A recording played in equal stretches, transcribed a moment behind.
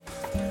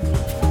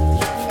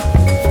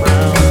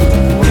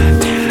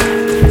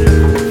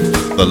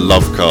The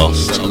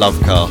Lovecast. The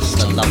Lovecast.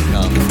 The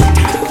Lovecast.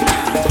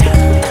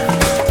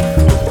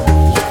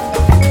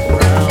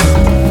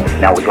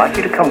 Now we'd like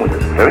you to come with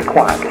us very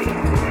quietly,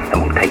 and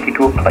we'll take you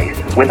to a place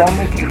where they'll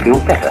make you feel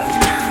better.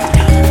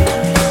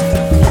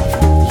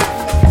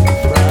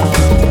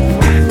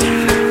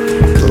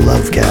 The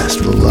Lovecast,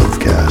 the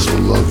Lovecast, the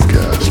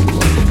Lovecast, the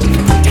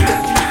Lovecast.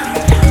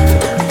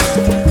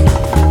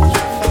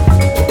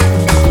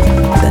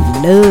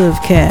 The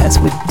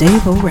Lovecast with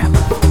Dave Rama.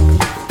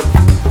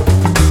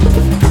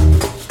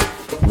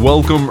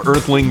 Welcome,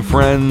 Earthling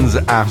friends,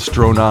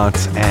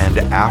 astronauts, and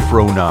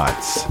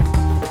Afronauts.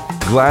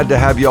 Glad to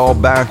have you all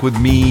back with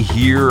me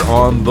here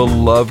on the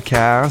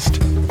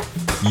Lovecast.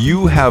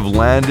 You have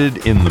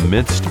landed in the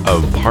midst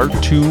of part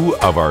 2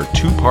 of our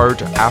 2-part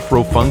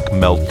Afrofunk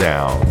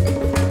Meltdown.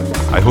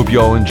 I hope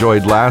you all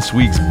enjoyed last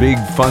week's big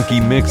funky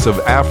mix of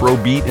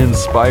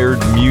Afrobeat-inspired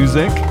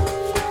music.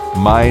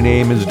 My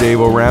name is Dave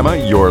Rama,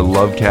 your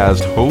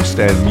Lovecast host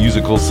and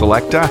musical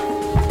selector,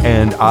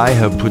 and I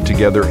have put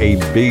together a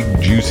big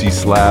juicy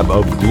slab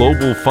of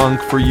global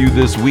funk for you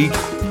this week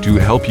to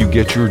help you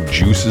get your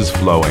juices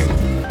flowing.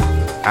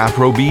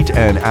 Afrobeat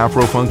and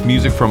Afrofunk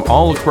music from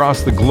all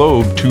across the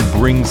globe to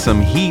bring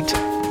some heat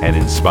and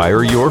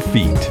inspire your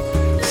feet.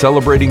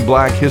 Celebrating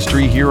Black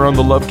history here on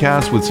the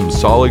Lovecast with some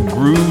solid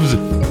grooves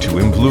to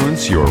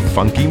influence your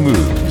funky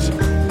moves.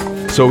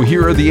 So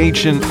here are the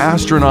ancient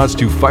astronauts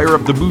to fire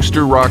up the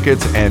booster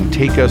rockets and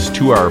take us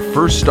to our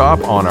first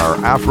stop on our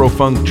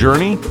Afrofunk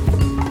journey.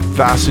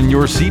 Fasten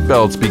your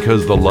seatbelts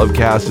because the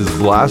Lovecast is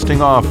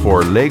blasting off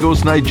for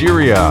Lagos,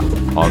 Nigeria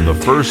on the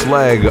first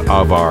leg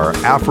of our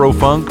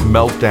Afrofunk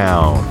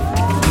Meltdown.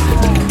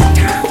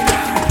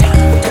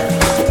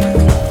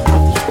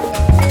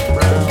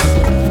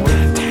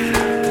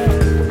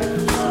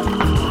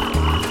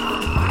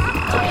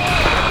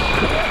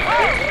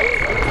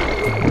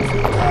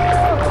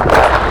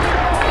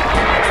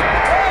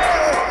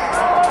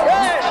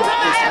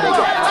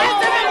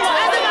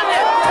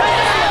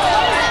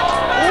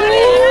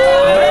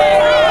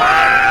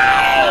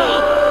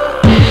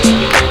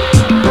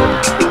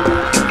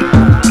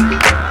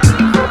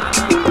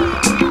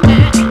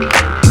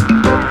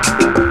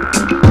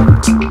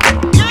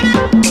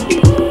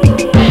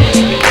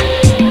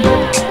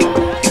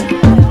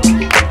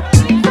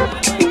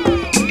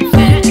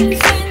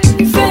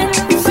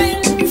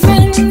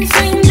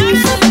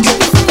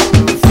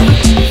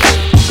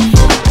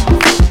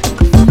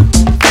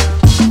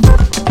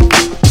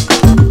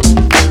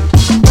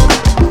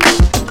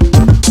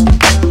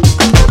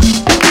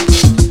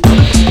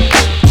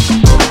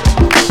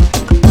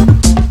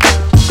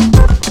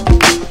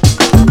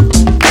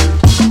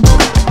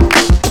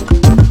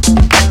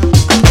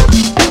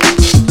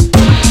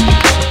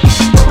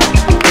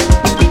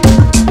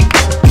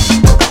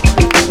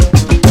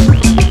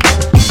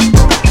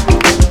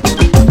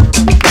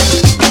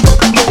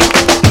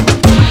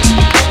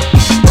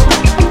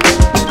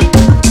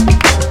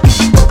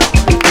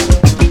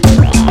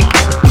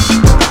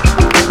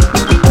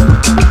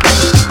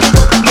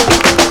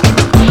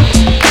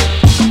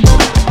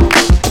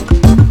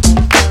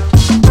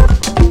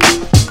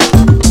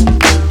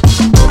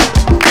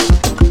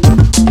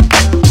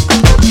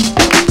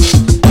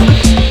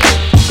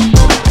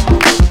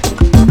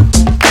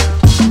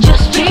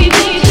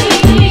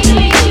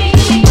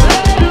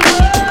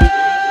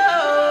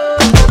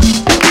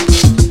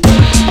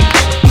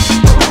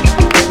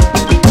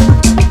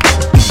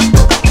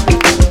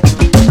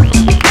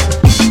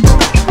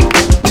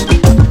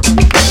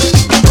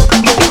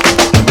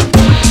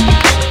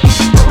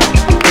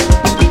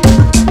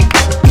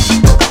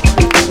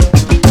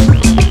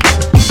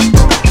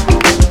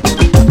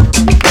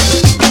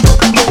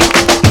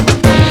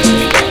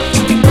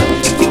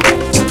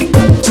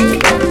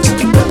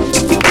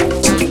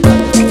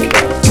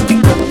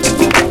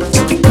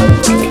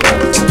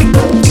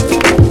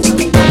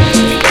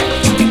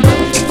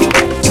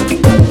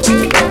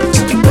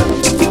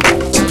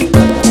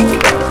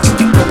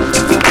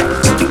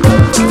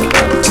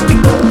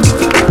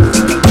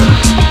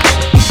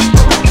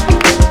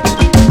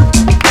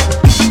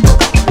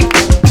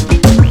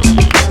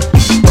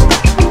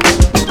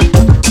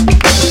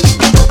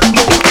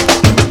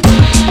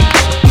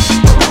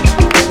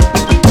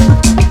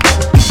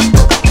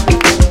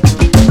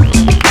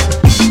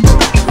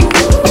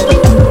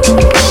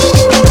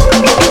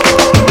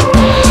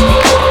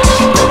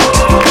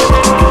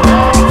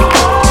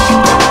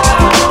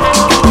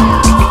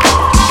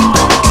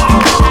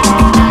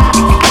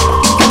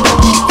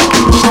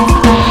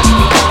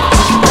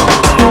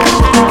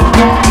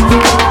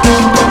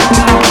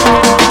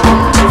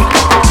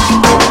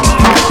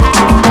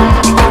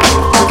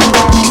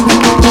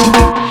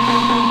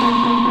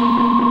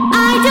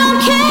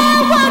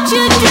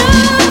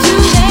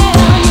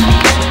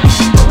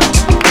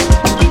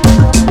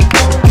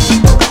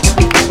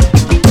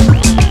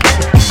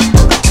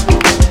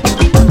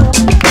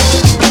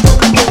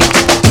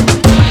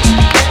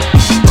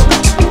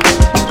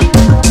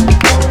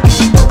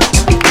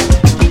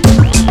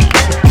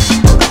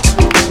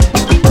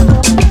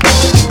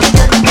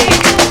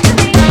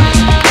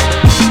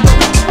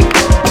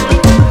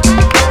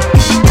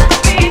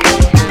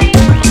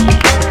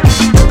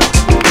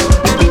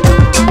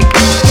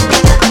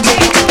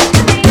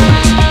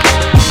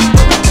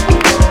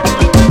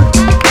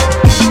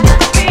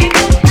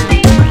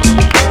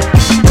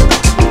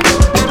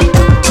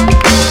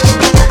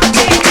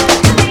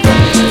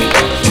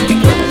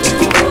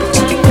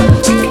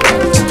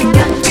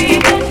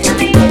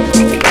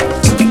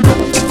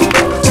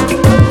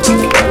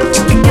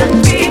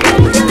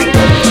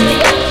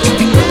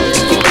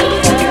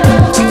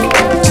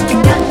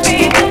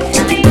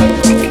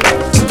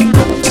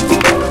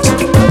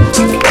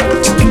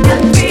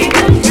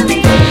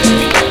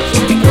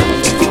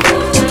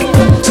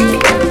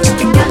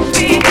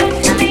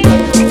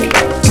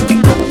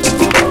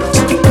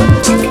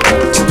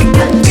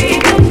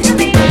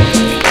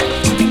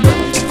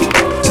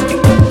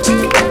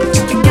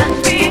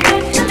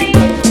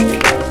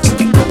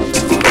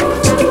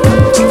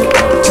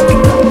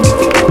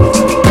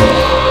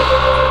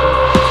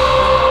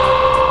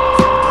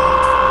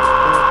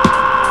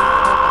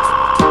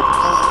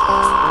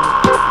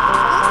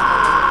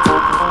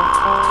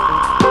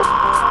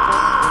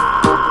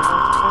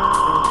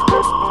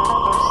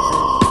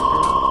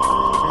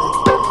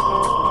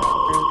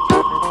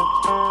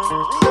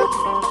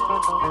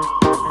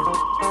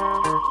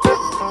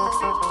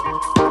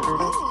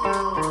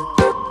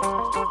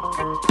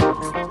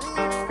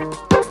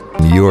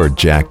 You're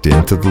jacked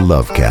into the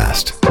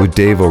Lovecast with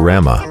Dave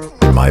Rama,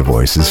 and my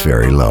voice is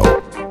very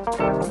low.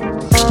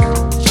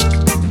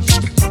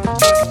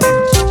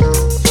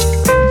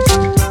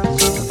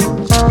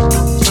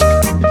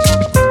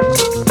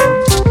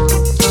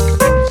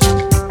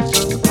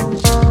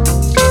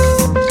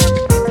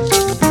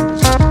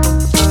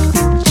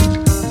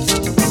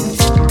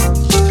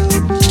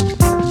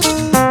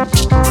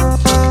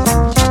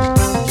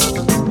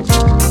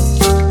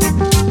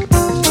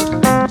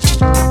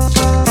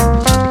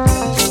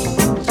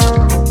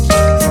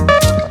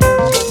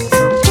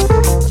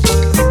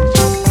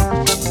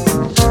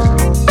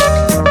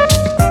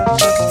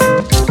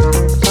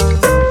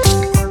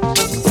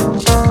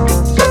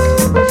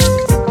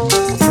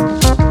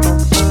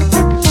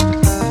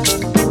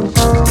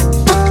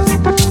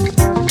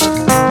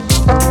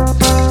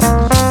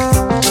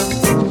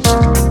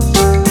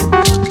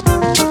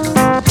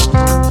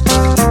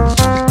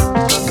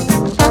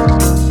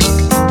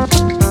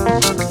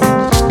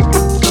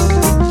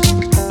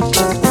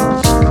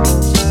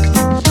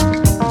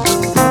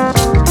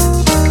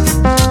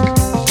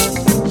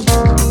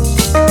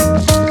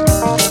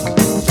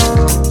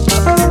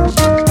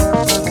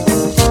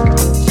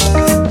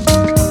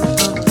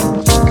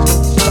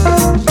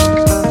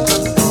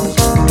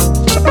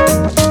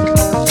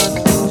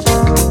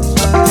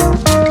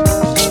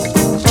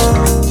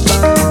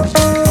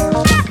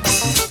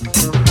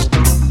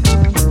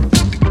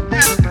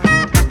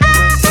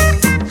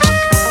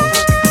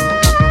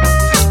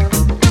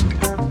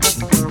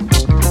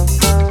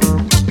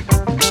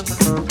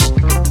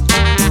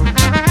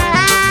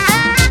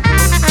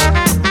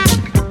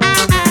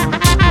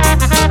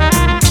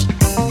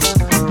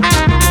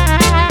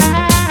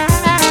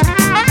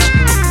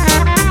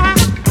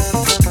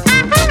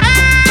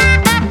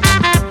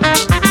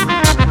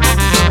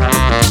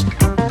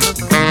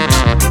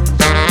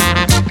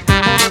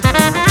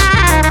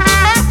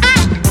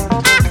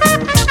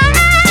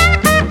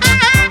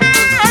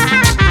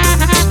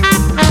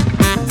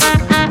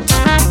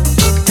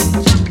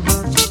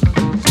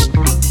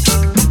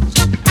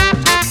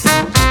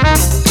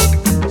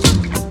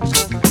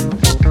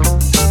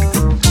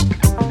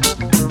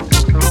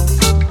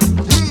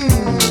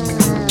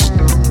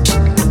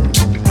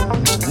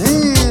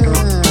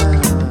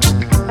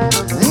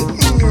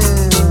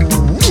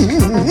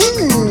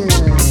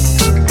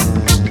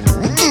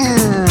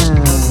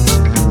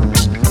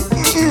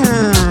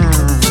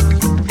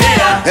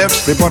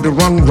 Everybody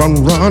run,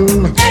 run,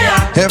 run.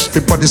 Yeah.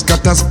 Everybody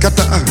scatter,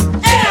 scatter.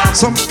 Yeah.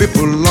 Some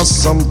people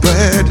lost some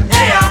bread.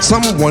 Yeah.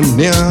 Someone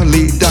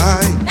nearly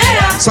died.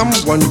 Yeah.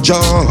 Someone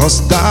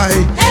just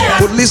died. Yeah.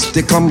 Police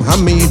they come,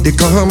 Hammy they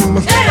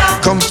come.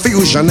 Yeah.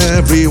 Confusion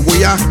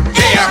everywhere.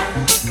 Yeah.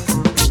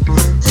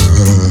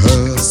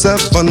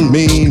 7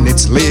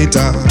 minutes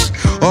later,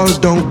 all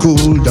don't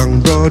cool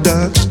down,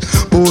 brother.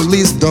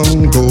 Police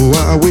don't go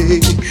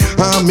away,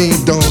 army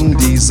don't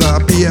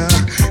disappear.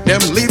 Them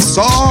leave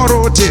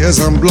sorrow, tears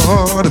and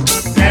blood.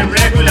 Them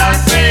regular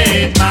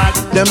trademark.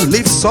 Them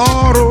leave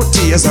sorrow,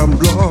 tears and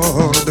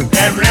blood.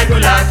 Them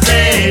regular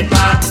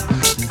trademark.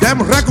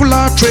 Them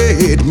regular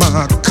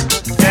trademark.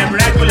 Them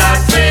regular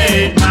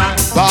trademark.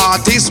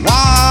 That is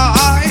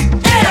why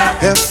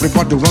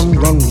everybody run,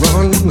 run,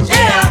 run.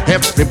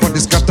 Everybody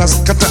scatter,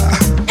 scatter.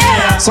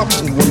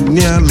 Someone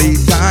nearly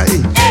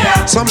died.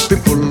 Some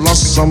people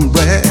lost some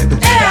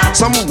bread.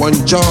 Someone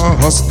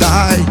just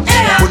died.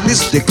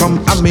 Police they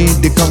come, army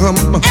they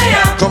come.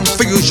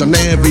 Confusion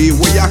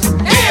everywhere.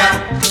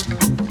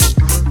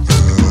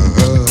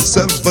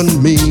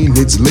 7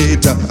 minutes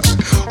later,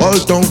 all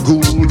don't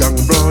cool down,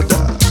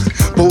 brother.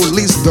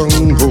 Police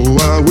don't go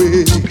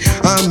away,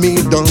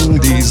 army don't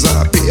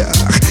disappear.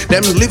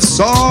 Them live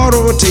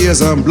sorrow,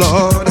 tears and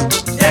blood.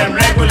 Them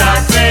regular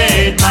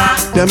trademark.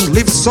 Them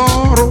live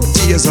sorrow,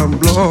 tears and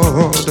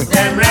blood.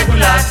 Them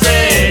regular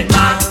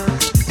trademark.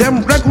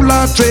 Them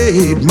regular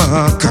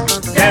trademark.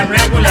 Them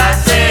regular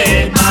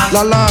trademark.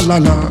 La la la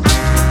la.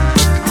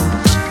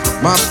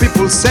 My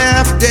people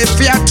say they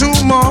fear too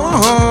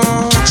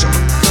much.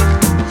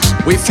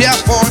 We fear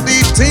for the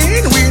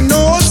thing we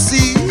no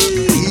see.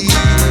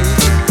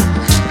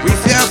 We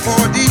fear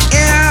for the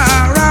air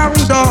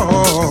around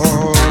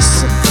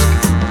us.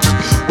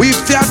 We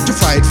fear to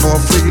fight for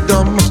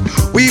freedom.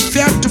 We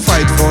fear to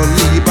fight for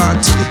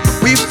liberty.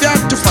 We fear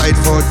to fight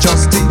for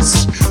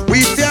justice.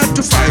 We fear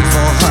to fight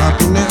for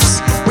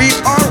happiness. We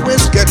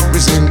always get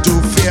reason to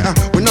fear.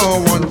 We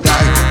no one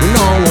die. We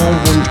no one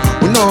wound.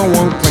 We no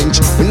one quench.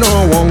 We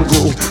no one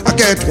go. I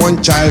get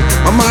one child.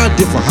 My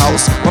mama for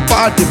house. My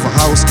party for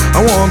house.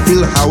 I want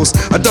build a house.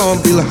 I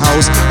don't build a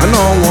house. I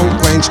no one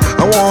quench.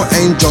 I want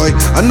enjoy.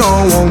 I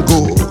no one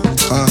go.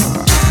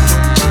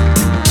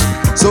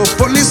 So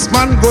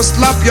policeman go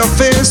slap your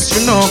face.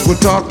 You know go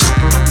talk.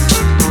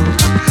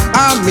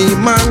 Army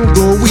man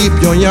go whip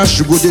your yash.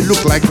 You go they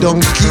look like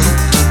donkey.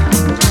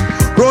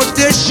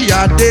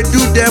 Rhodesia, they do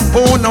them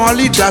own. Our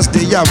leaders,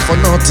 they have for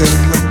nothing.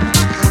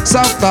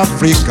 South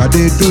Africa,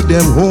 they do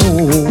them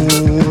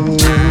own.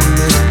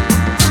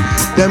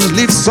 Them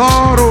live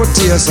sorrow,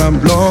 tears and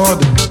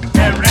blood.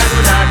 Them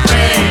regular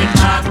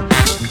trademark.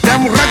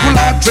 Them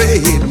regular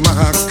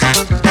trademark.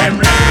 Them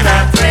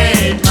regular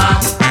trademark.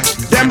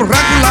 Them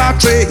regular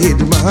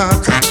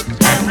trademark.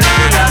 Them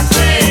regular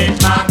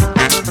trademark.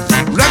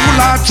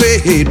 Regular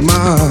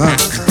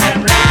trademark. Them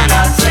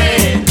regular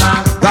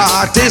trademark.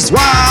 That is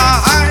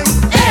why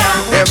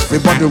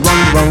everybody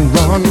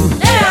run.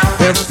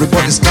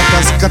 Everybody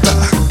scatter.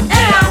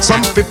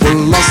 Some people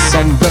lost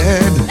some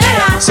bed.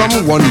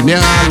 Someone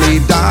nearly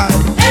died.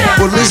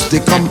 Police they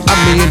come,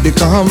 they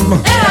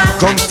come.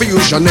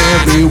 Confusion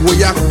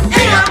everywhere.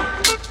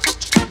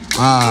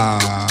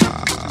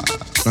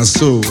 Now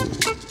so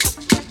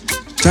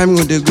time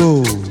when they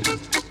go.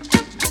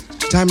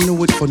 Time no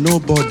wait for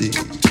nobody.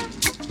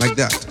 Like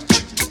that.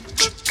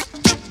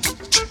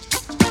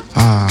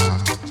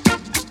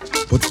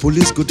 But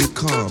police go they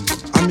come.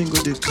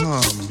 Go they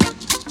come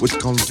with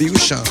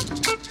confusion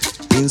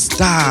in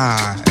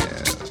style.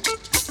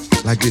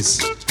 Like this.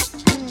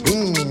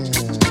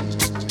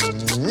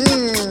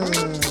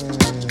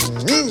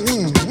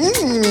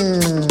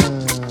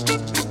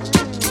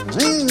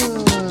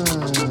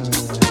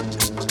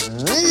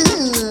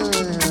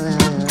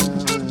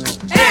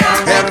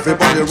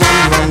 Everybody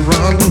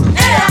run.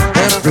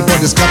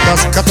 Everybody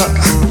scatter.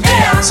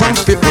 Some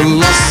people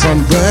lost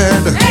some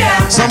bread.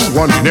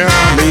 Someone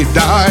nearly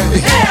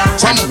died.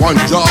 Someone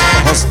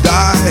just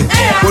died.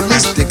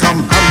 Police they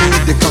come,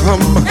 they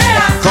come.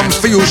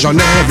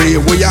 Confusion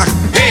everywhere.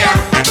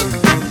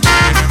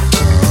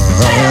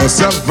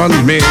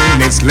 7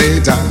 minutes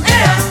later,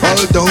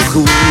 all don't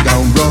cool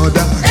down,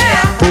 brother.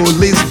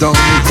 Police don't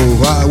go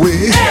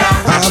away.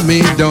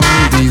 Army don't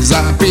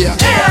disappear.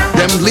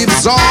 Them live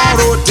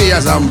sorrow,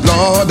 tears and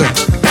blood.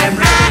 Them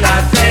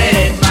regular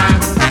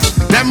trademark.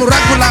 Them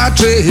regular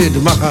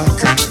trademark.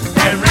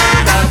 Them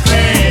regular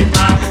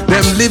trademark.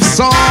 Them live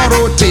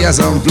sorrow, tears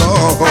and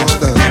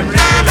blood. Them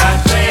regular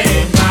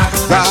trademark.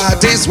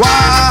 That is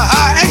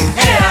why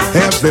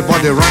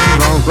everybody run.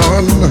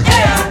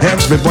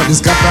 Everybody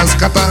scatter.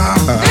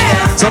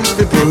 Some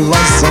people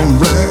lost some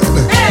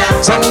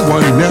bread.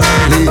 Someone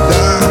nearly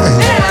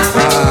died.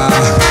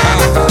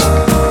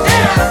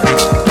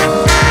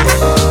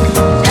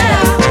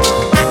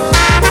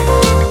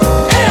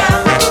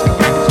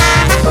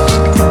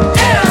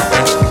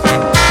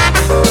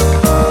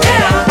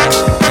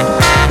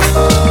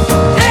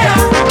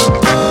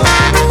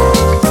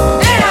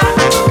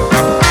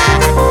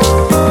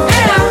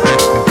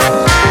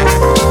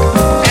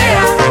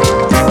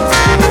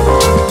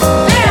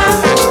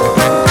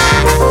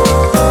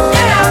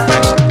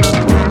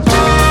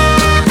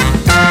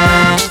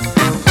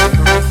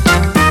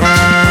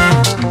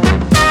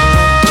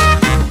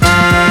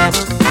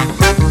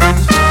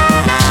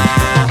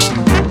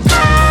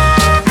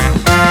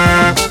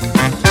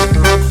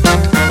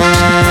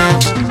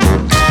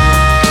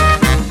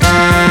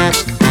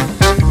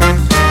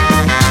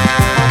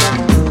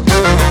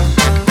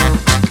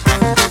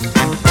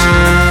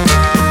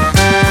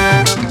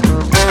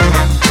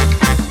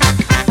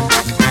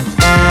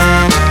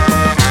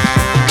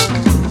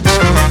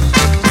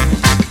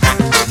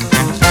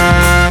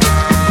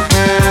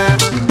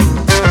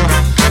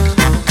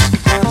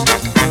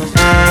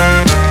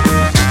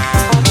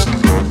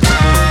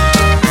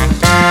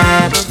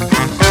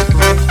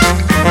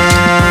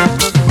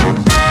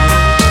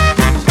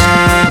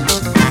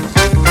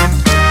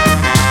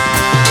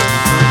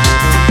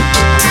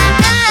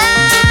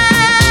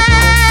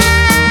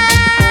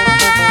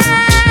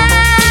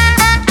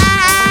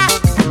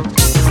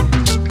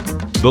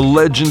 The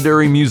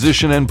legendary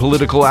musician and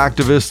political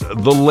activist,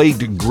 the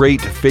late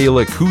great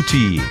Fela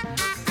Kuti,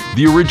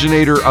 the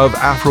originator of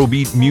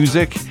Afrobeat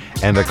music,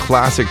 and a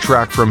classic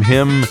track from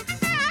him,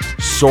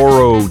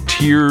 Sorrow,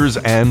 Tears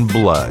and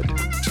Blood.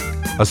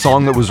 A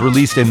song that was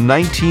released in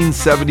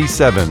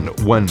 1977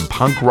 when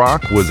punk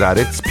rock was at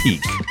its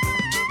peak.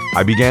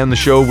 I began the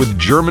show with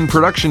German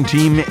production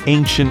team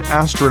Ancient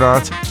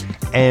Astronauts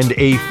and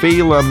a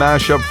Fela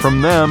mashup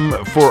from them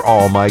for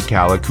all my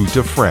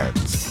Calacuta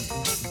friends.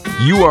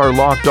 You are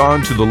locked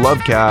on to the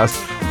Lovecast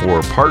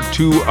for part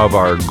 2 of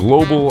our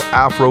global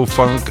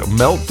Afrofunk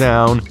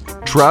Meltdown,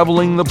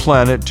 traveling the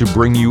planet to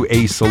bring you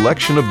a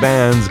selection of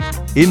bands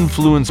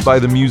influenced by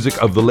the music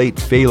of the late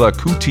Fela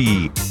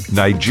Kuti,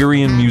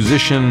 Nigerian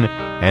musician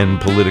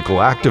and political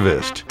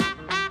activist.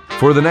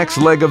 For the next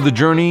leg of the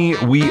journey,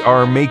 we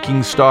are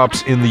making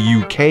stops in the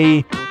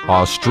UK,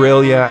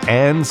 Australia,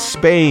 and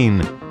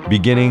Spain,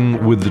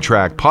 beginning with the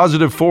track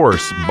Positive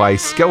Force by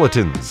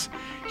Skeletons,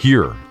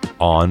 here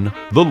on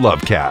the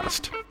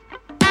Lovecast.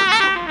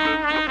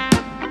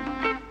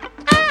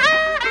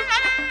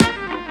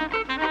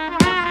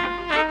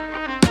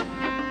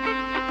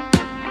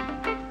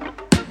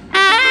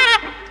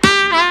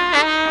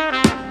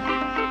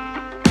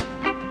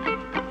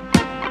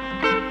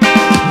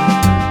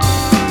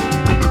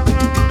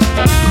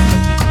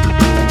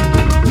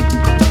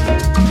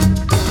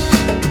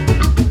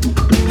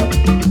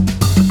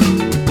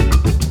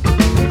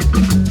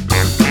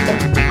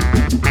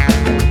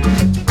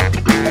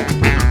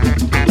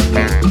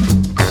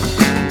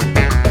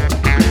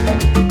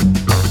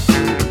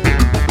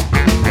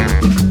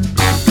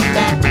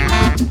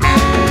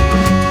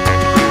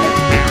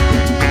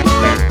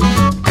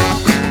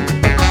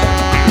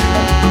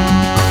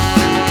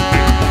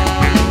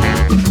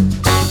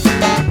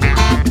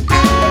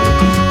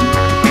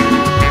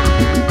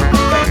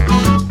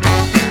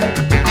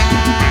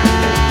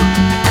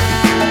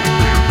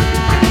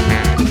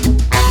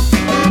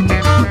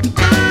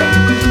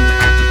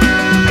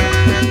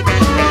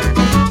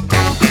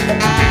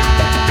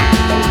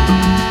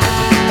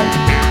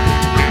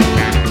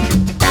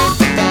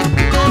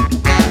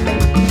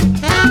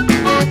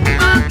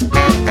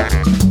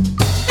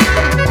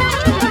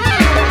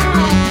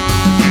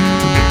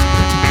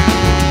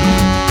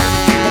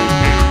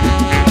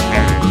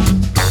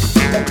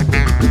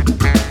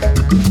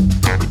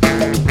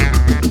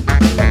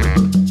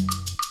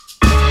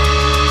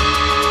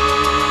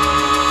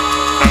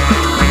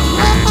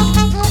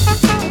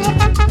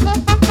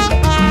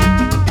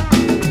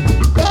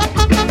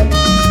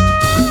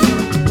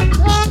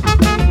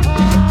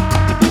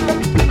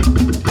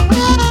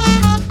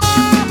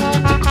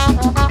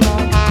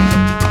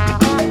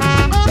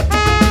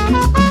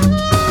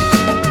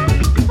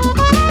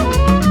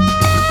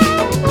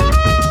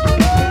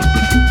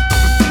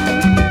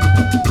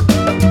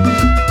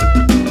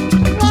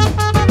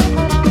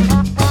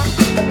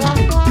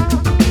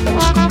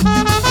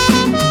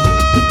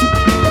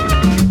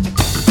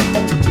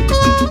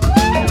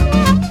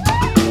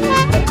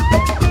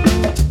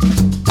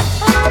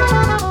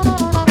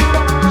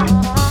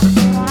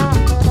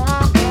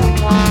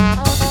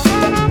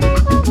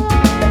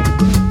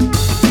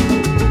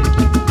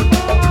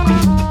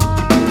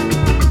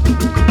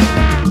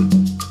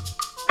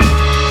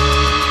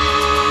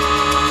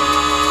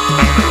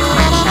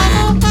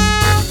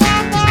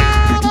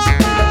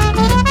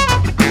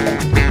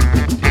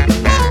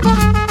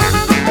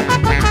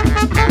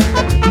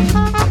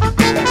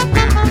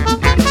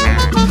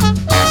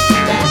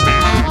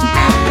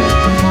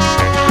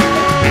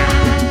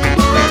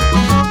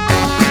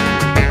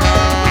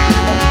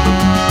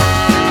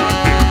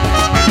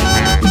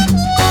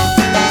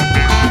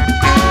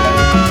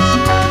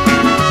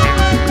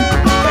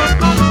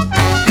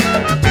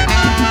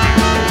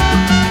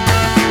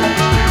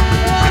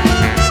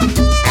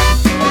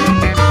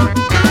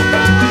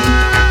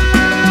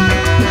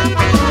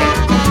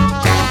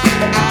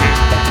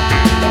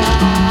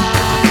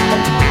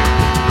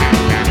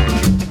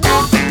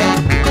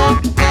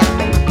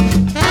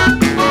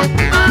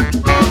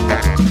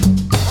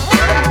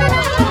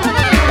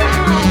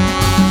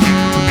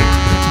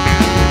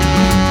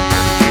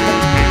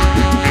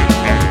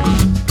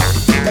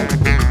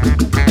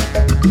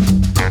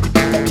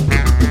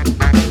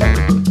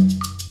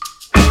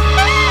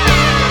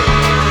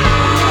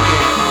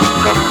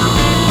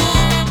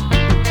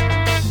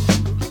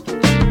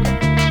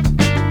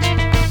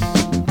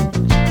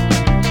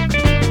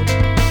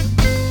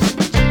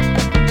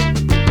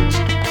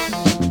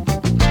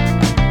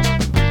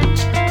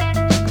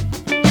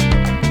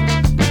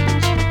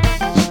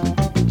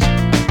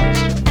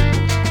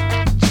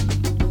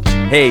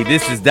 Hey,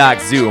 this is Doc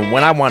Zoo, and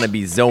when I want to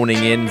be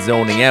zoning in,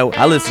 zoning out,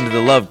 I listen to the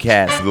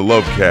Lovecast. The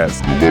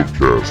Lovecast. The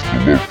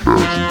Lovecast. The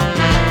Lovecast.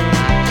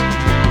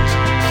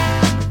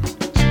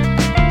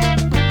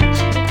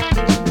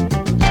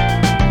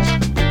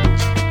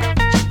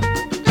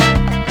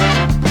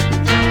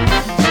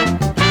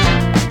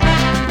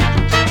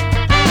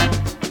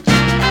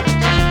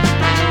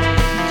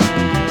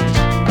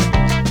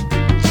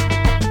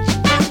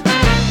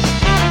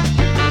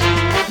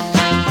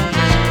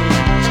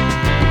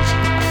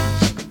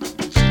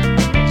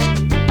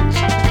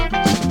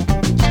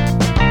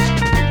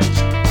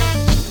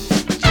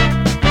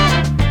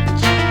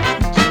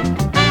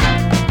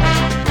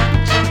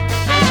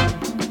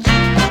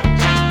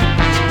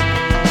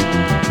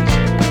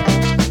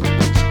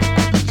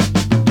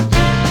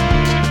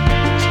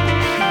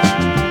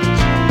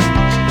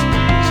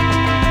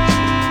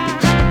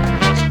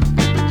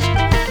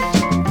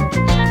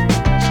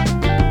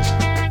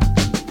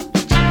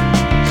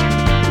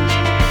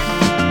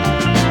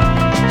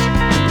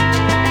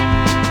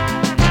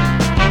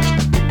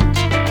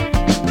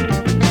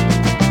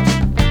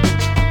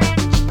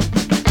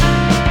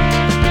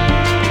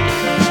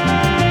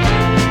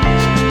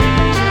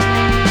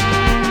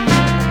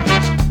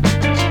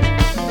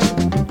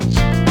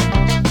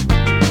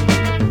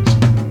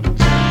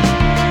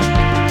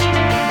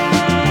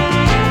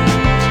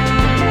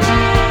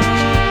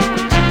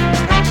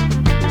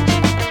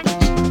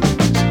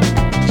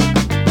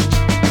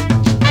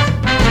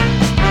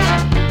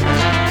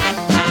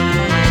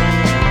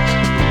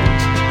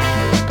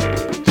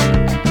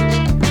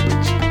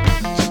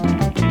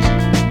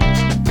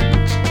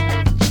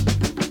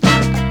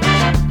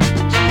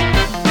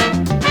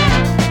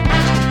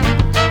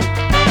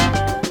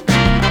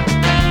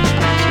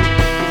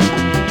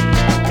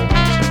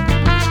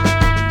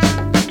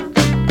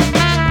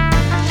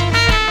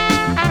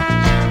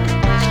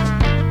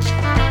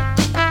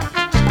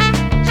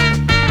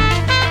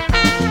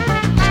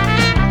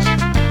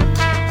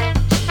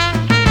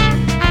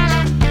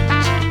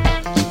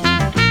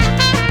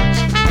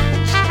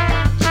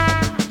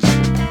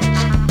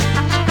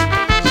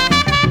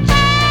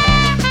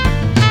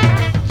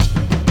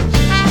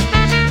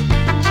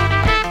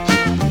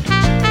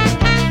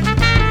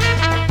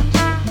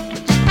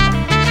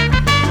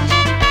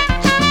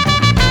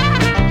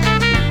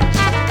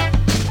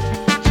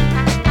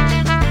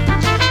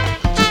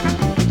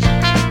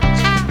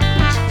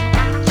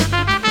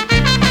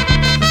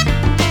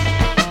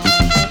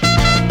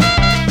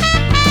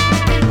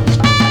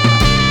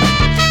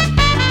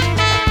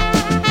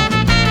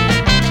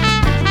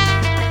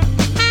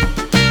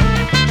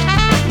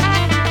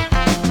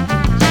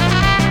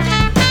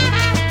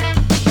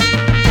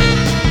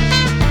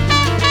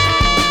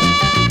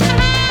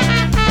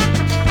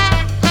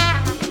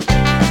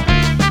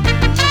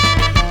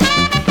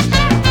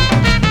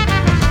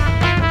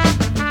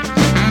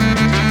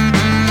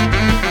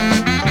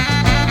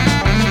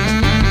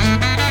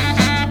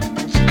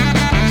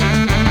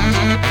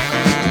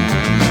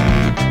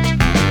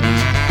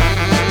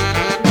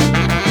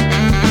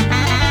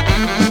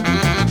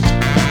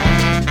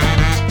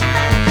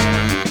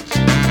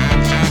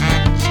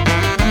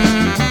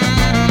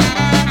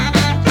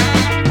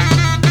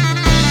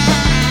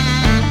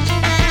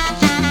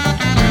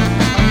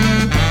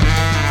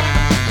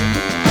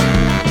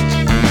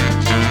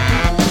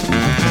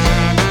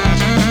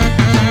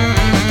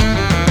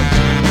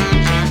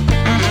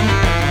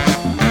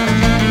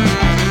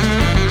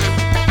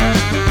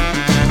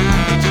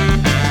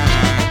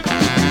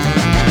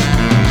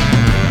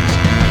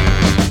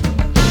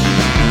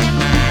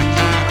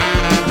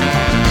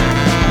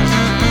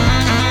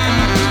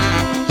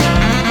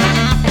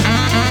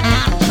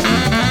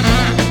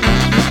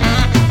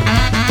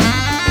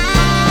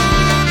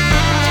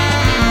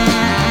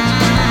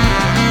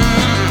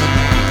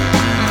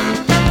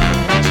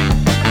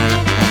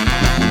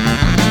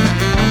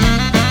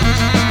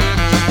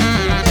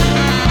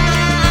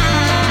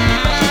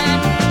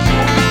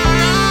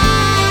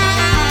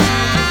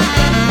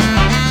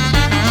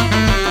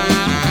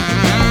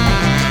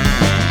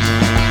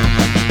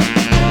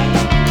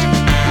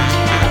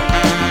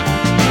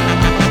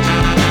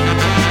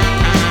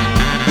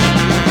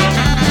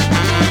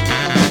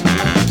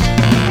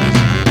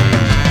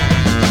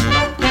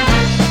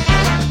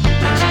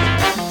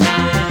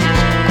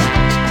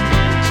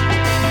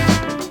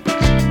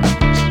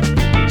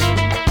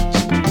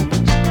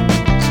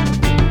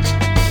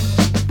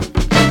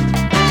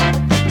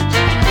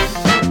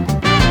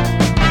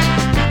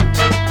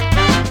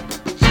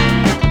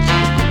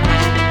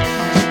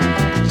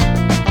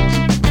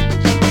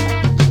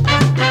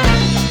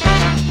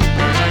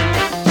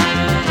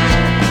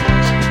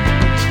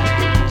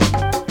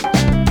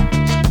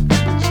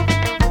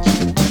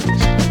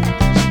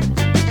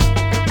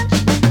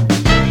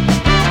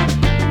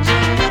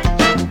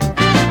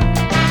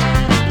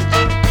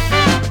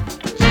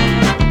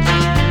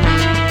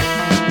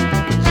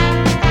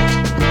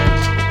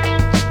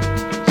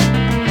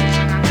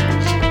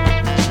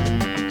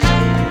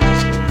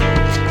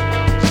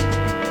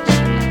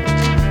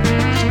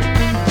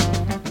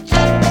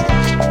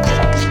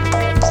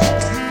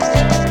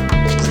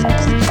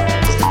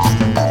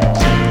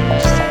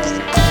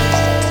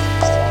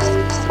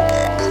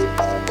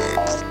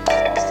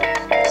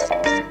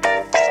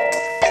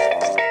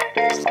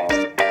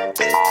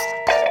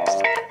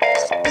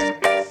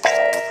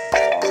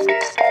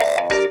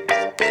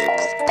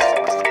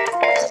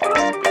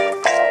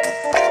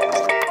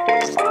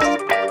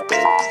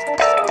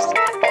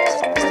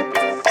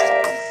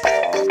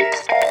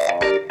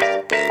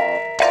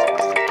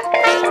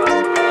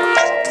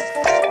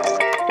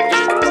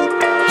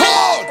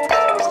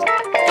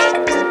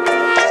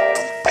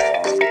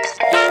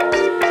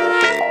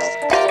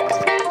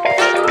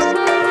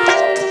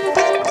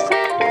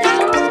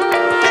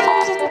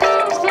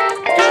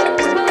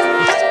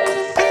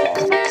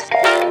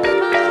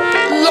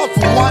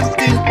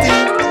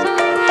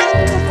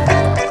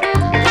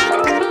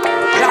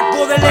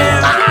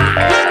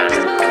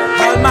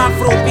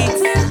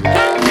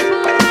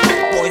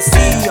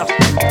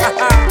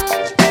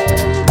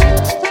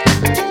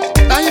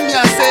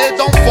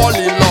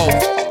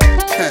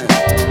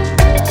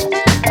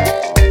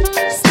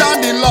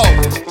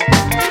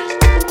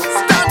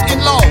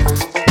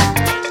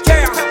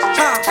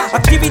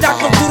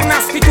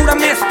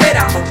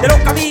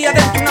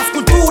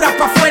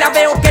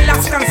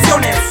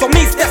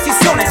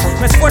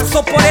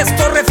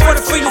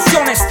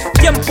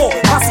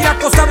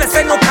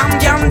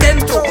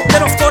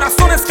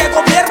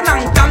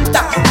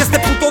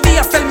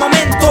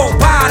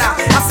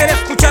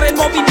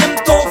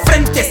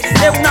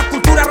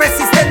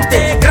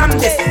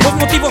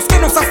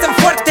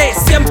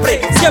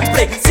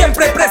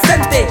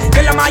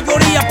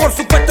 por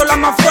supuesto la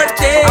más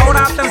fuerte.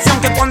 Ahora atención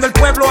que cuando el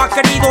pueblo ha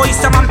querido y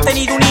se ha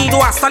mantenido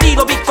unido, ha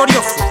salido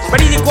victorioso.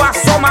 Verídico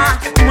asoma,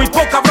 muy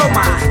poca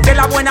broma, que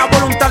la buena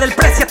voluntad del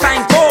precio está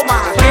en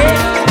coma. ¿Qué?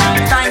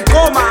 Está en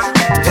coma.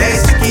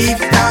 Let's give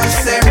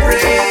thanks and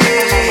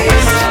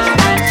praise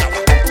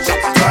to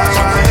our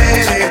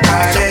Heavenly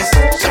Fathers.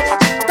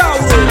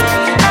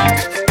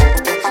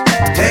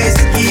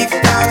 Let's give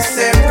thanks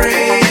and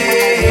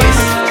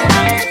praise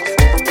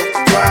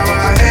to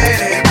our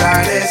Heavenly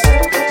Fathers.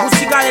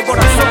 Música de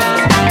corazón.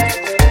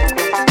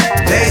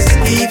 Let's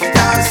give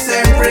thanks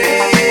and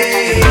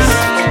praise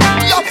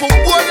to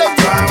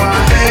our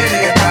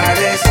Heavenly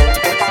Fathers.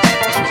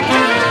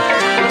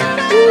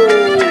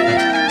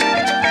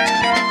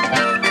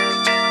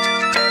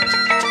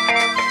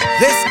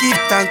 Let's give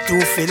thanks to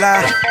Fela.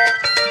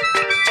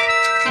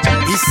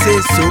 He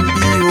says zombie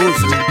oh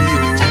zombie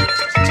oh.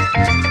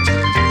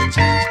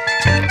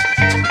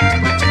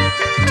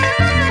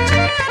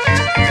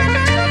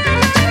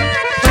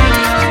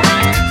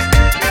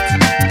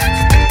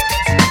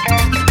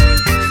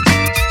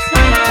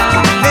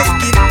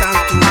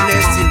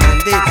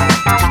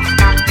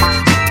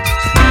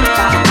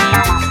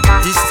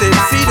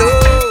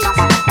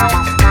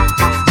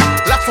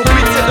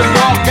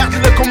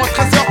 Comme un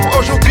trésor pour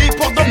aujourd'hui,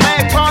 pour demain.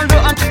 Prends-le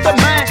entre tes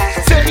mains,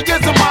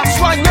 sérieusement,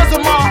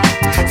 soigneusement.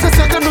 C'est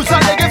ce que nous a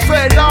légué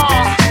fait là.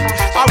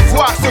 À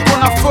voir ce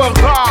qu'on en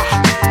fera.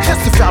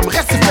 Reste ferme,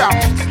 reste ferme.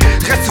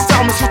 Reste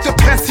ferme sur tes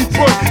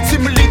principaux.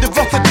 Simili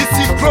devant tes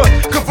disciples.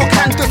 Que vos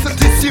craintes se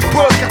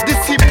dissipent. Car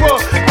d'ici peu,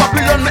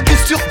 Babylone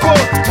est sur peau.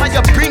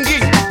 Maya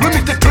Bingy,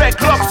 remix de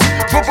dreadlocks.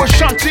 Bobo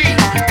Shanti,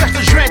 cache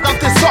le joint dans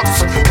tes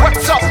socks.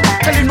 What's up,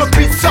 Kaline me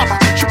beats up.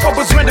 J'ai pas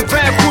besoin de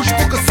vin rouge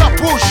pour que ça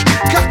bouge.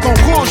 Carton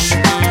rouge,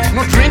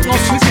 no drink, no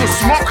sniff, no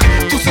smoke.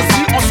 Tout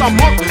ceci on s'en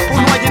moque pour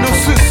noyer nos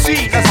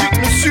soucis. La zik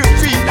nous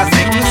suffit, la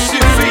zik nous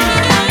suffit.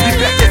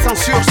 Liberté sans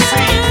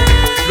sursis,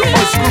 le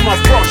old school m'a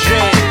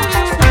forgé.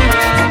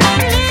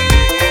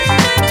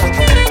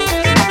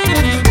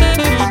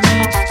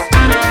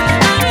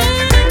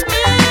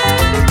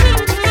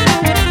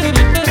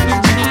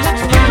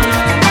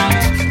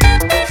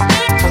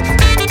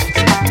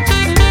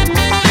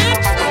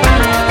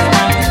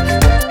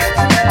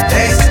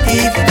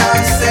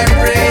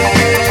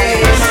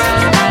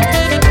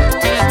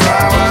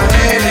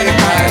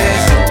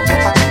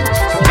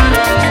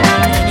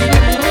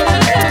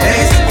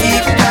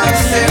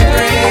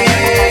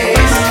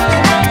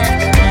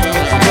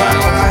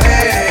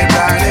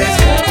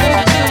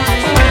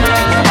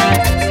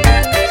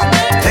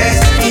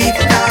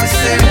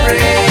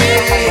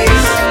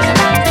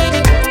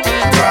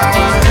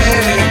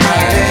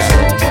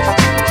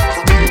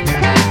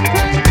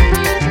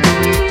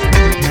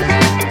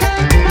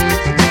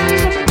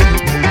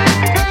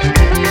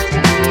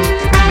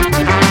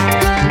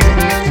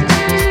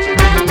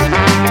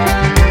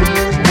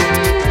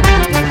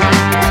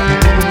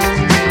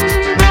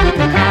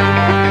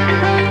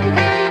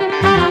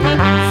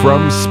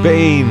 From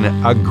Spain,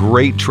 a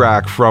great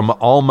track from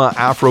Alma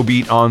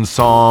Afrobeat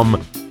Ensemble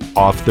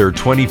off their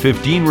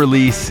 2015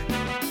 release,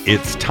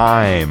 It's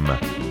Time.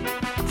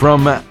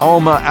 From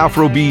Alma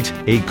Afrobeat,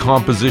 a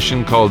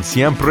composition called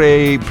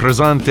Siempre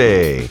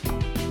Presente.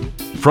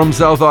 From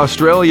South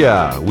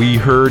Australia, we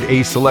heard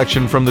a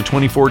selection from the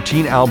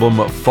 2014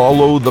 album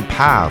Follow the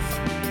Path,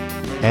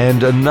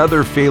 and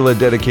another Fela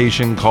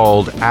dedication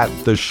called At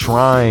the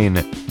Shrine,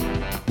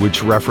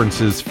 which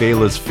references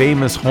Fela's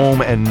famous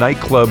home and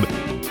nightclub,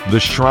 The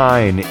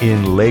Shrine,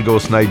 in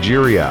Lagos,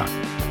 Nigeria.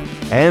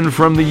 And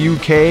from the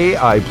UK,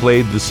 I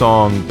played the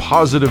song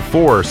Positive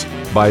Force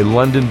by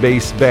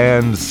London-based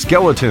band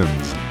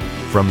Skeletons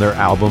from their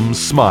album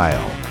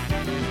Smile.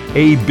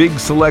 A big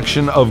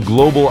selection of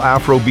global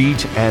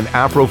Afrobeat and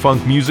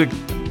Afrofunk music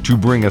to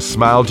bring a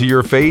smile to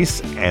your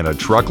face and a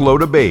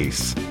truckload of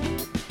bass.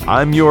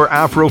 I'm your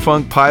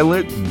Afrofunk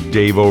pilot,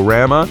 Davo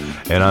Rama,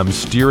 and I'm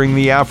steering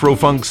the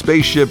Afrofunk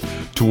spaceship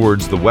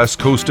towards the west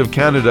coast of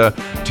Canada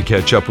to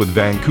catch up with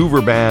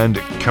Vancouver band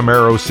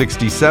Camaro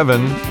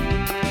 67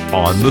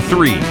 on the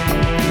 3.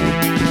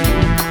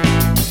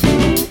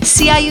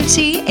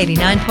 CIUT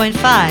 89.5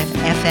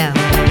 FM.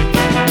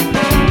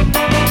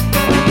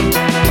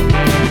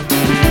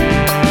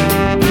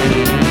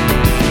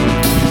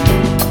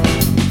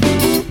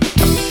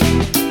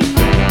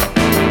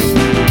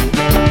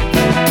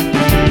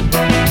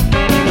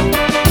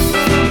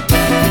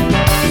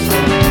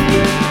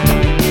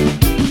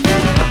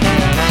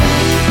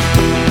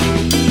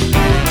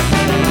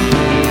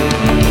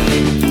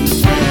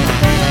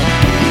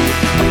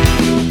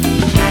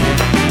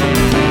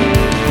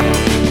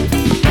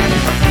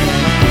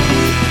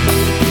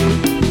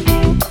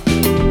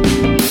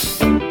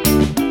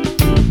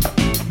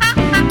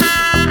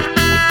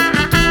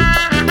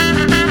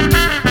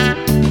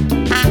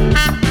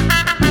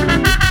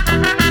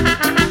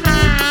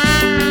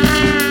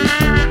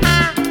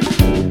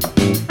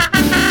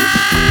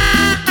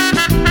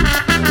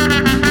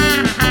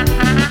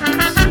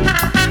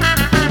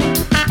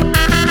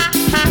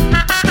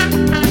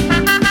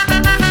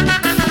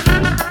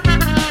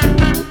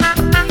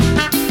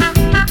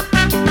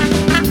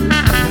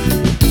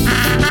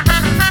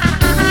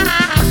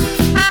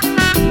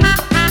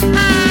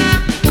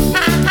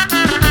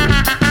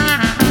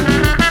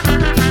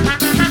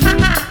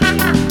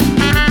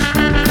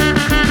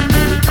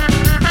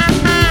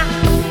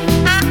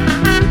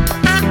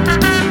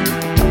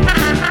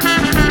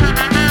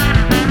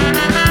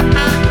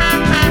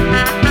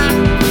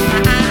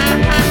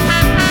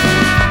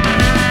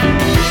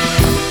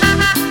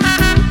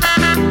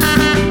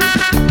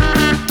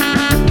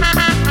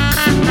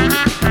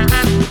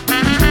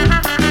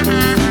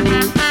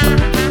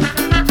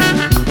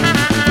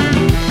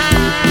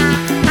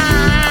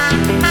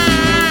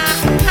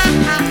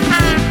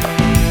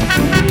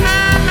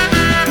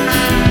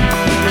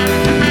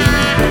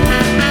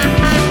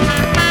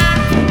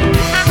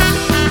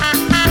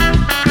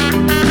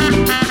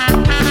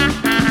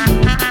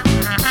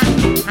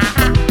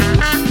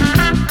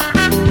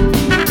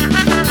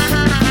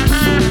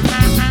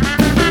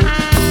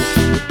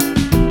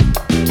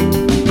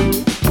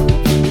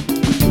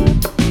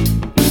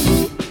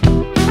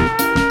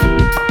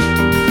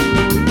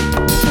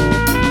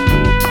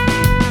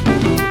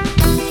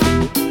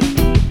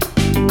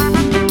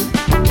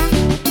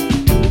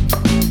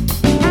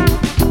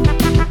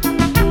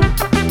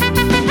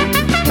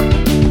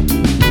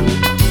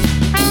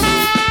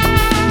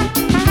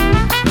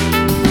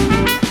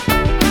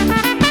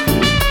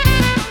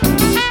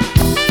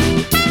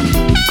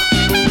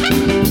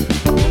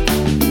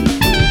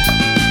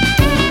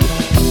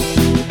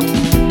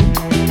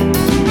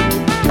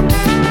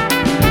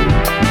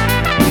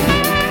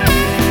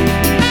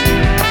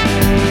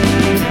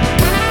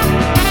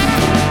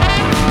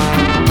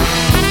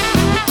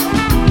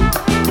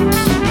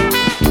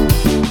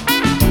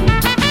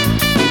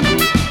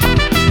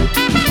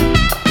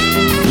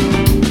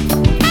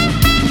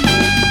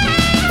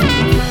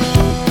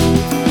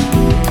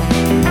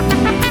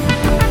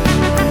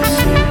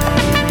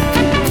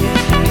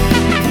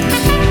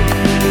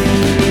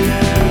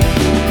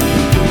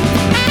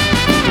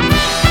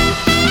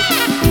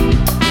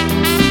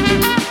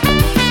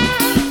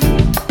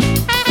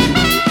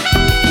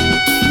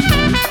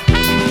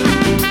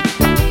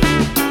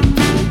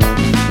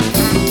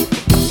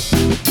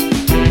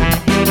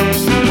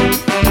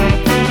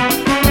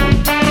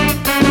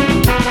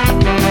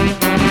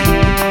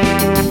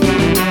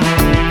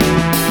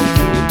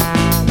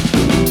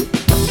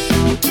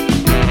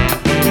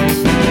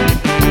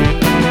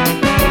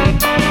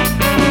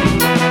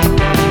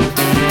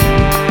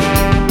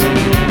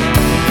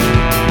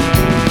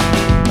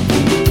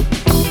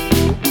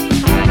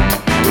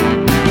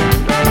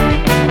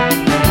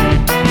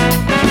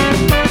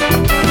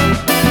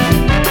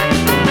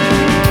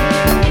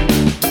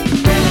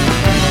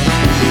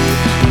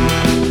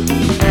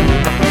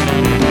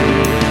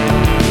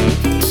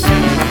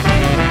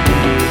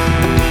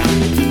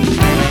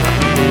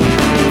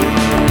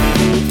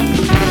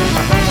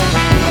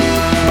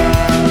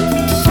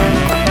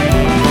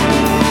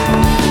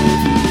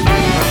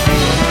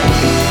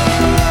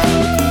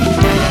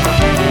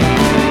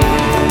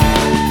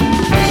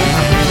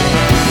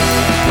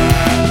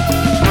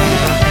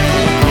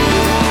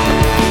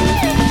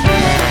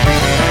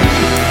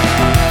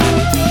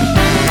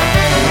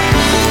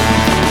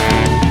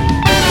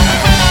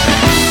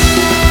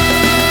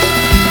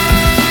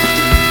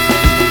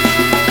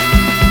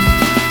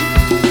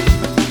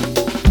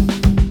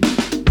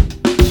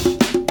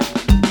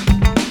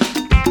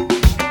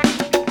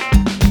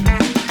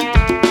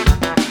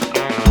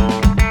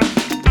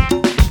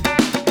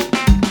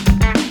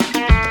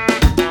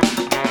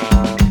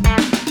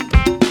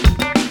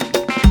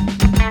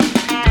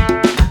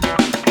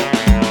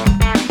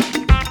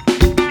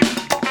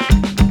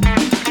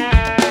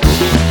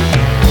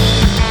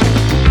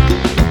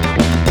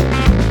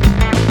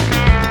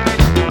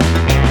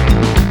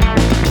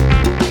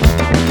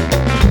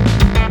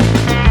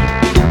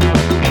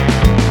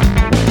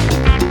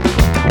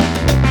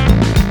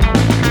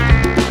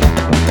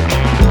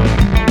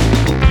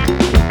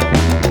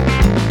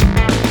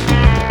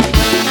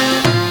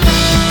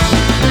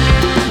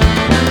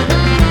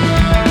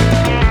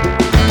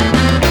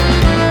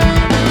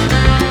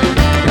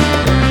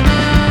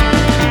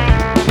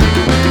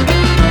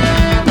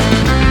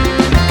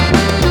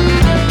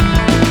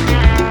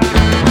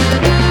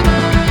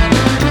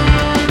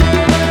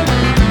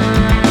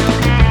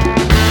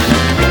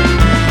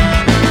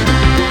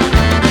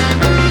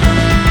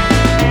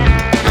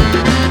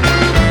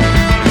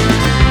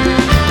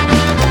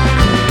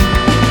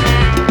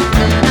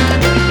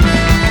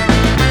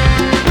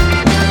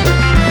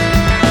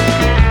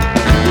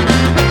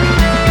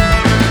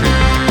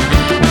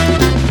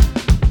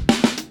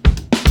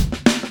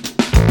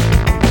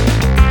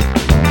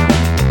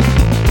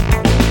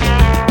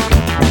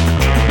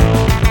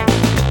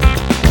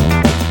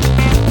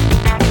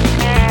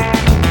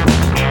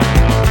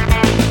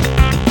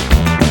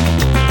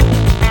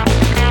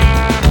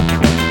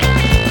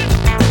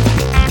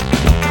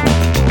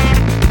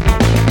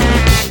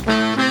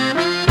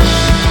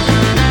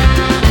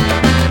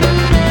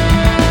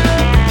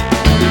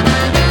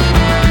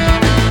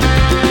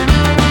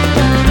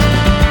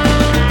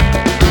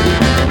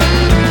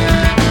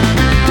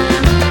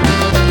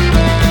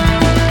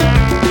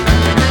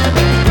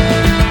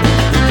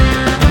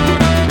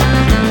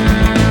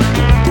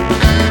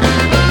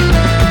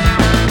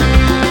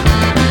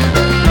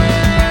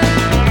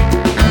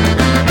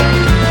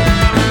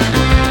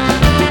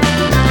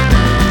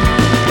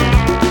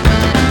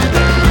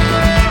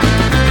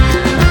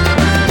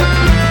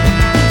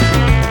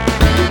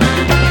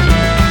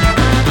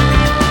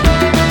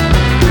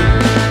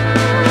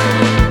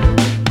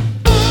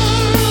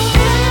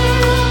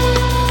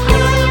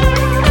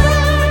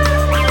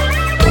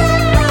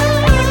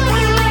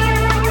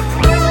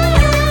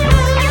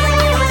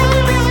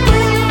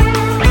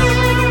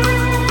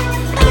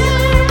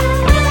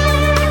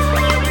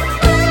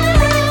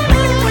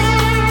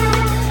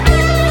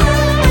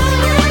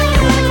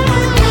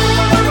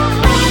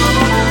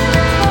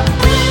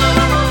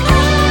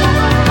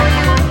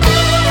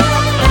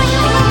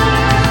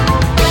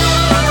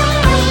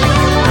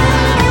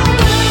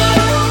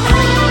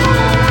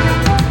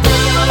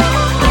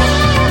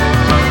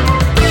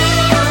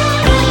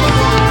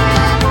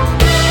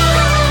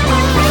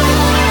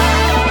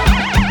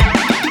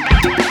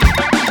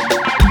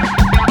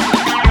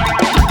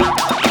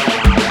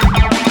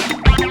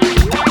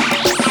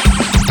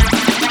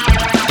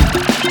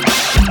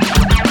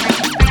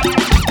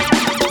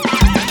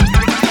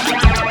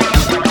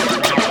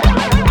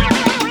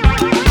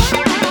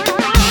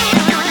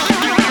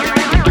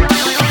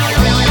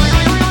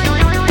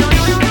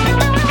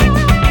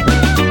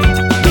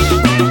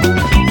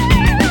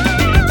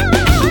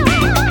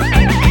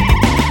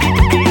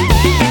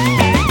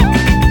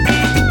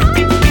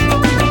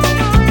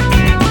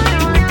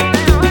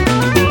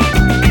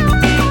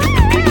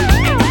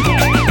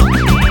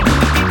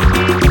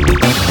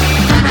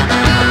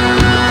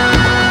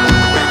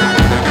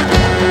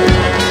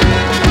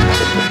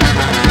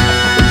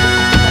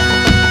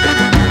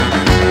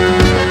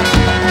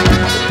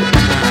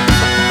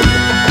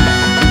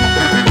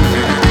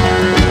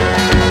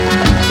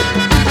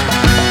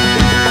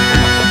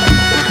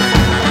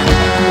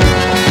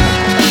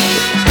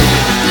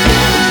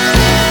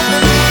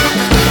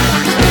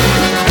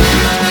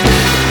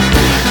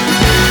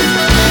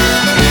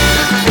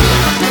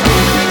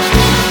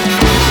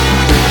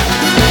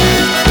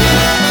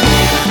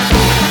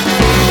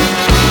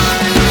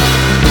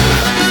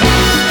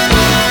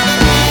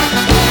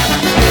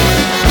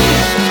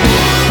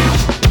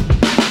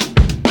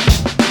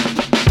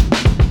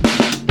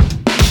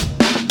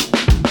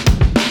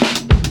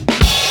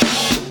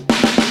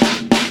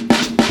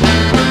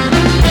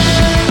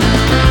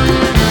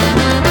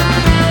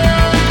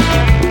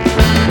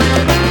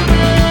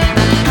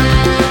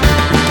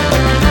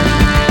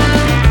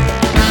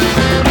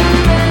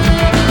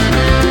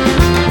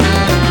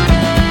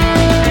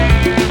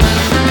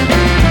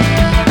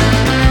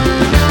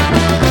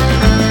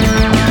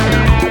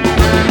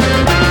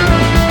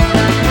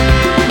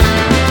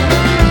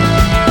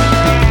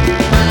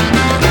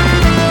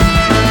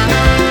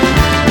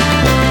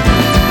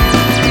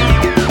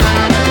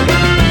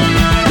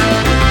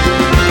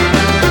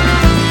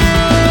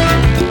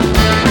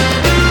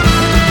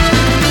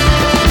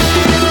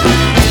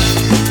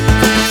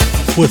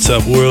 What's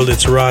up, world?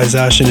 It's Rise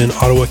Ashen in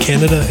Ottawa,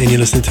 Canada, and you're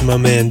listening to my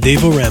man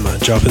Dave Rama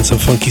dropping some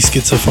funky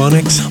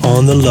schizophonics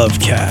on the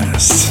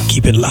Lovecast.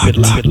 Keep it locked.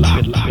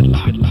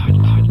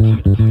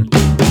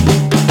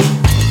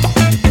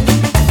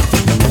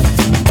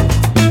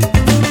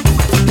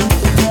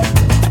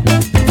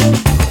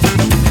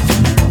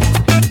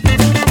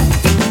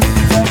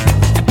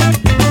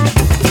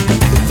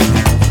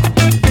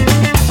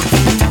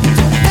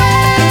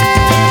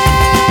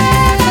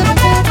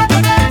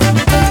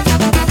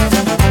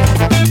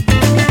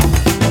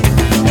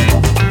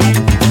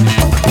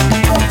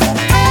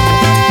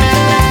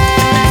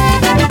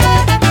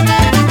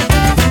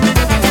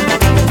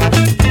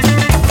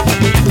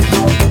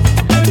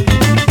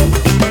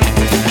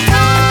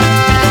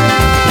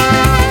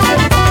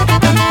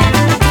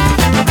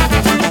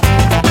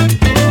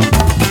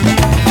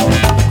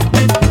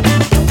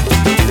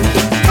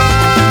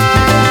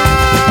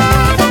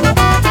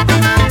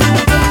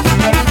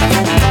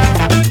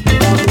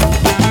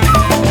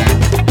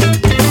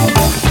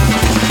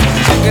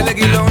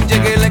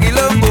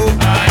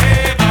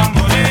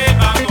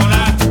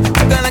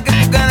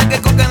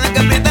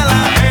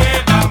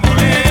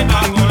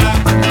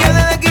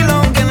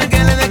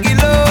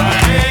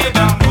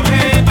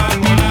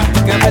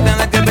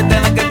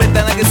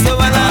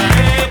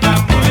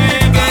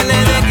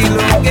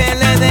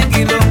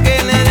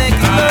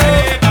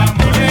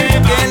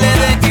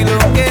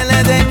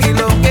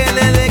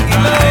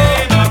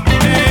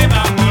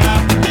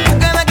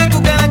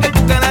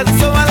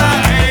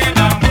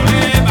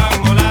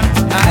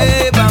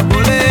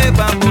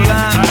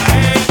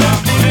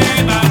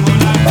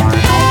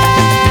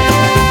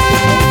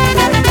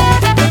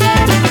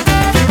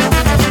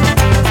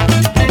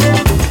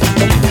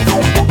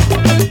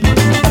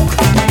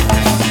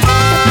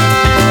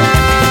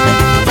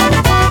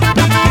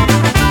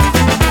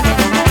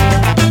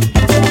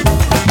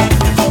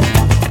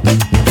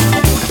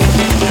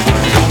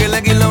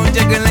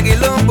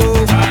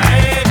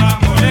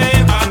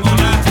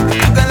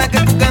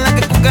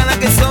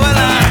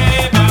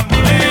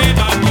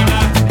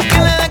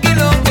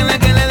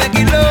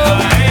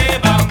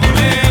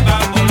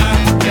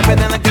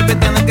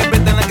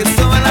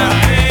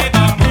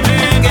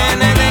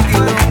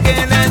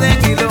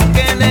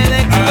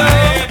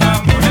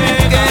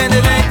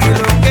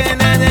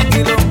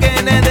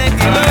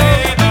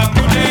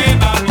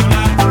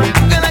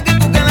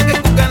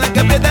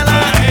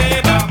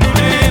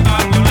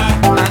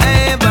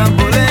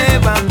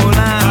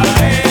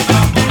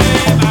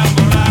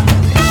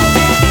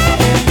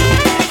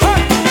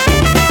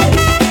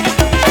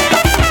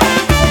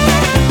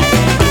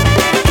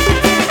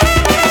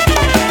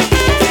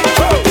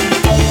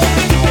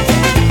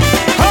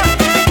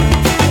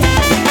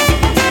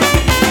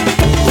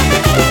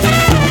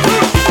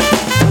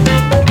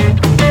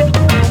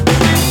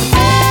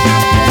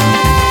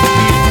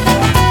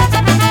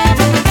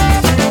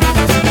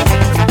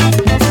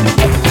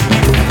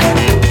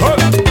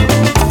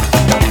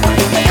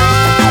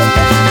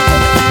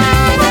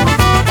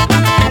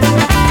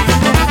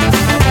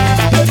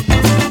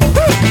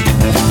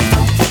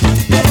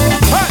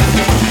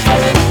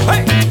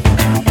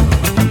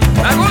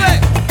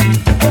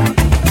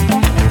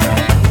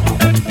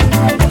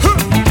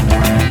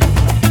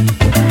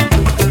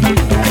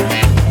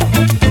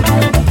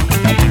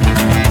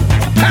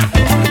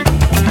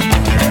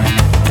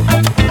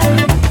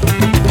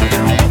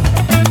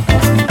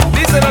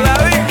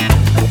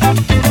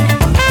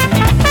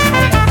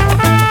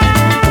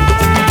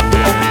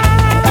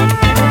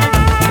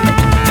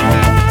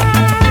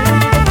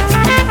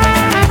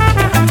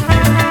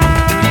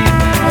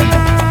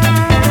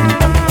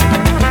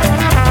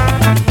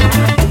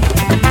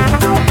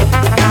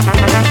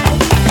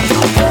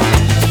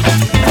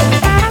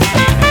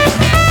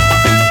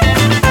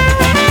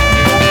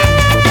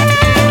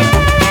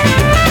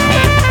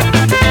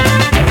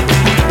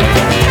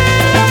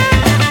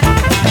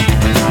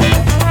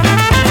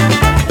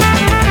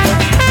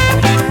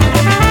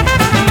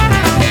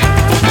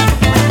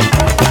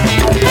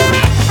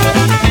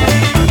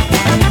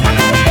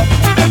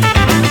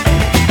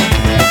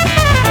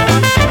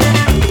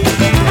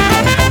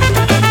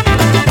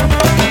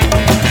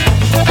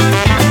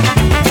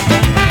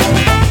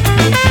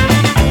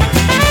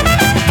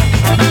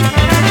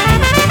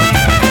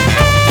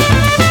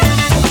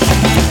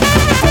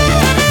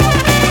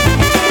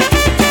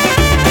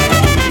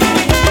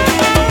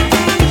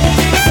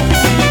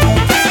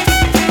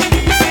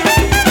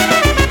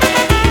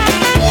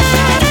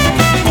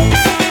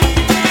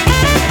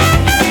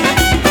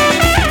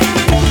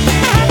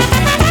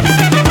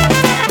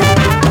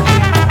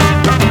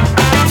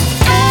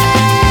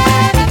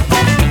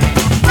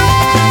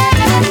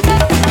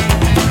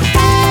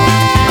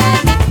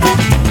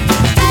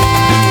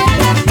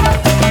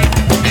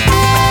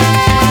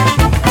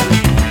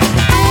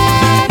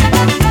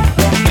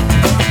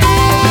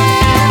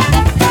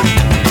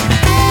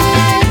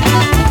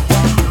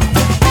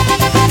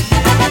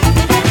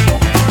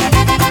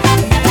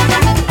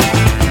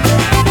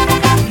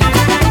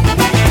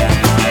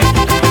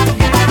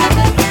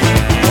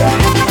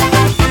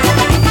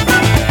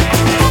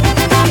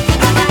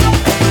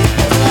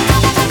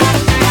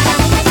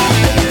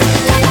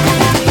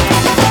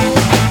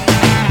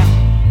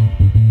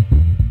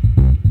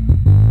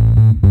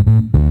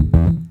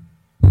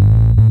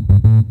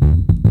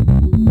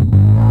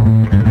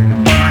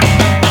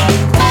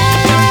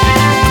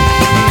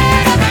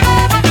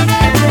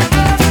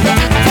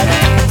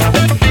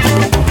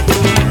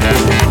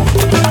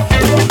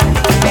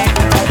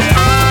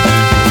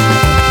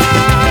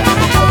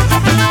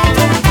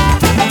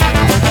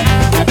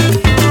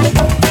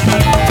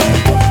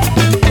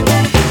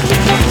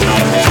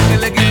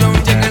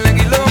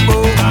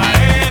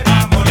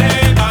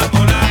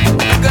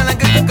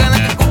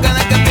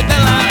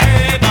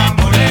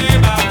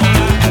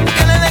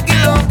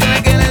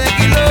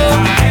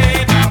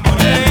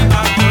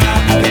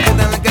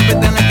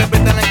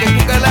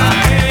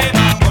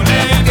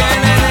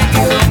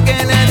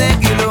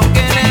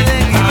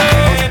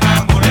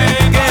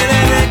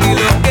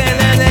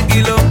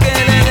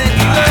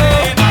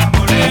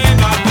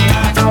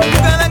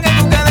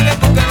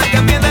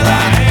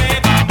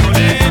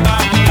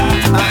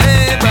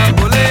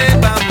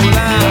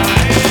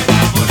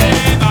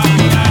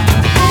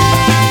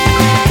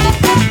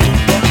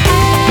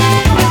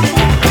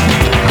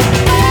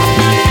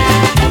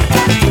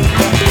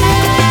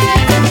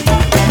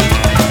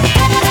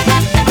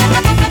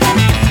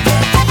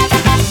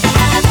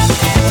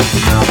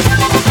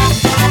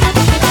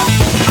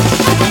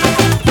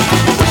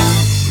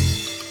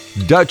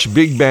 Dutch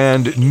big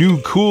band New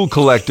Cool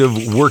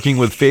Collective working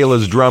with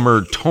Fela's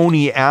drummer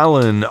Tony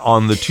Allen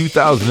on the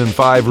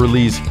 2005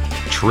 release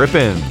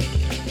Trippin'.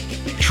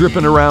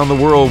 Trippin' around the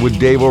world with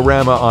Dave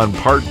Rama on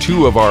part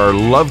 2 of our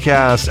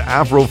Lovecast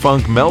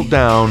Afrofunk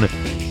Meltdown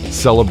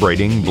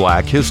celebrating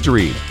Black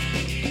History.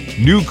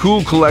 New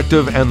Cool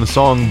Collective and the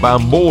song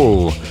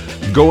Bambol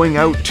going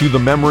out to the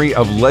memory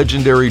of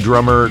legendary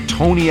drummer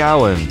Tony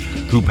Allen,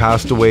 who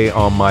passed away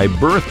on my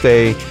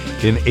birthday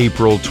in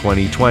April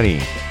 2020.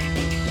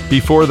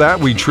 Before that,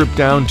 we tripped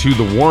down to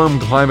the warm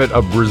climate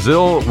of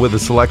Brazil with a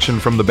selection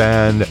from the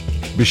band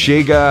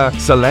Bexiga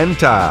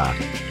Salenta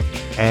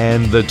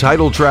and the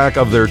title track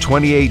of their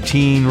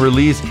 2018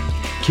 release,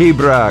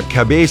 Quebra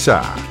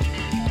Cabeça.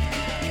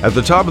 At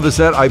the top of the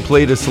set, I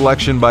played a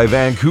selection by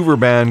Vancouver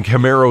band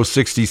Camaro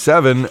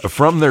 67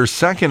 from their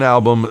second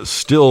album,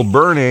 Still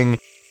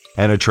Burning,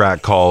 and a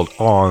track called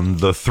On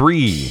the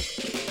Three.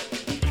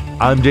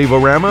 I'm Dave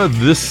Rama,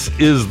 this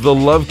is the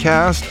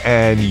Lovecast,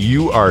 and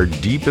you are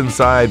deep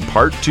inside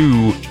part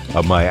 2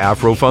 of my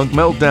Afrofunk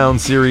Meltdown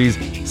series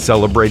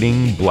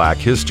celebrating Black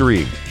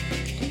History.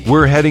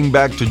 We're heading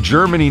back to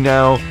Germany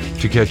now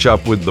to catch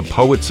up with the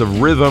Poets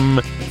of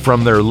Rhythm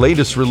from their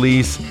latest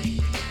release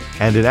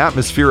and an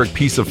atmospheric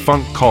piece of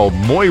funk called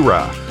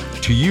Moira,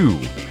 to you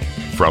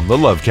from the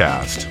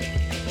Lovecast.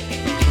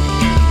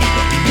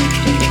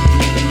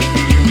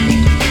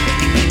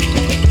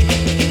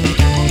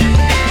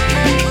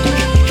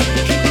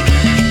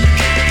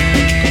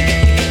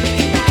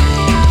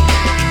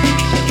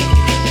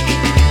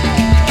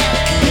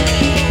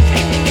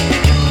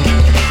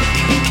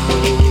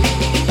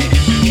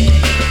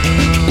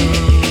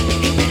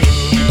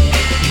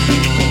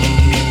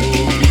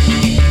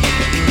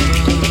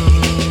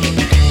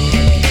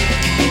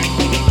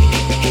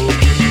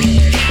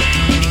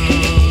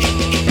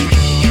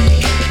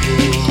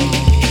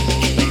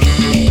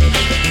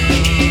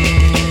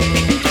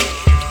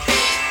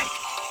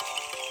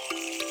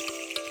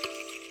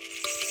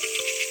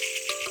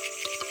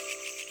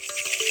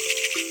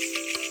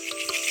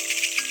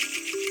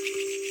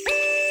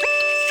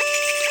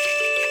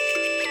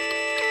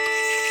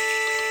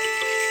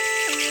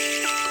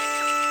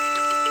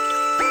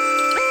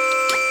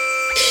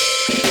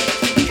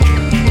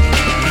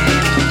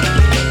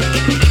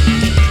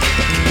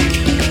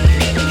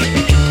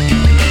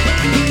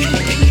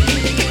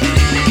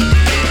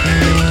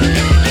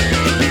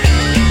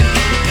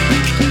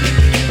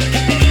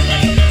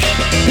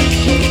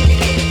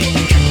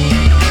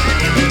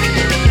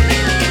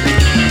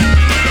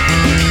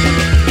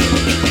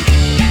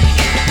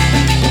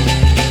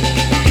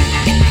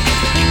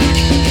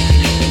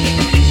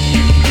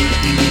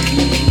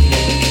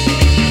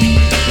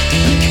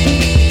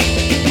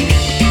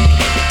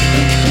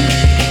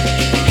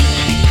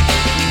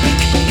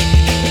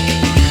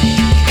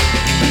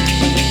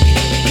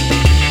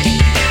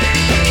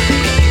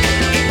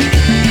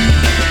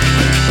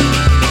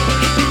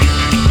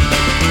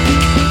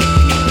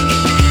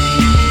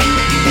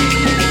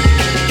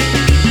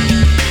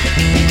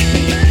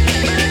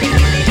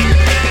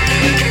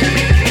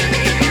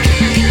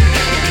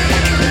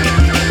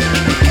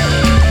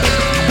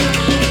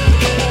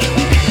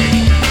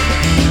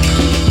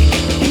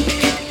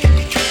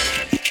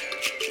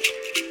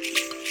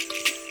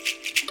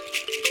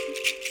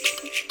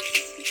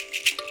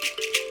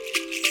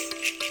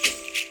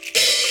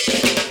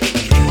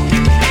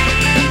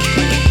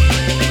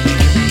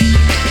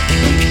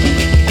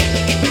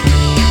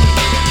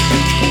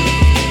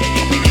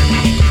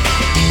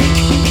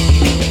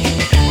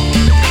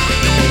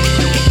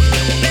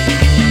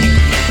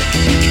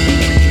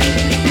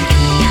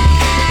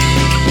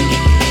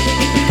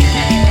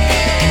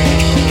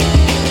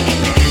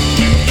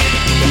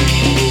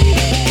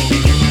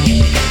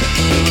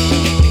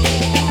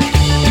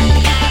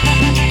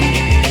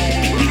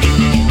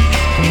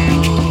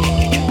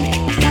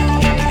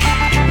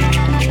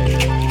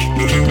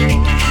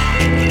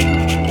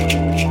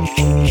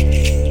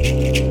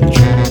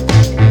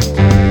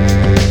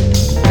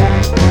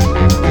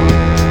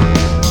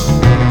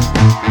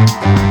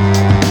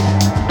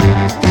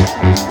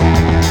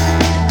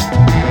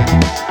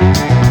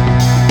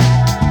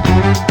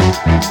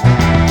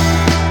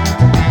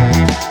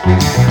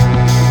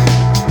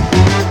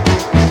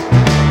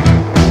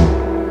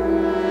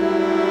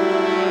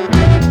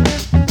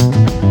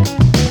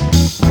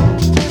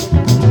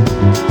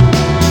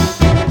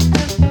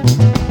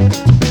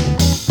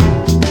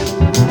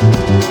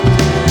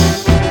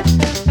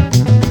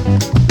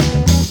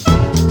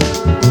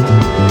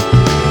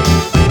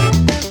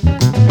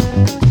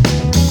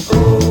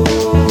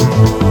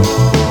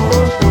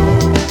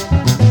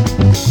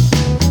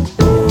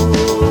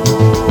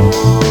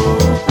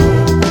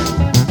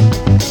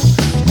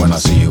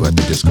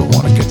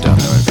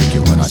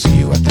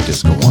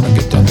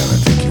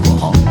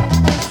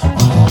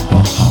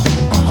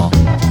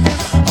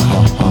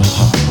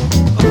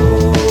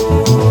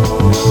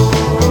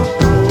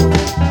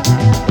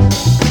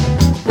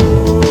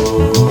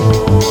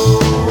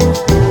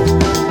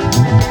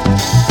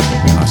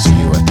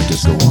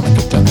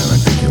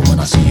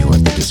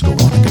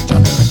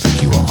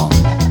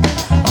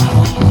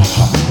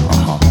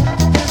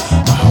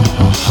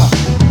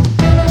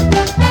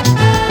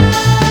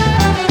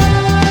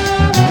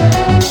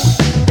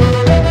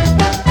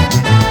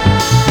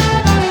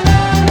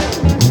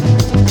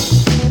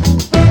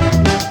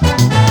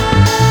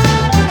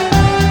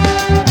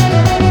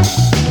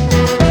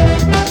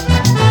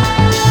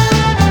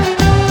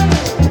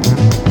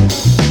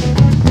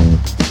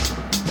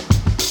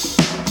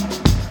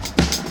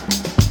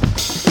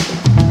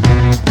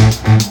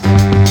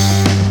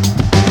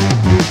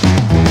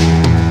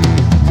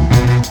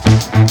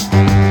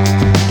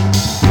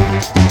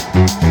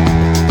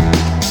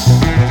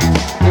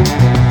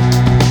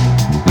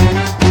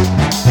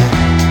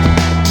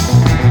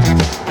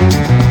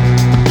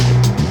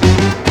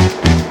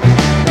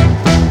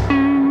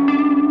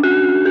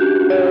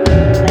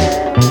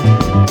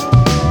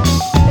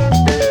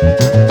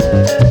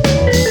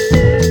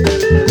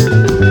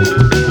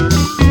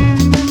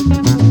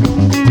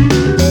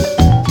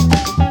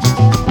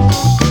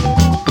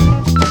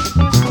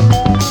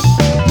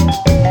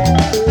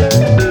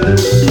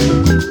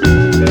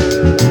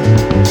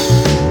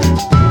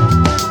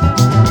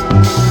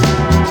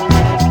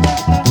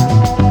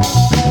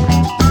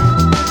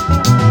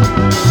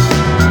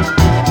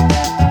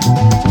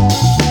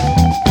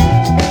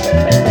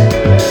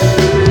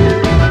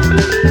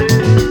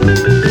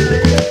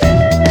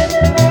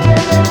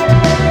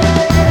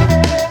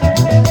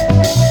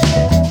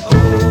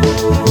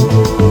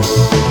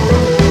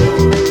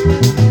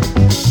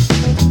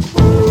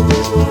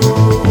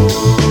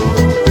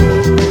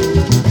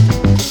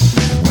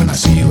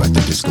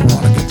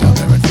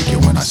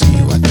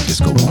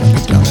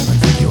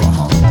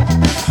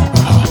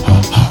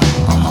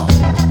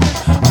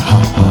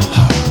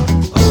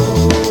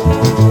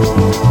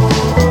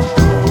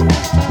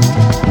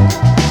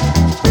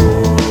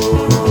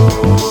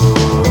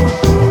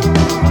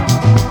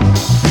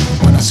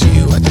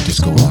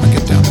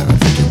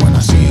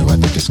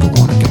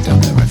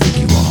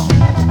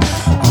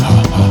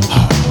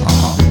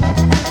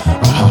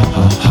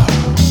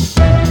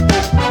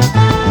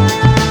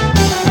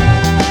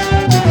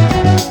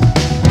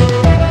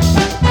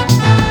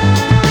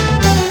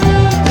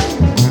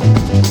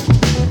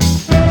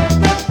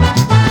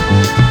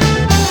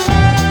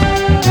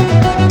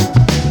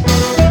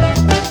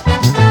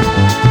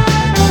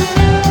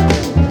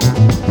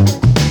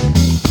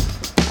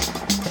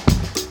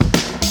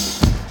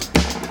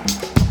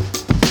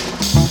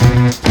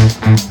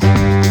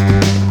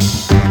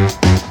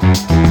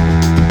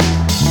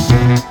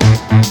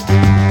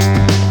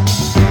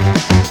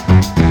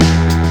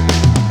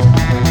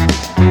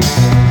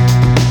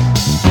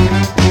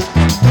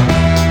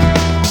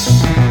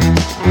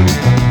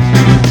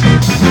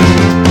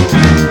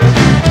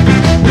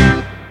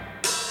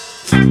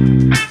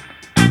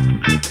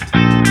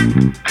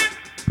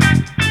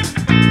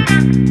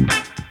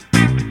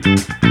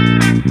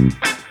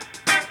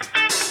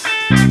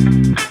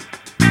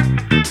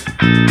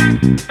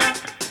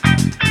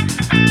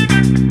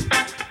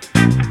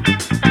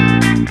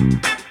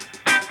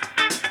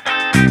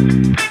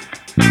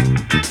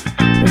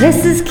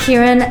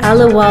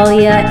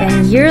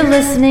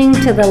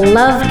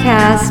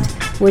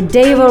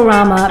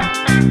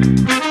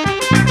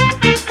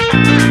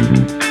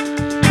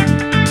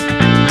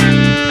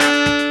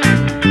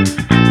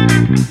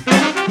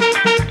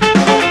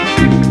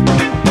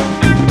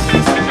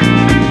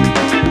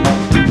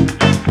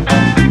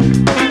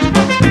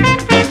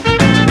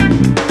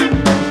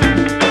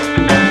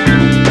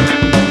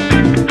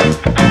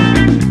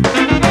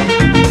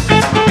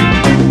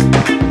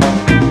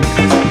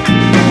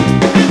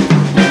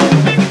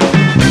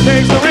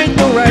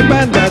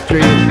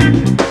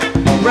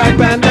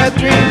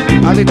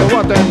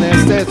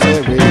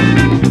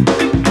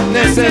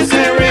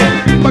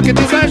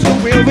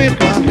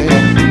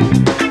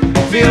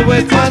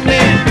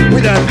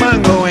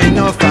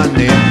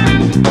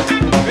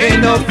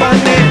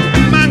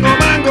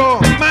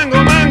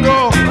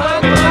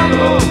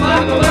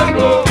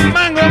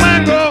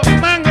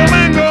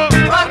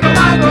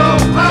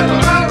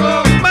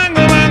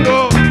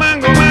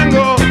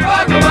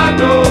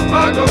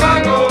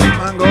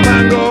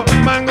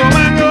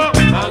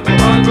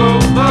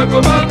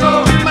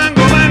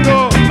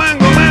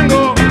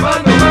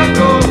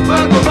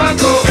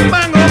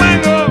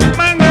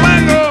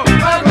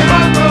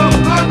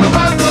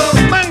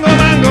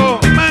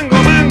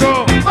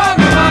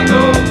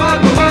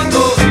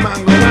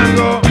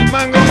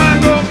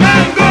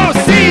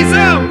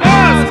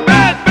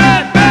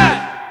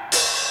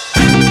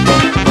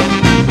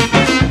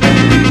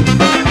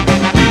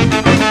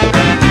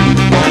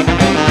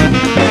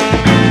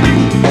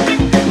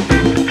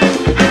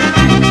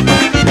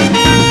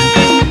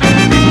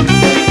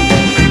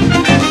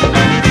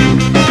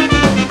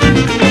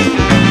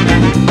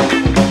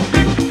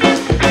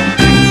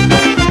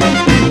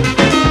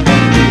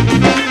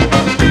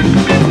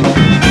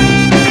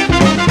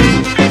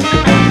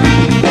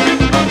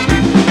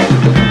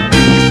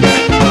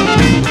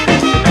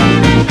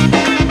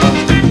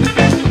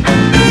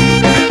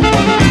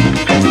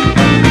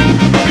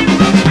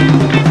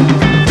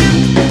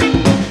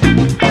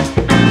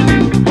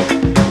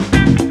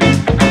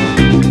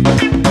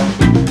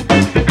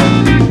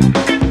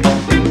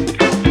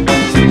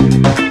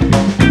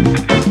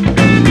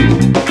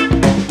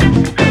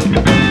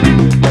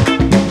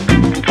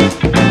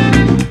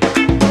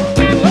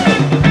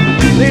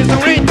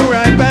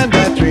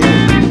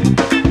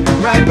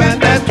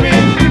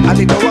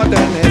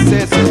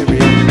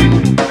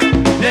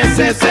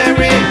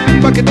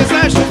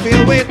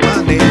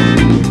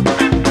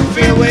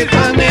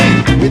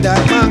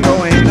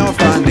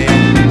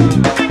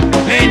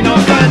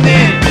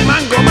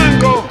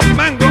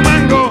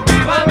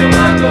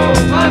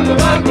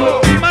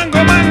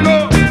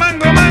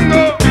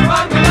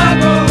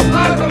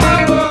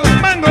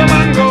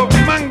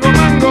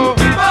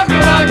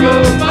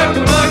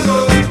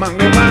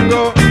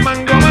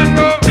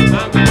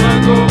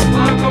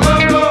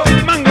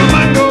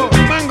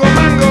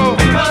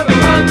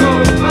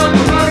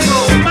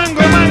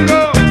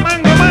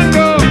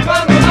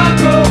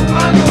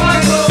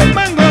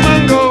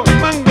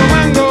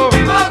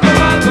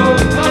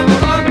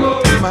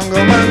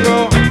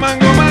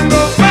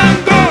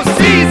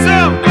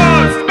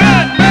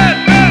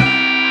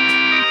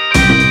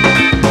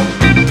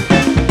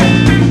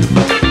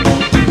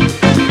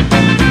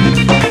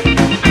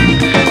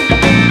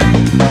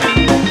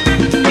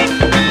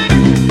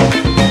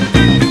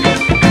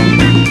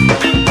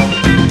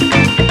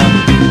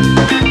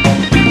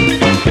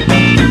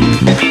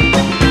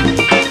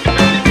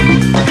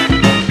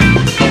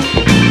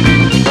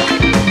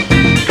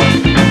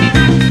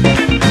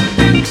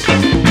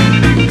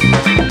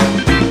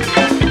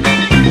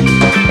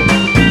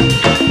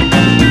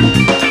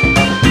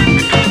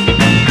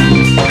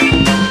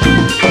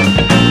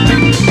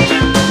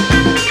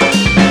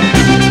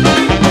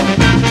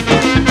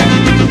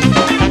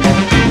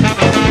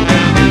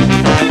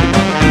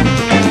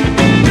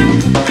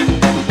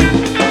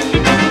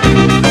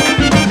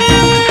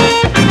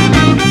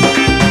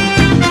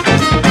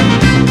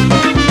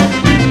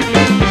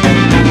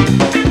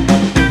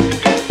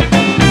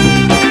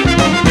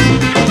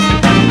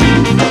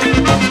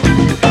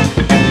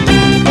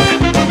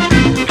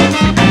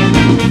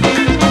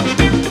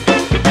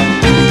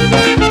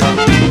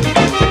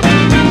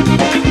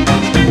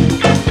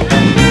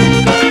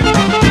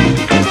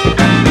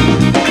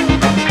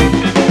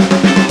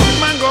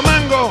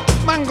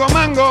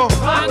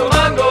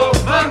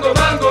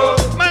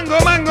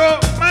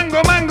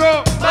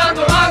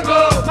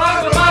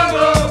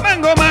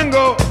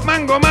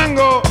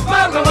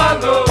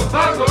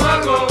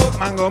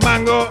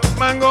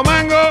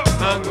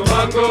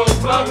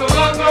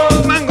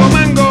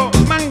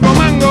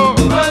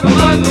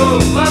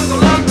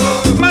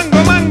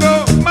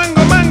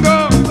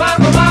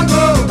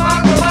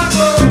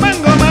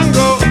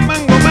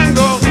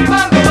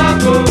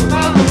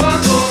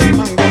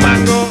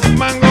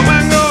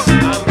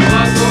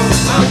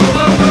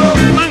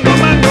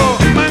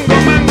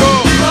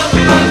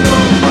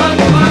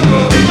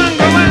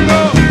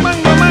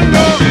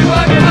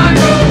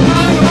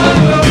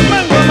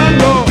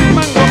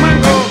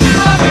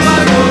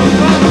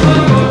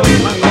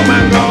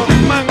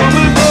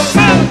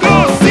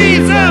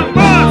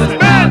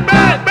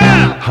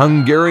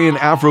 Hungarian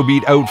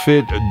Afrobeat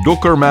outfit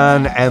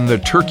Dokerman and the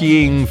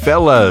Turkeying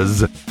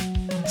Fellas,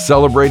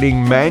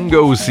 celebrating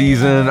mango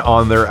season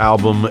on their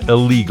album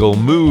Illegal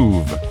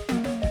Move.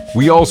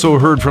 We also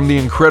heard from the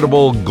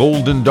incredible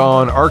Golden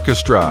Dawn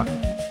Orchestra,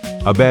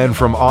 a band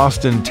from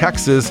Austin,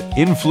 Texas,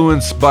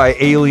 influenced by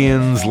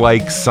aliens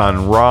like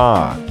Sun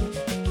Ra.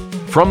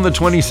 From the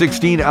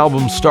 2016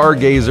 album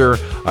Stargazer,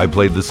 I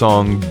played the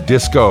song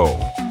Disco.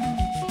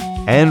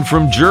 And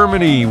from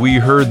Germany, we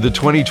heard the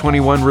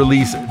 2021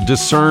 release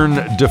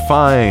Discern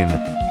Define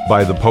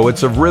by the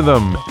Poets of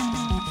Rhythm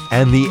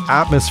and the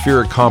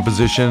atmospheric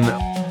composition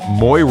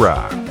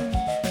Moira.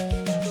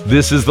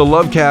 This is the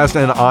Lovecast,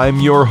 and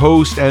I'm your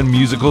host and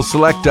musical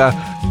selector,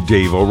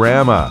 Dave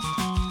Rama,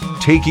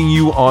 taking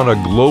you on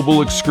a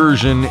global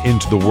excursion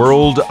into the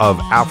world of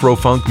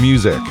Afrofunk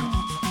music.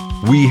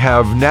 We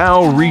have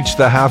now reached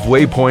the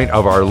halfway point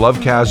of our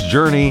Lovecast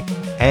journey,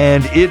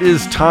 and it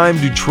is time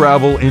to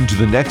travel into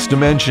the next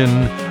dimension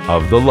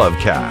of the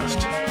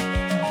Lovecast.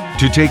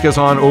 To take us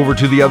on over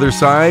to the other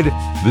side,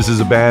 this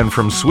is a band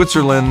from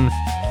Switzerland,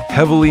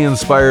 heavily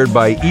inspired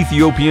by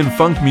Ethiopian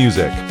funk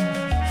music.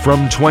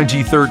 From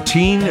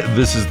 2013,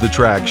 this is the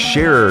track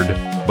Shared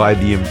by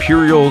the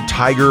Imperial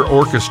Tiger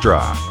Orchestra.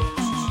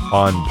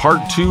 On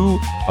part 2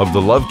 of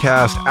the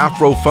Lovecast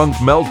Afrofunk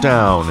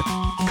Meltdown,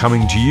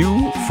 coming to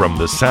you from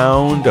the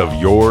sound of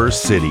your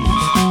city.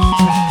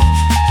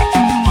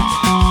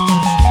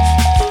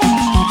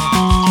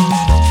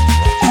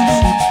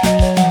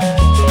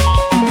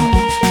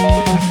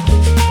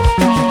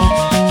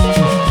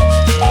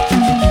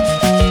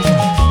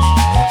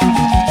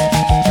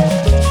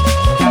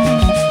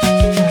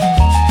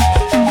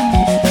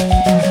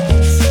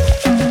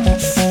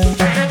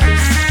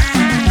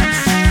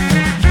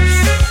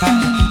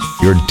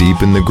 You're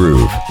deep in the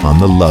groove on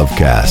the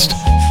Lovecast.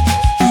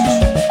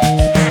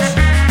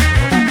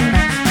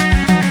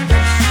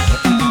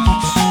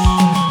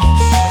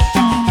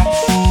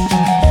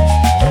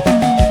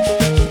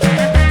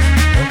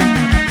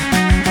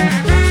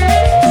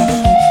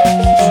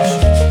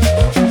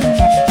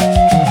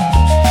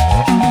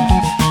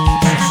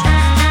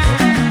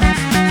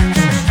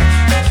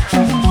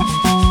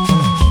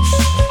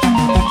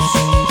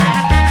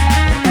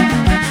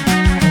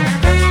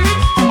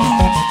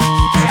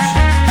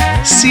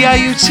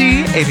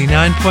 CIUT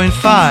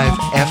 89.5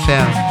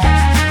 FM.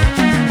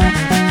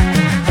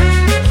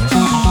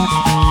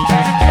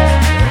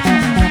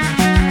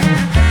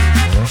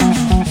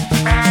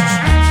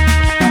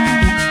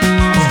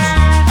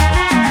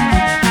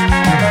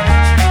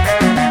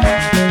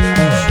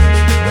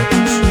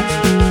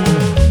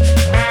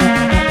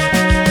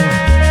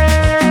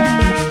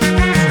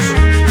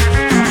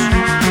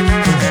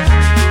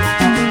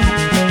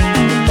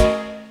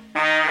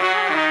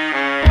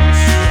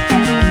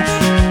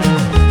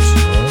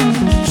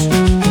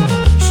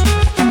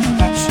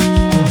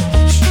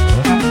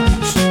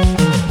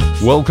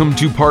 Welcome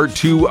to part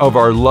 2 of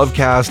our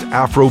Lovecast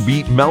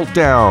Afrobeat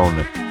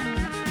Meltdown.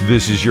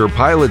 This is your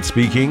pilot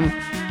speaking.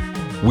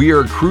 We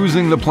are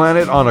cruising the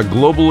planet on a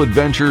global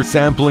adventure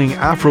sampling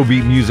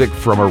Afrobeat music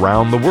from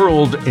around the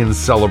world in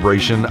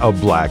celebration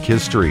of Black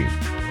History.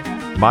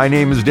 My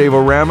name is Dave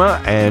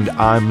Rama, and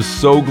I'm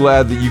so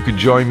glad that you could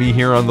join me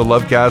here on the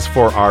Lovecast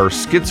for our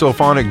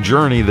schizophonic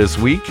journey this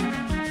week.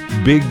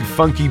 Big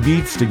funky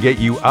beats to get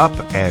you up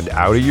and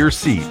out of your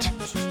seat.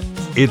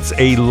 It's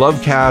a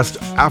Lovecast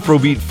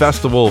Afrobeat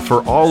festival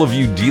for all of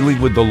you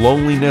dealing with the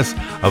loneliness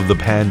of the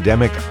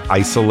pandemic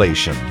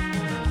isolation.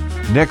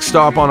 Next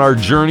stop on our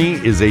journey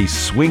is a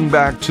swing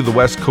back to the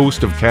west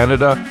coast of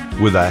Canada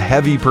with a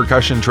heavy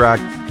percussion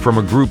track from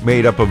a group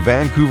made up of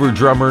Vancouver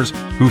drummers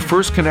who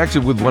first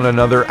connected with one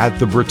another at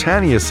the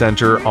Britannia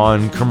Centre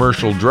on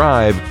Commercial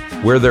Drive,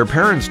 where their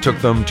parents took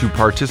them to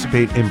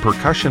participate in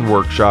percussion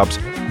workshops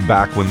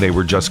back when they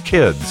were just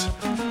kids.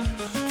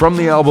 From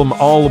the album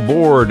All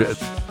Aboard,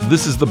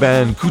 this is the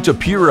band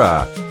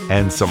Kutapira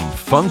and some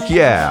Funk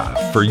Yeah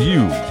for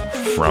you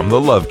from the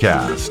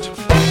Lovecast.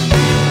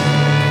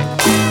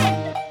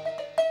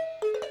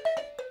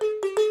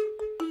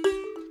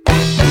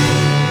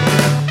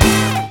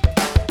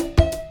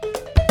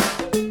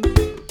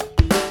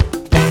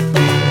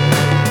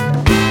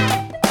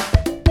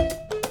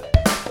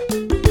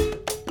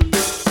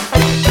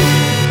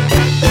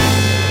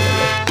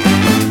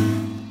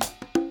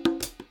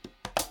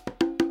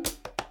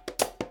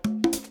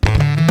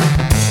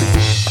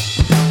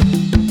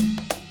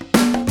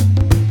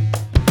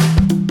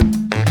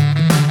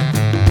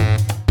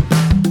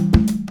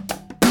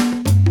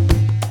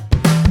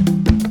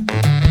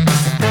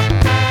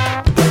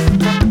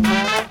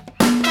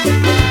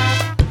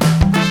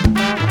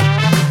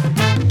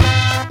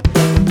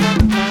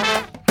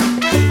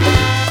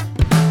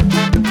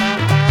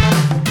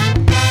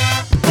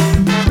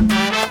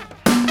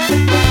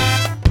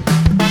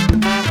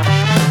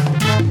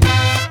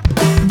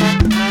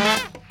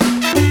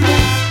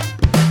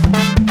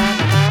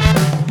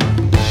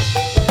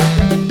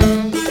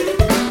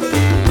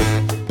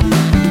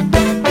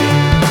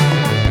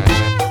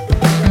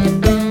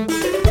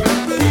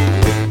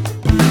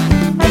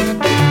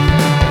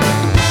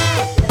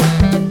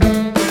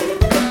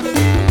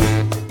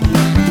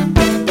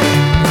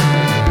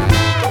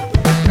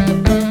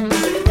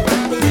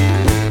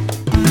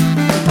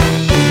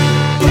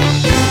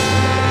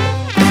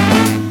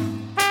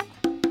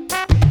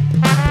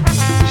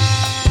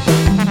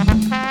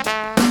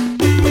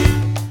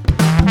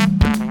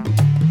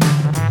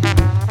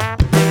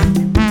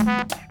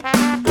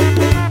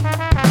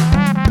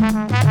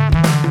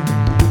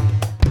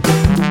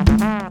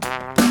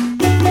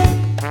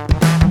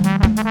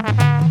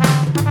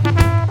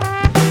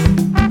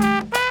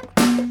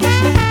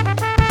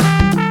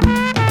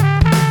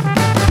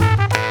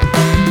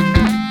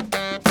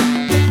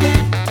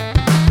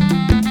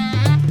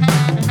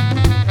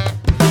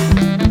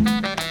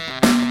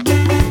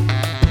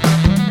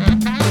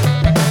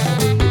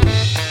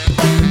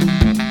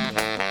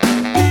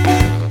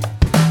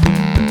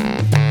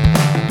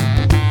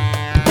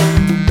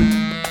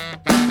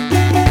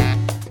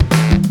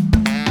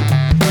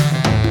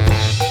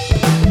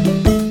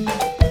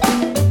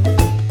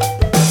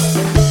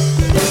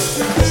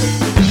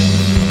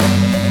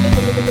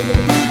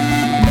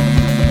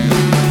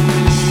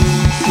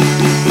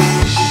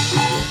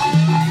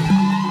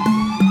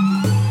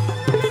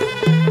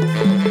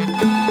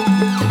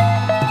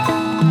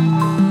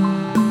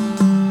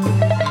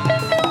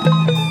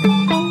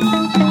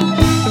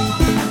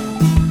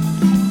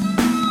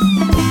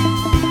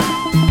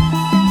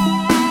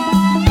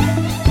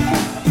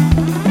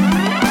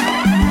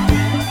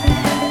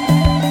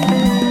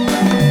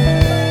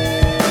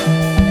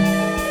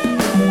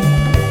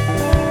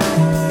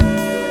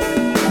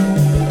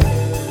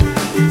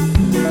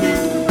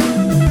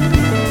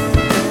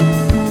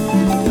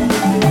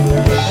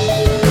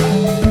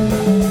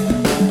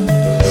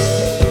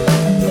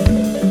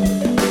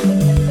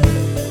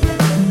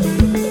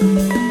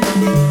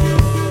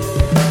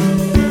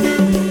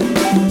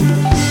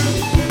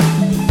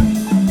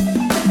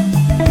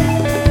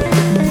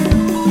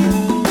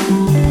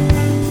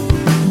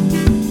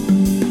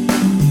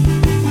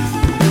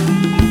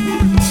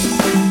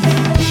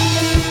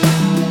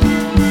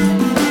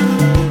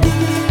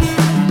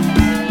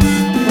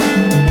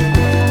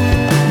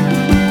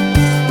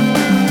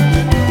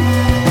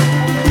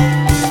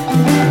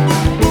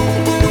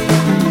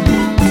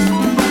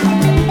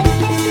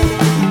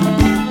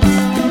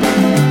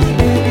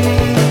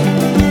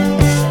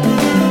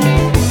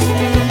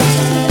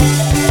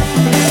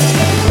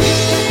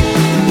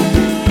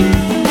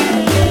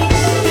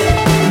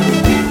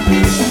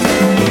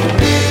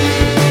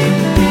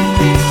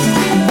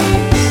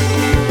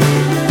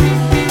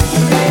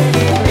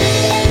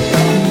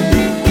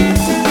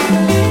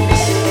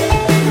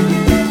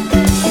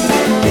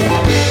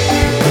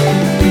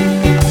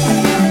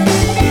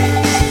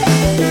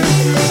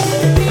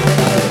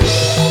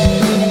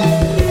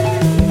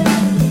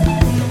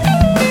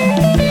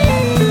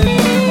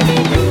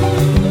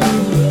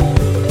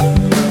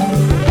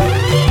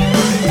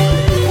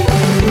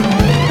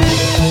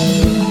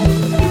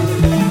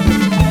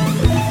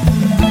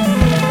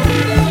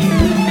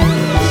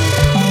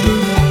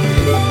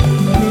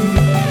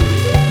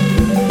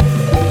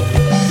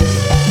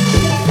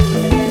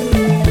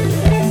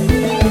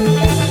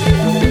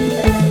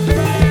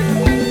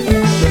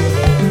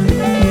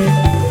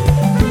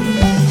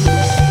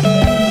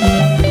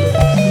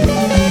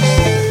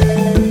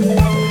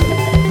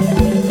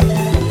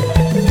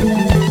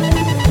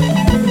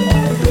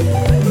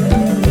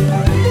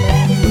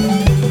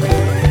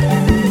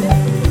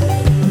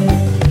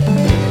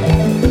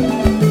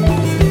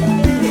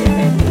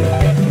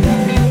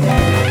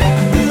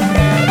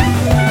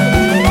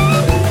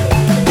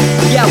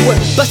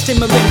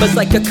 blasting marimbas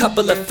like a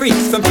couple of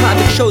freaks. From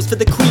private shows for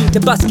the queen to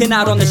busking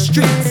out on the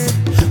streets.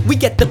 We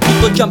get the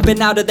people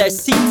jumping out of their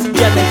seats,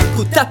 yelling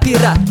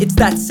Kutapira, it's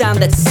that sound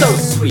that's so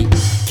sweet.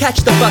 Catch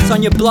the bus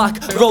on your block,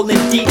 rolling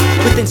deep,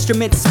 with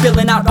instruments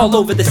spilling out all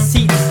over the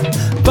seats.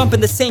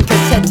 Bumping the same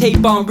cassette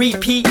tape on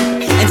repeat,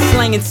 and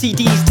slanging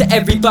CDs to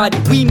everybody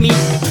we meet.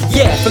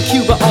 Yeah, from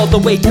Cuba all the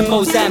way to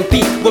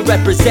Mozambique, we're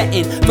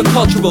representing for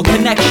cultural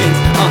connections.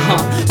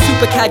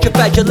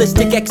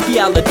 Supercalifragilistic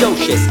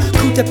expialidocious.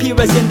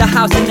 Kutapira's in the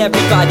house and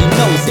everybody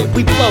knows it.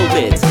 We blow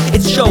lids,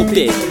 it's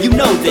showbiz, you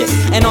know this.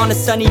 And on a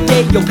sunny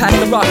day, you'll pass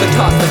the rock or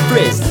toss the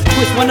frizz.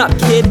 Twist one up,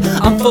 kid,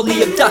 I'm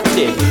fully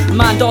abducted.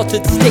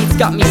 Mind-altered states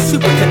got me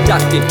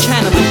superconductive,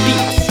 channeling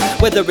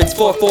beats. Whether it's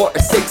 4/4 or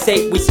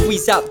 6/8, we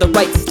squeeze out the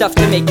right stuff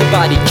to make your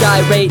body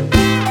gyrate.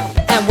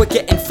 And we're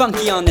getting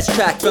funky on this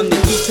track, from the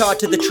guitar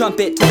to the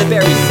trumpet to the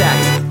very sax.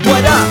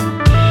 What up?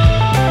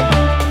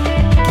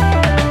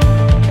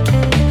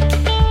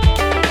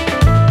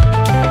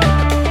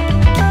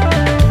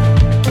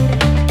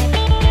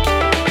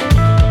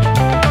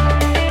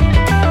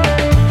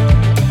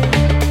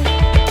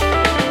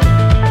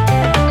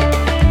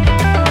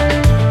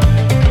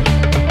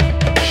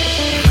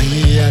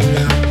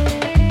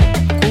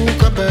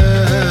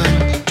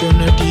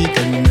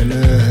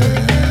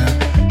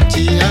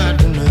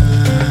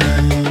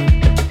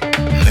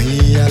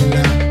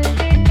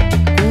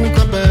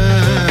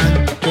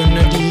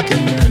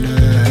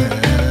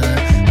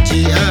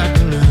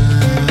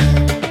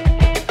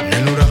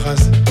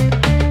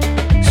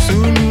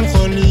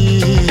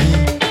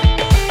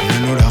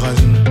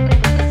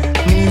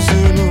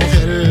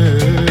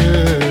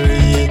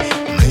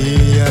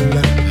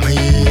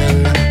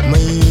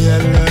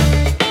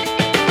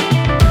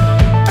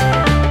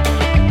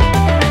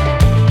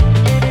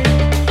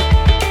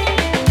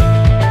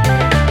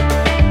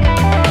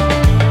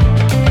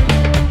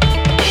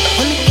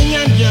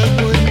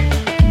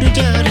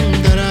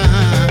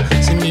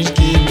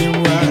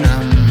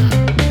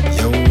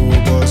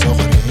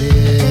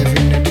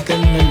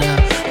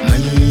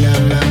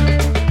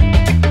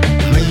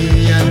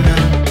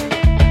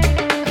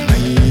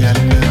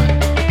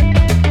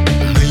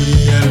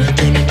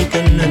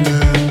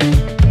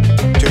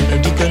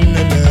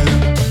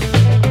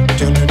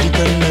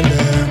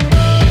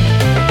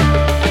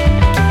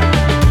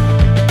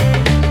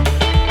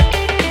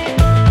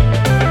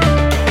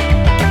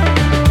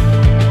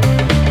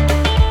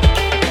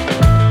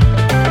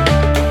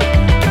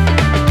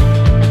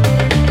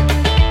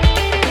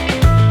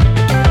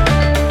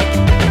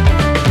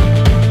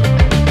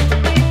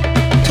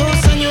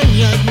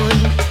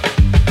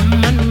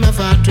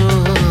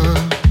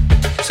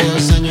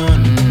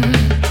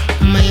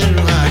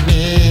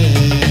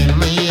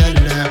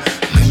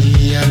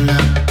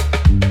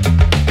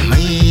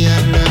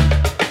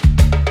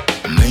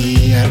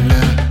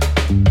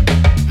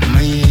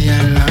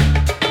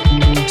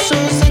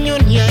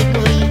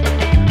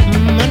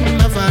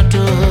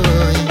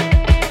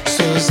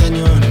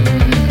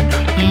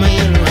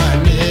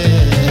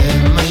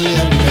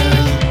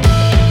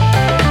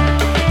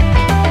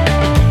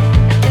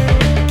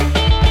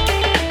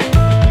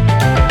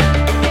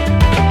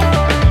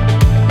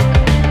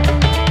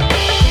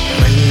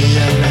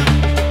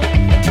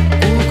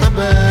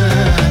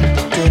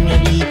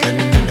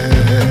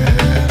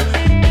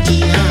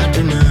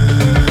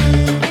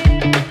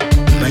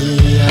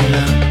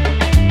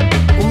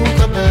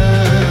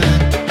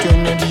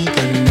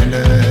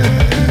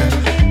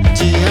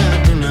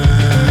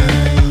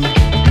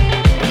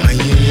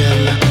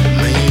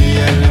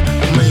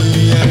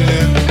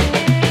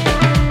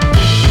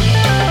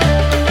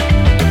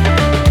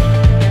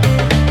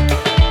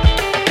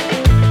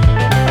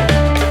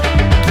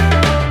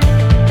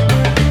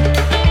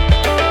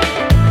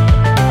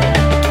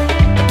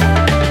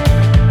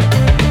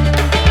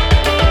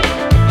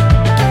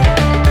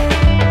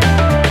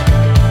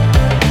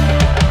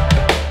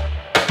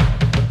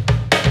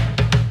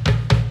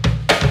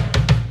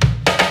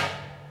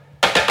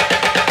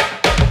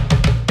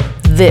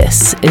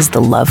 This is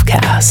the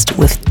Lovecast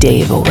with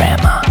Dave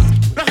Rama.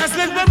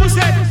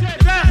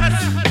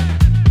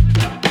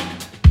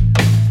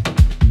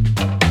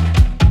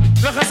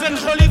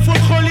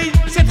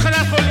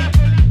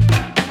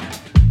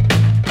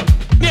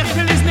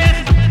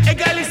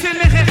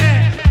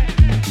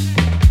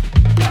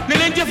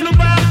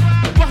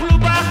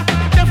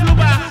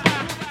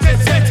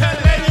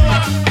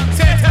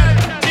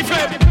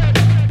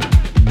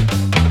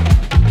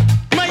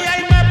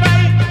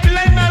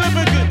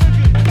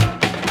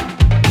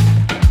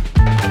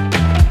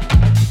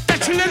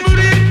 Touching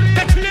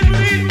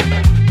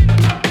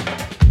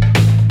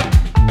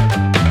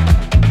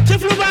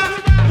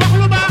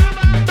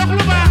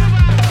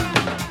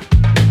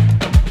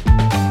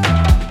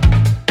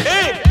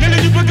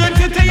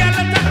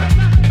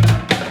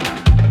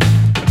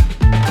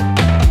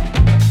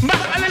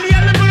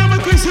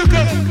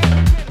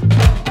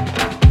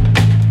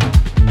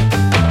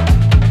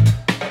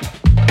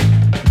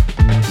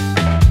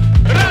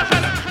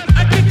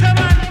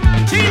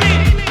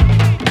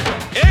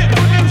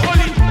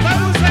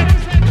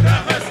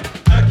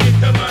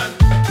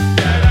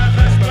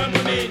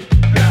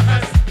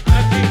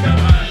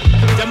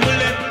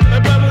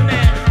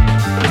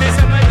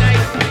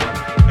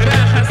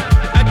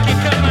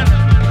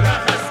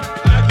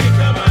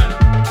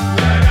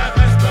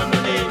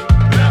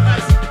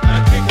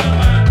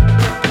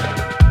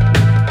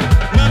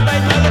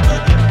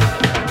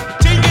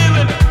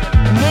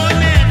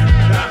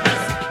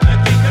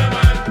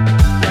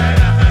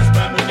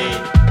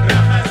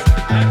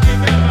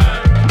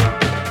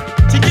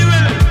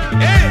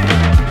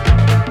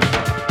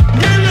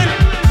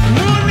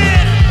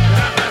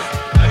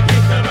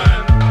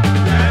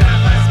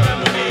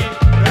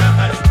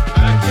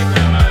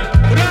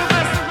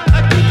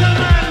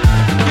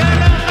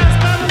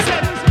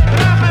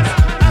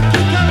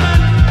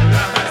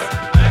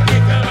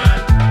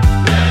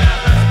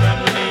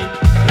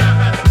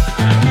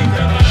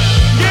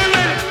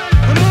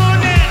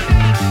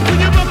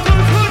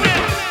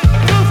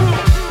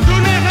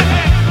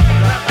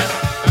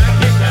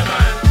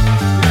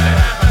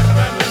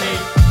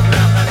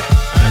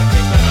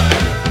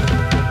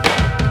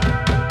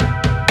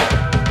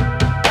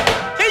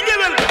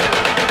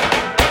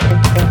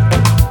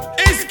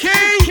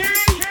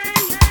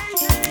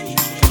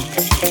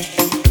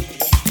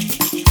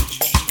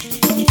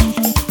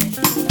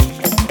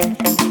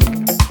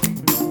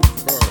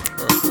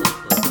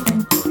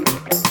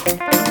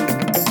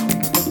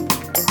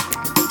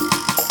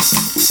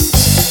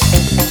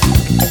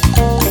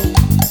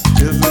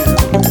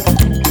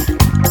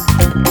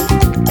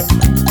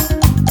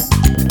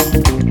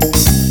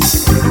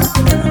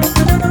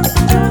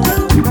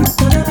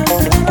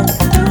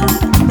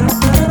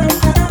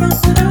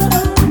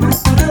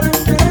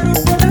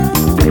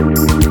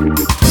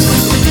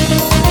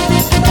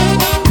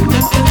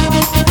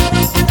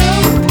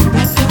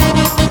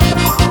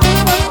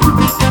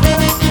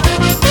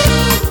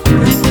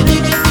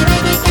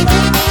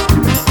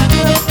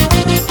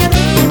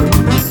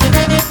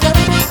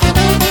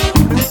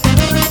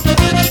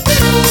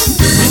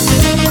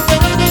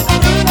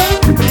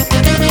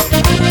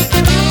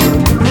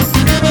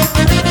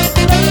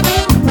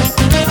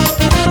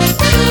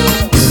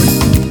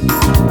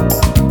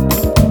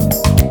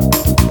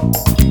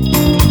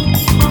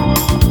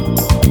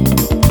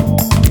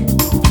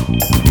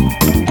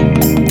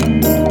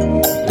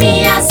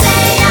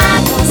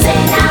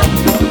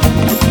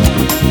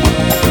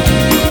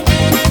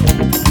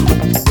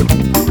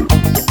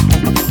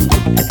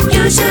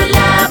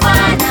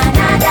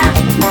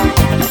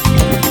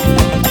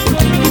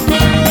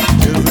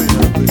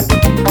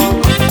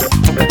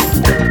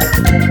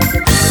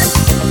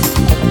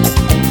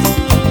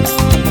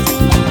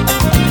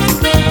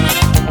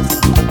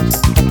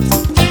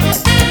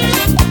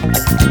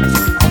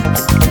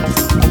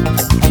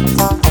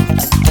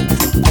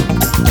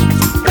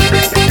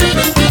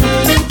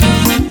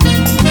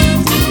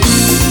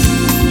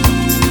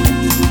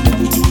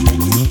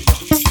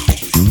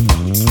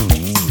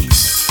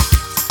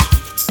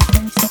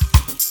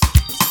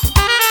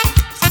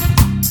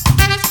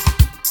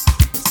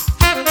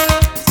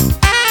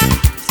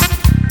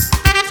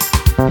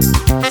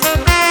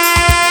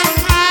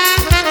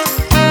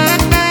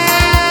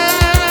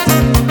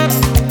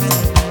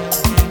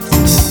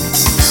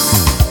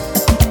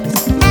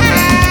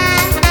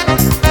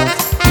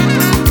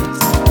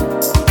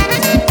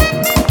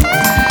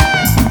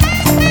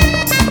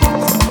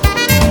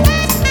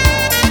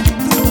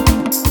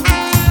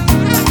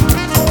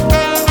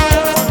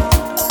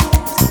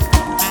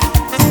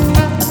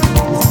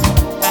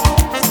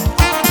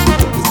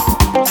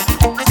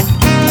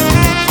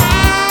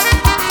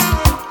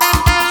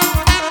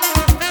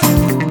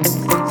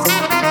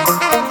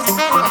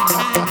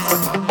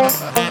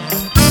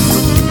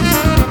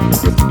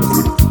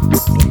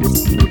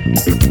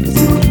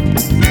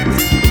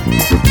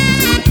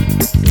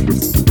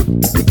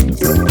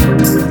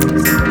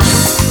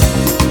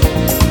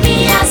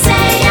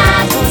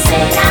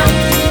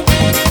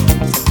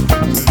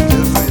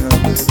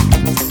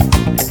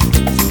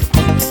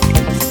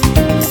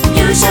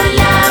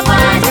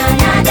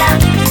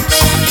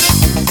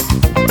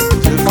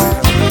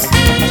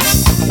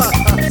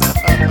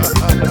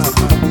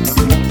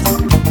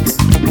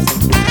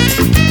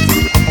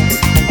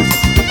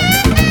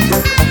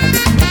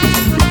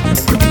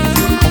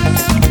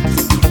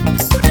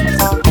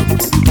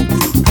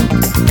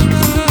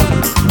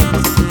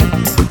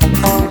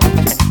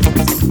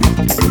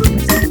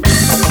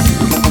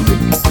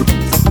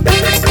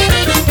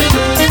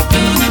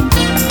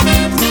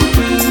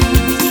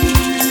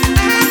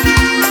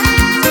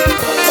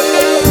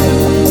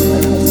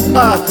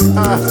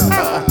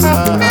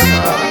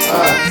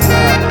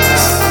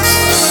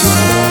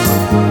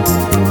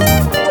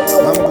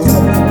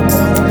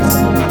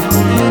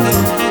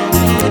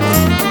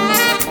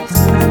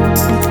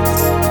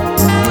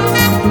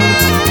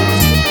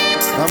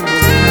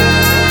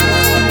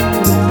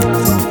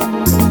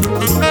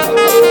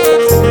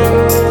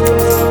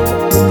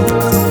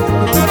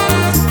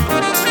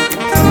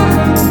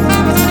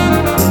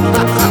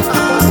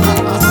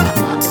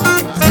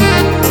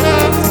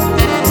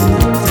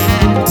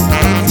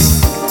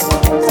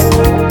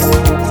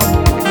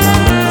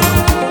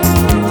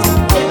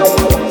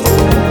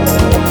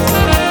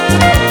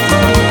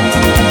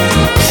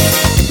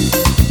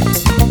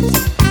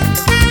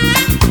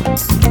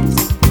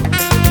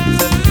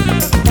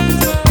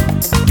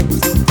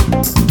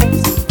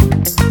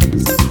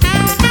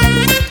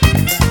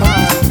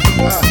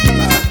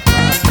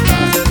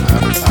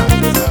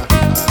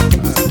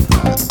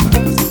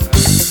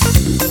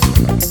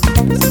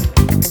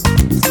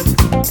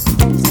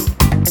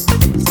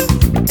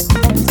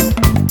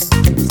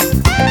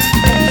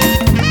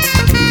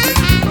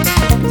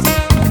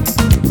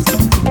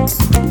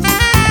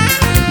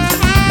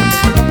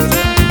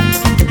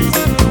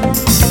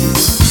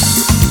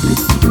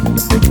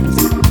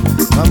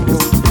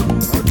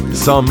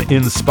Some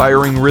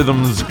inspiring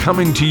rhythms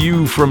coming to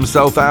you from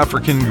South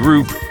African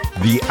group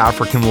The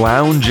African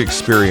Lounge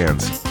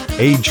Experience,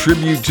 a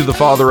tribute to the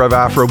father of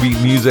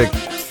Afrobeat music,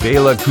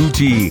 Fela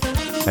Kuti,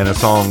 and a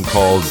song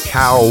called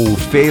Cow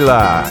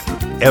Fela,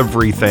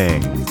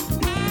 Everything.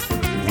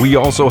 We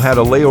also had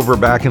a layover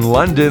back in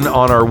London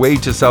on our way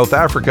to South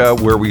Africa,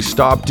 where we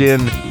stopped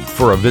in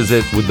for a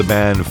visit with the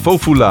band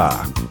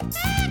Fofula.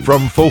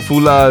 From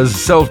Fofula's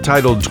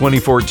self-titled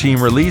 2014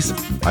 release,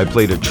 I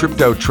played a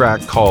tripped-out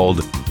track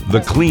called The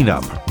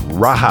Cleanup,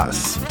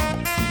 Rahas.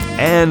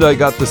 And I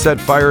got the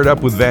set fired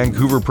up with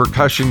Vancouver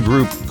percussion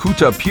group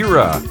Kuta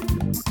Pira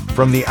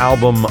from the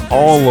album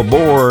All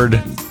Aboard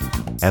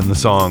and the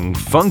song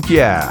Funk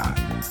Yeah.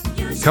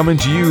 Coming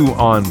to you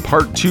on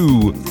part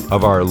 2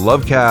 of our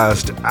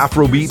Lovecast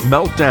Afrobeat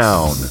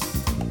Meltdown.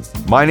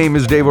 My name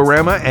is Dave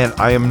Rama, and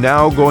I am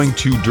now going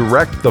to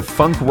direct the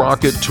funk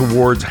rocket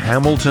towards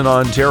Hamilton,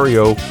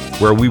 Ontario,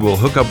 where we will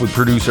hook up with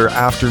producer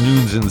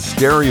Afternoons in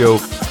Stereo,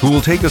 who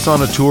will take us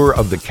on a tour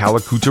of the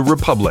Calacuta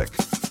Republic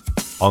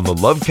on the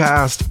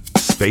Lovecast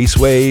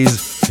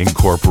Spaceways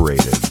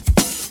Incorporated.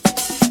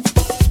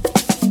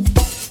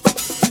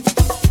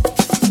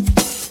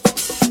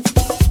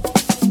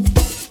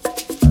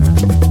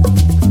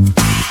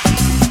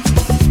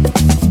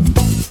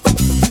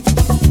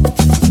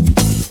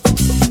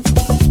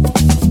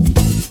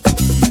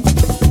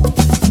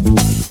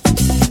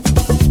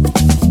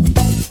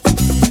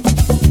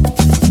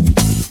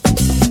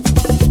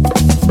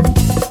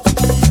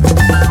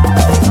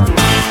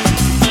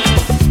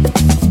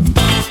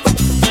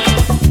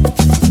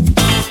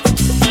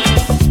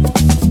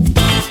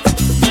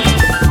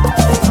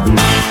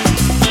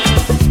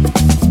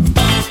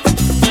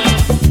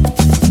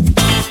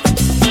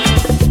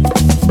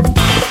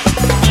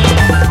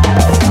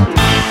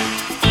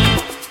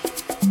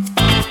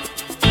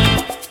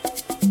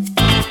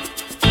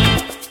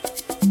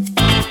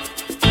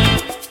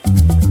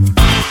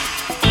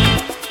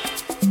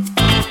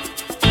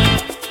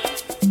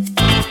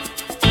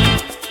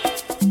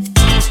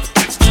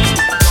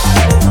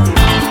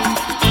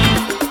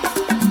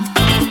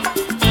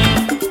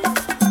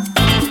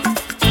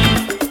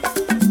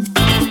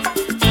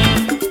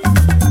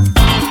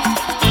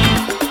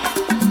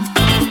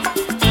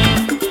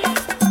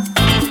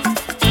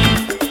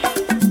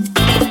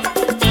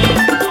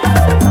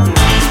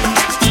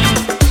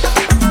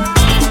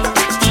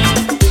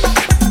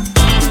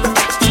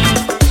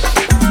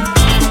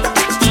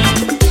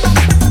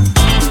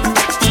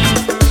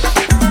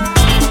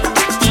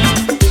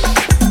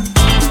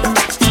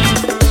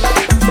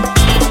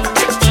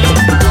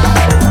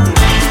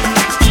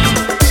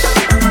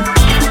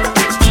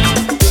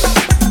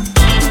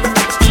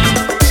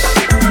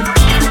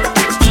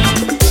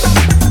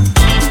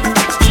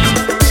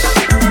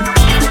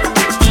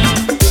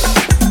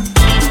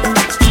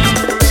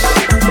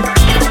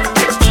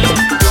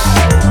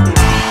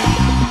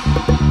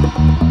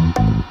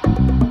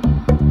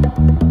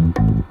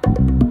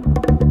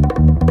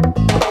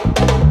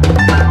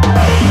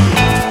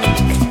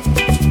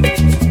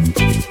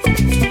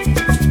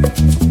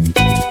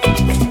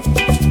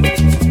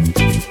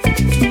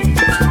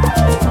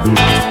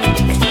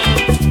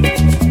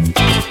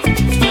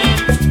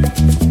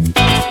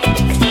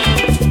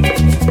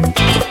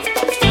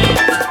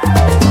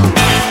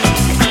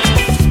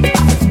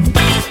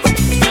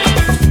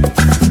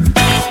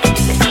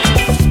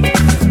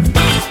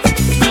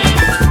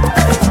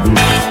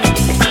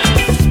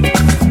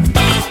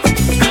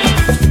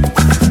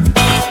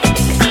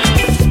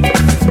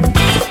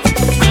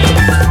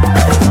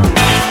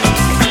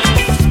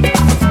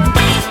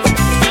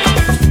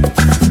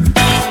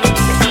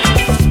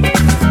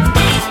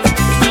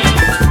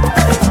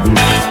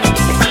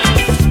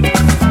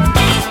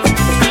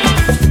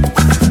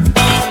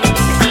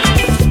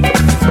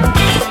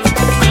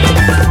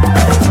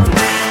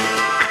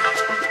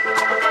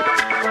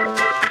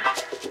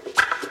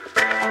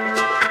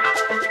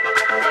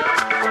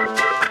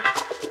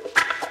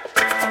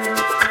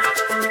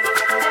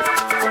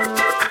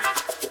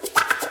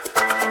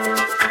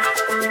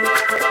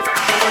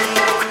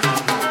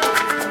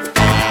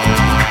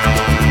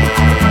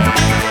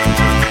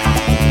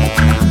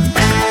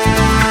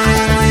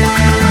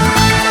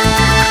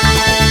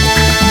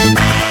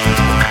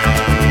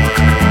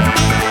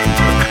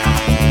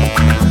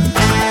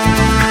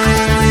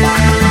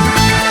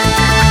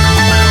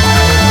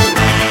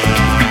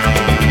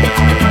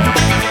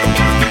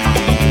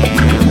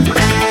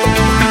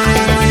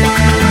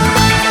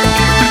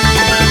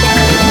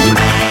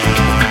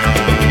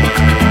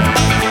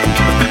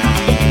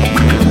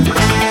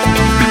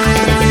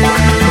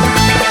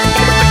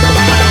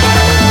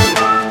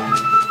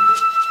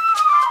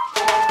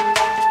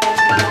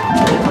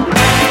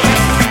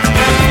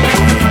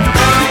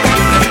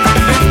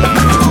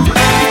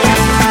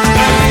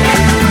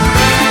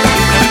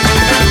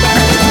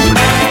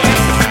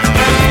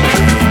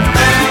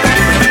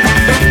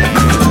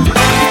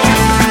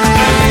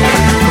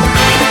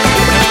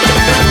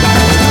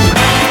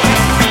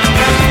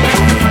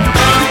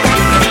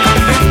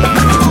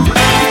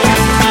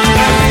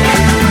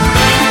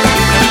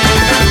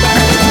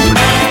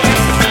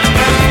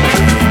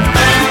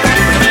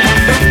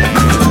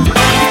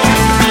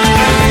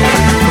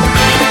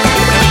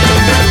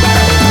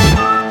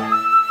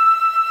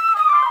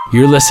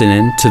 You're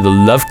listening to the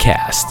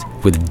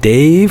Lovecast with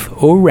Dave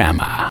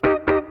Rama.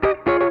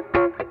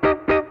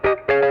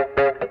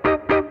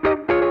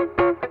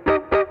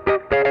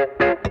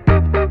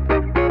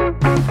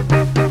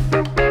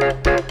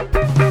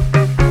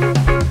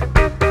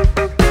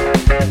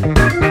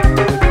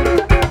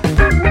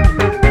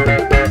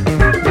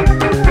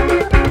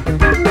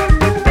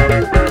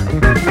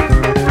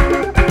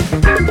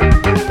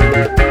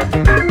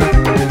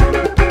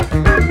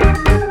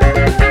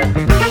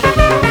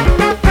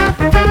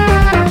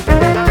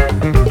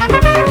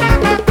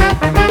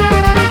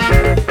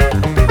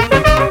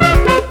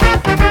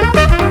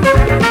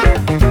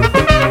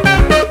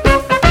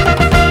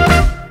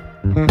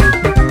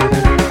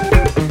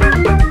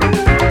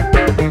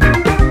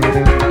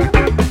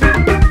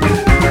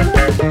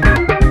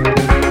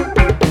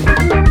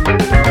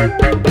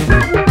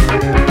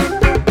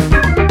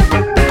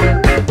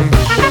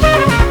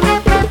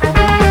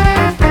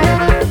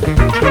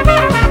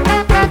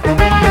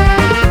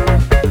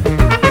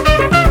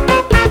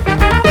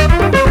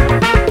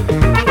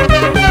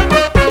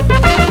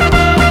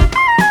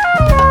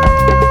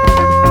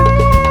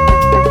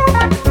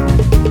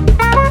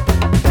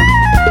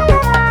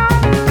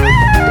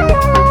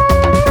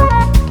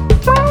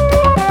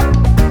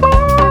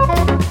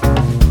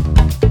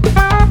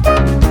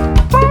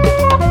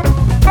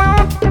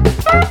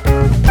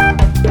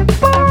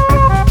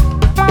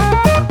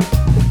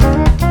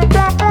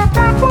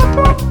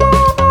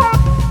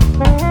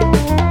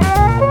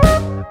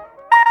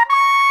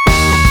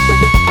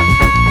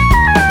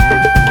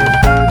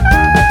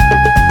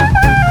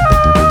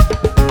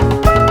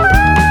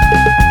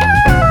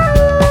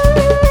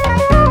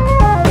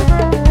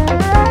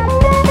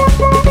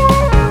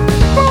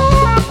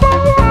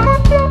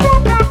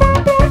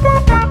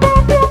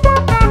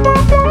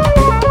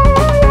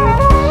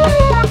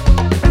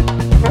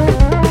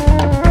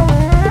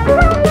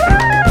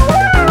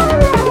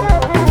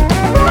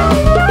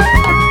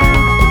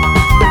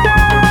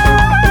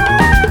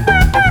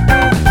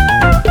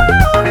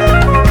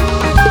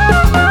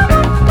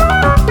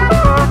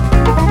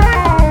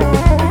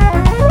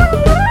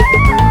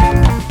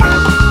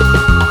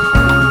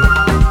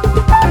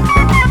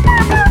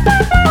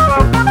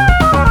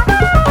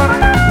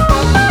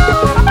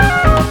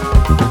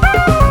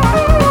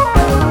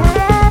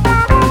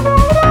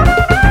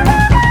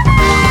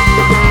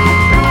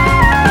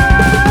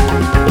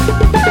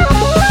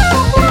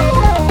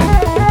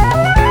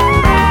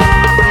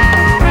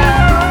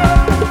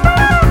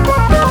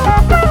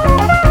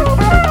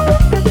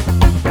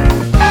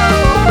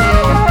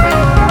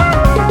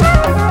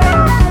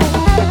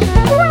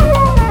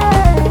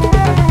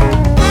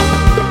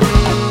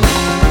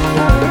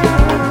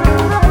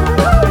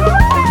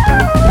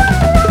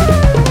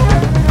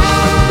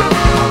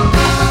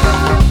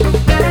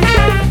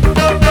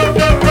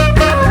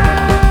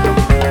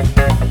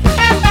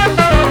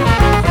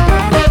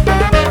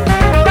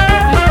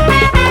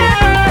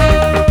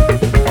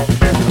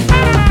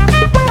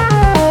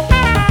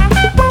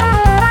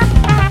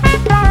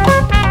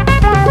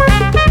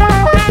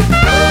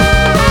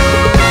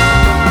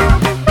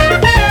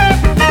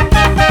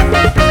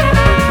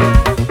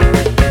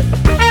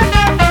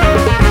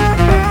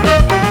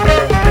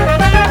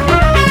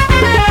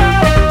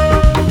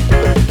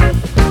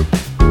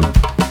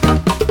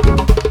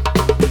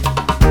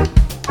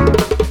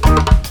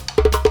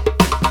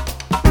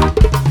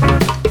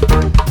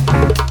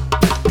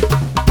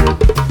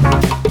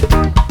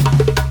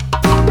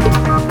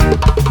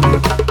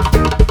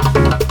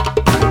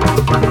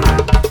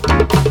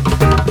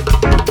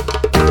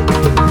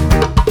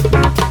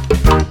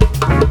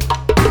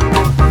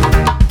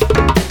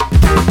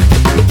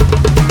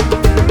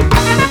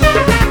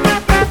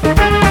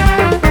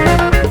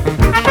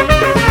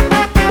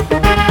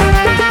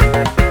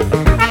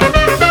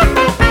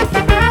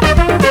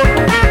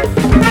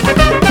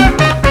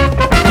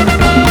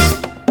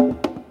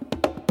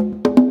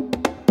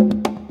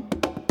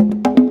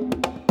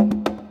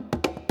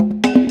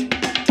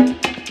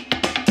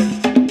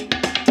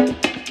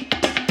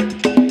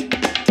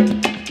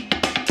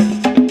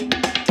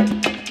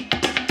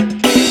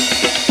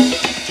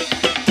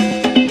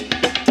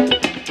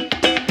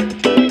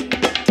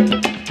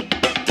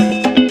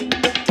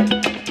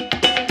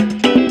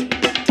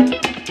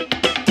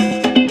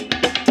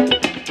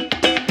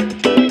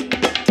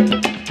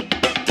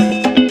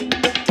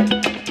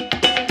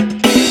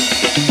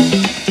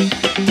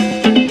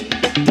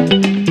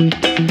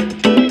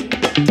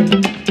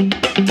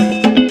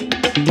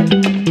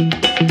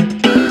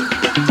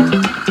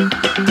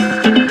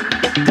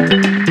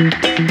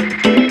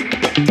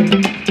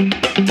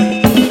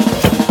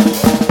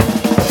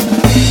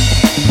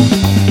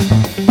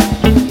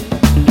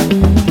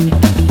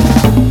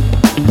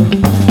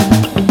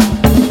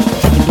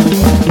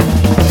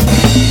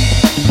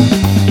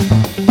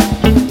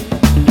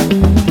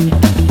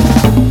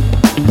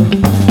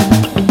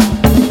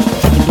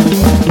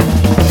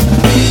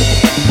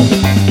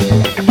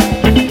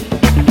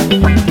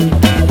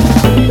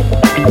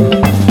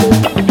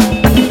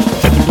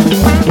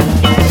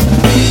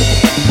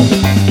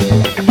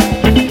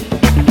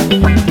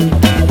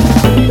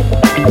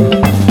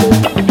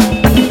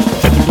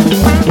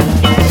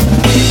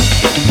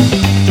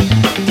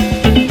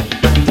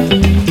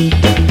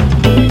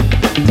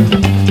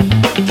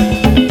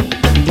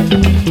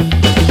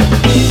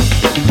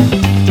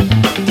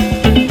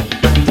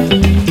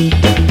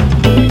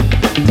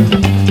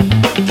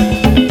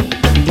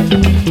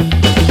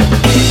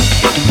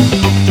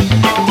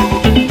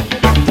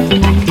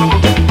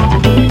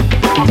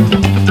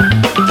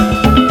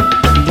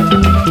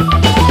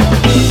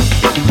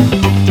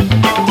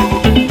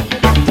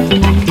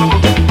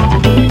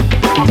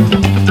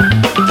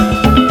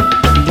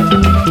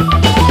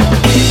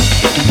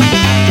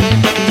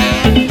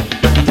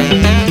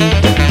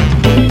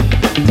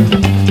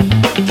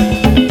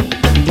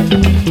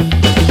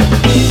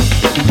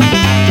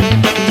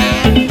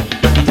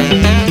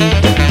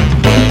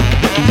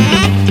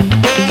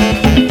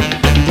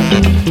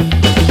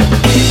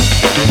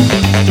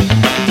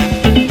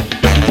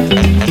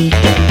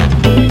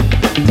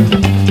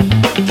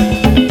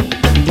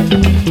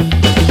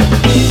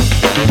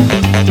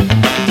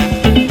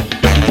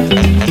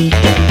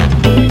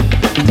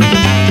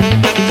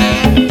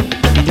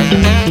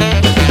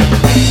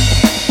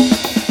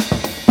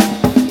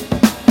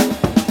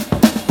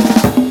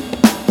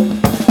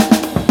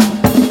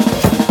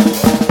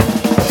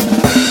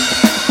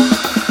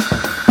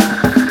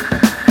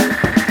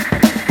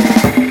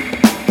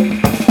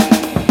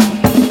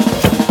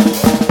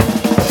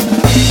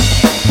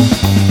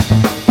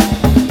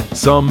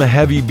 Some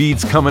heavy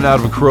beats coming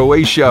out of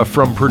Croatia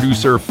from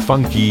producer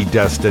Funky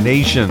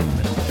Destination.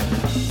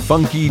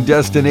 Funky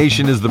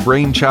Destination is the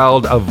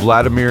brainchild of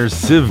Vladimir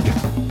Sivg,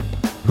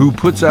 who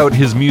puts out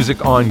his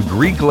music on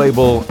Greek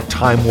label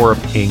Time Warp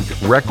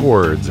Inc.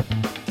 Records.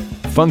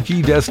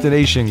 Funky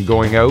Destination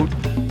going out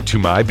to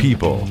my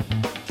people.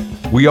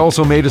 We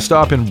also made a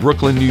stop in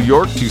Brooklyn, New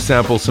York to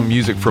sample some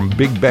music from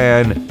big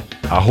band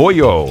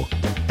Ahoyo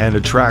and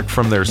a track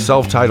from their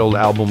self-titled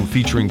album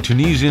featuring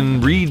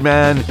Tunisian reed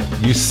man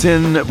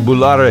Yusin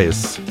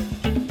Boulares.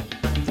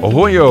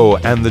 Ahoyo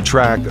and the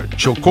track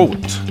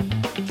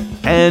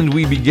Chokot. And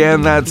we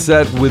began that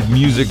set with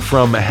music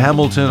from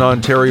Hamilton,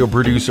 Ontario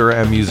producer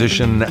and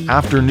musician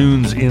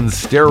Afternoons in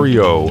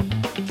Stereo,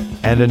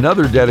 and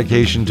another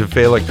dedication to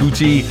Fela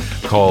Kuti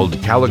called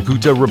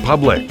Calacuta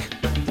Republic.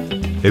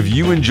 If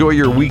you enjoy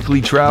your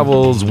weekly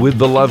travels with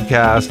the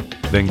Lovecast,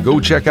 then go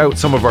check out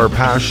some of our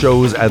past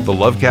shows at the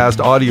Lovecast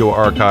audio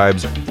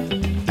archives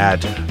at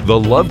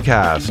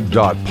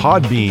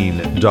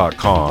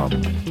thelovecast.podbean.com.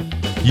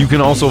 You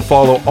can also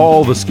follow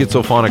all the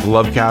Schizophonic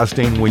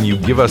Lovecasting when you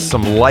give us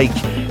some like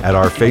at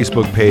our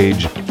Facebook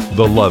page,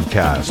 The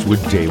Lovecast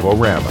with Dave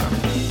Rama.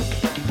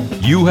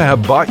 You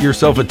have bought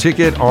yourself a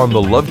ticket on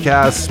the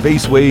Lovecast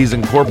Spaceways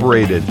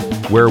Incorporated,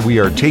 where we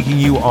are taking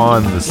you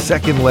on the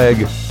second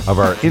leg of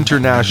our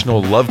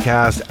international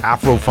Lovecast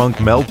Afrofunk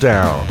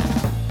Meltdown.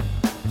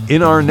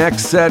 In our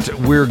next set,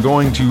 we're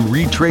going to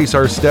retrace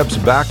our steps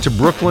back to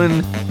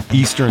Brooklyn,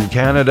 Eastern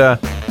Canada,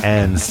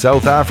 and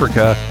South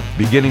Africa,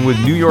 beginning with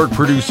New York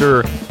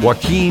producer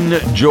Joaquin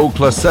Joe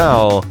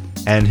Classell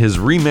and his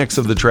remix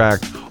of the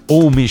track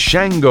O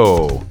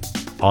Mishango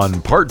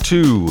on part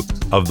 2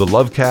 of the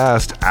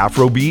Lovecast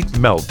Afrobeat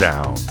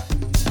Meltdown.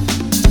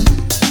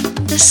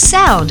 The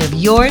sound of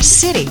your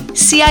city.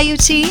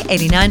 CIUT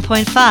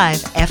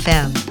 89.5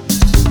 FM.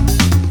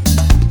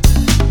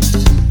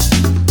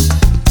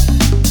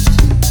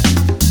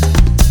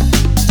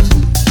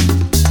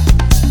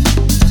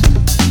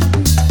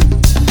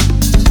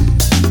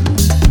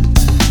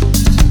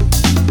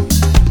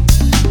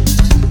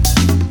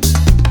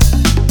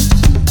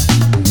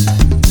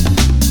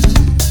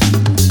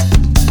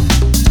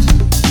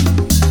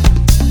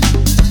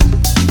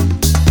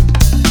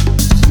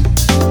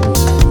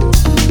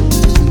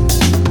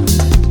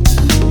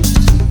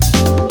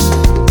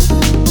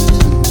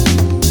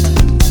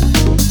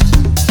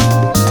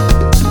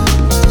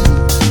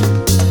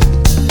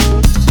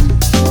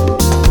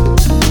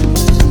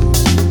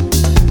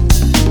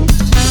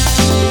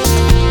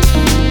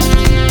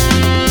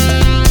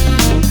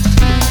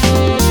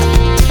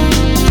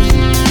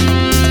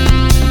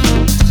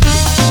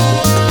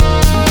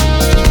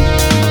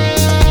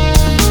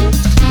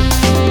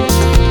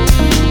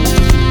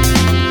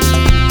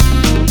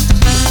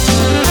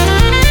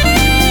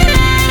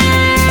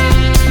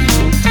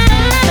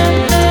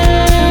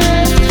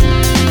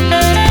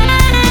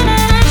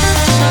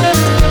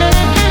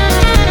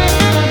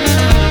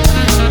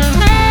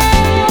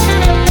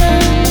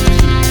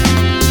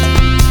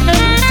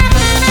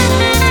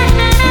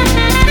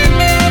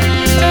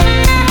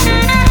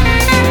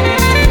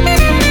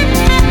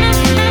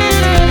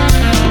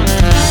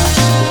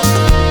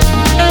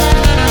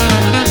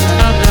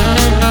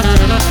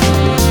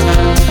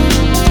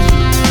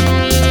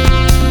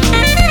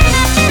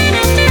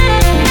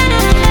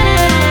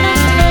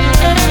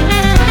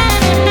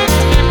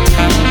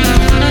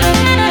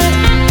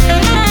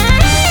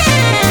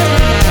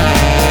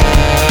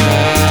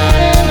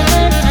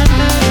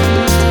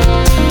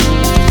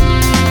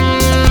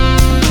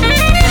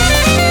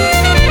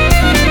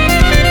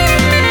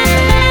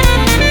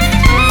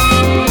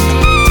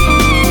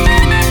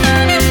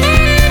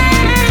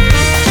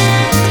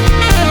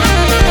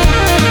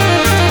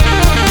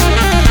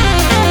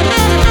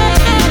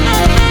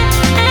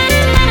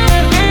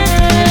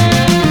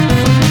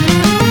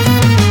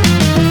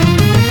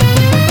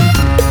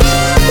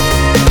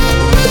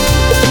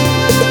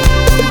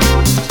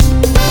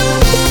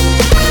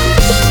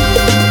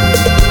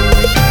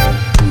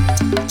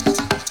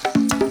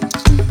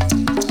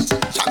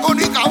 La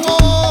comida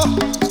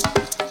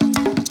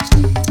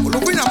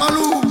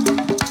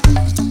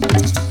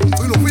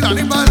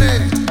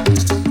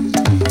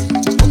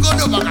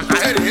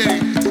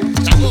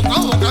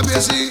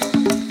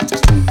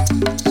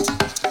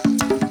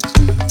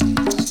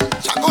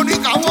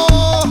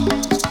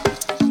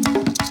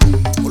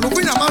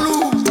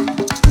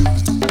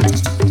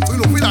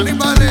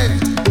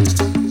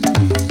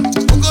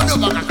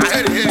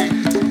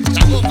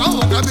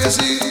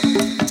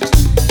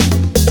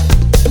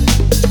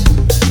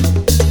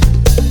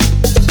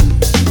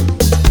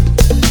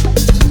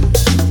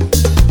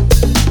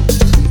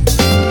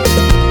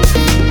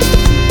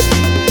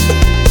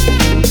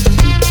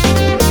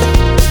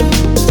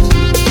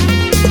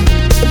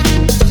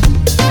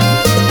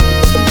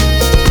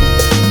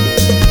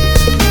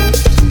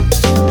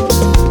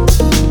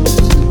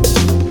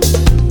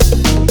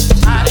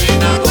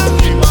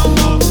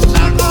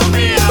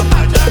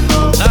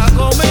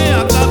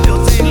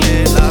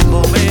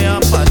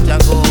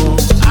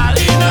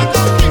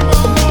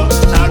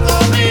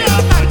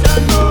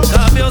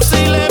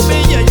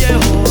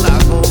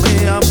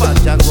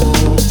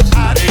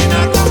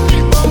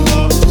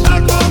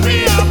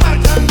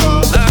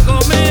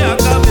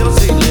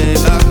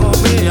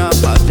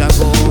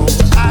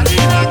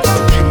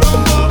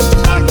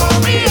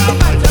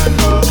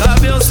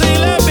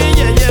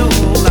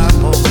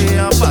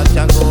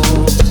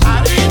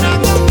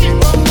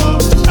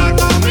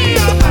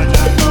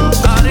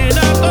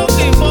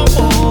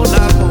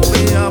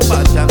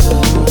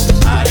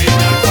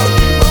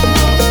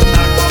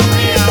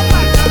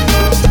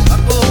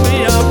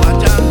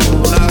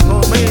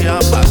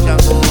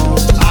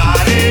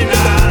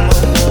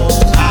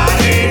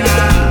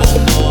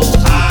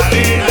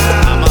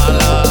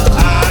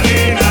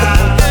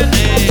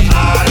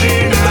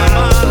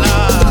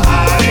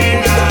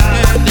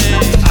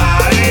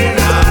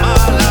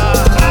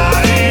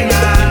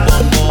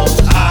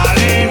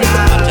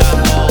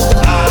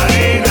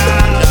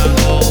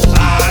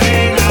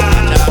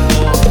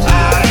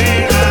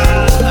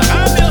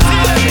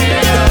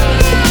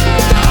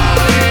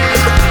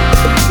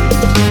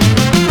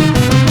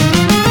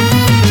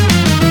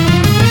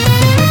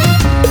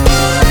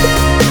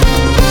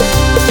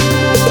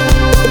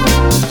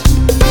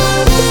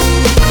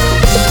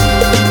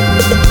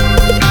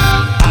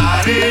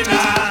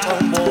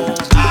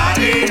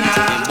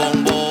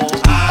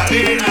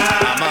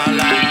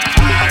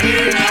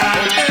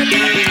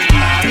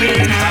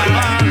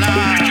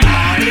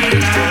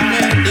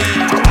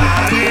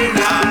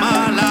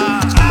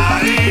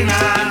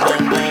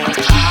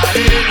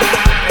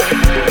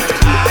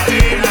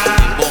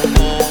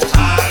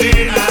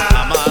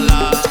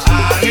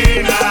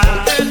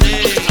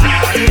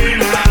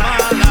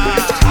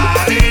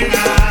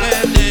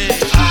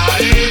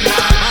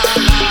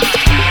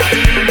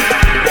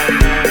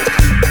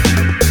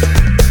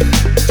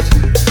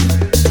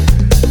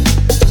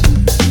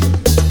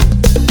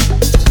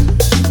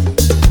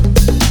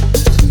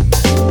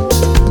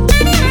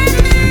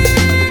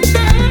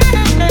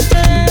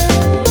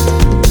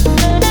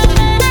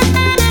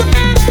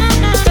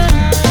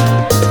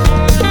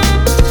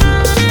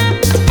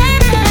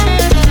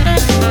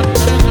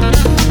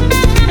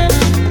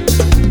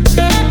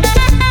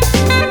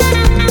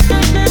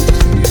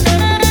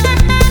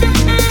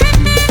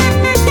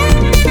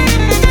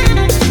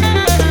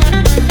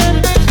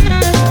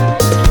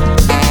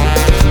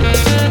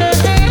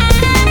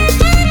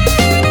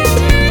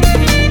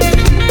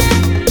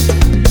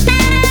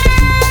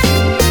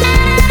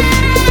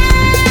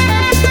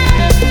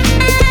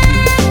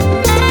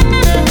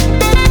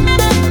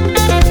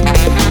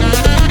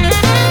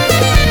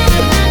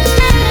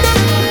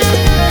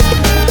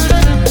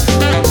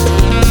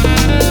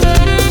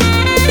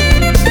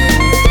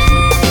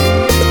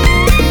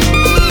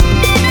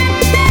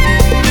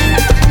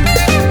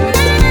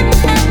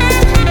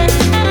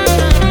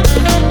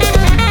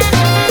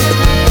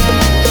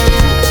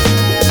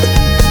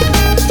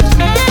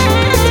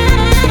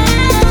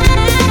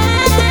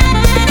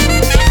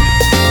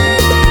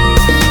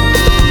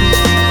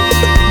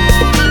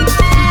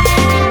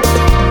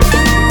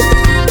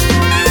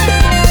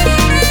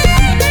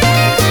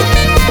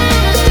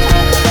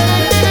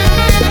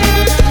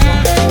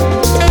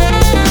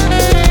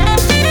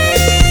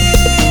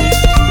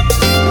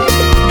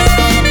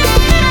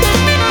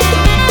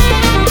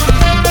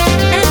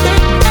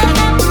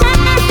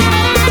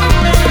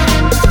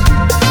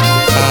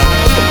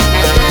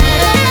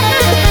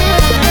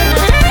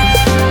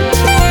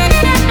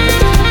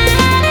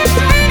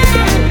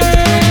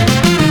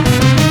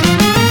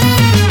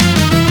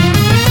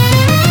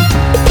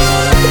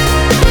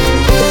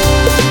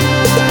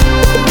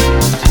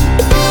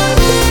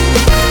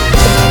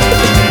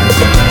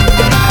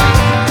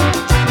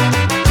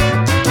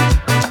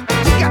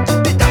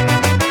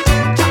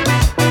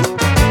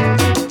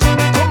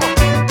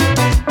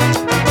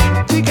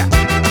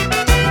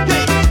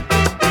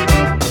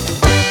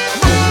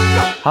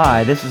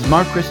Hi, this is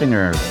Mark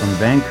Chrissinger from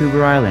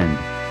Vancouver Island,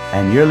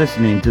 and you're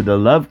listening to the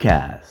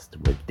Lovecast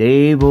with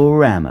Dave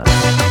Rama.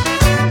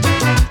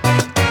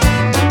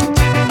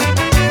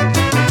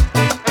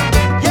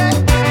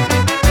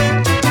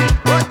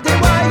 What do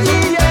you want?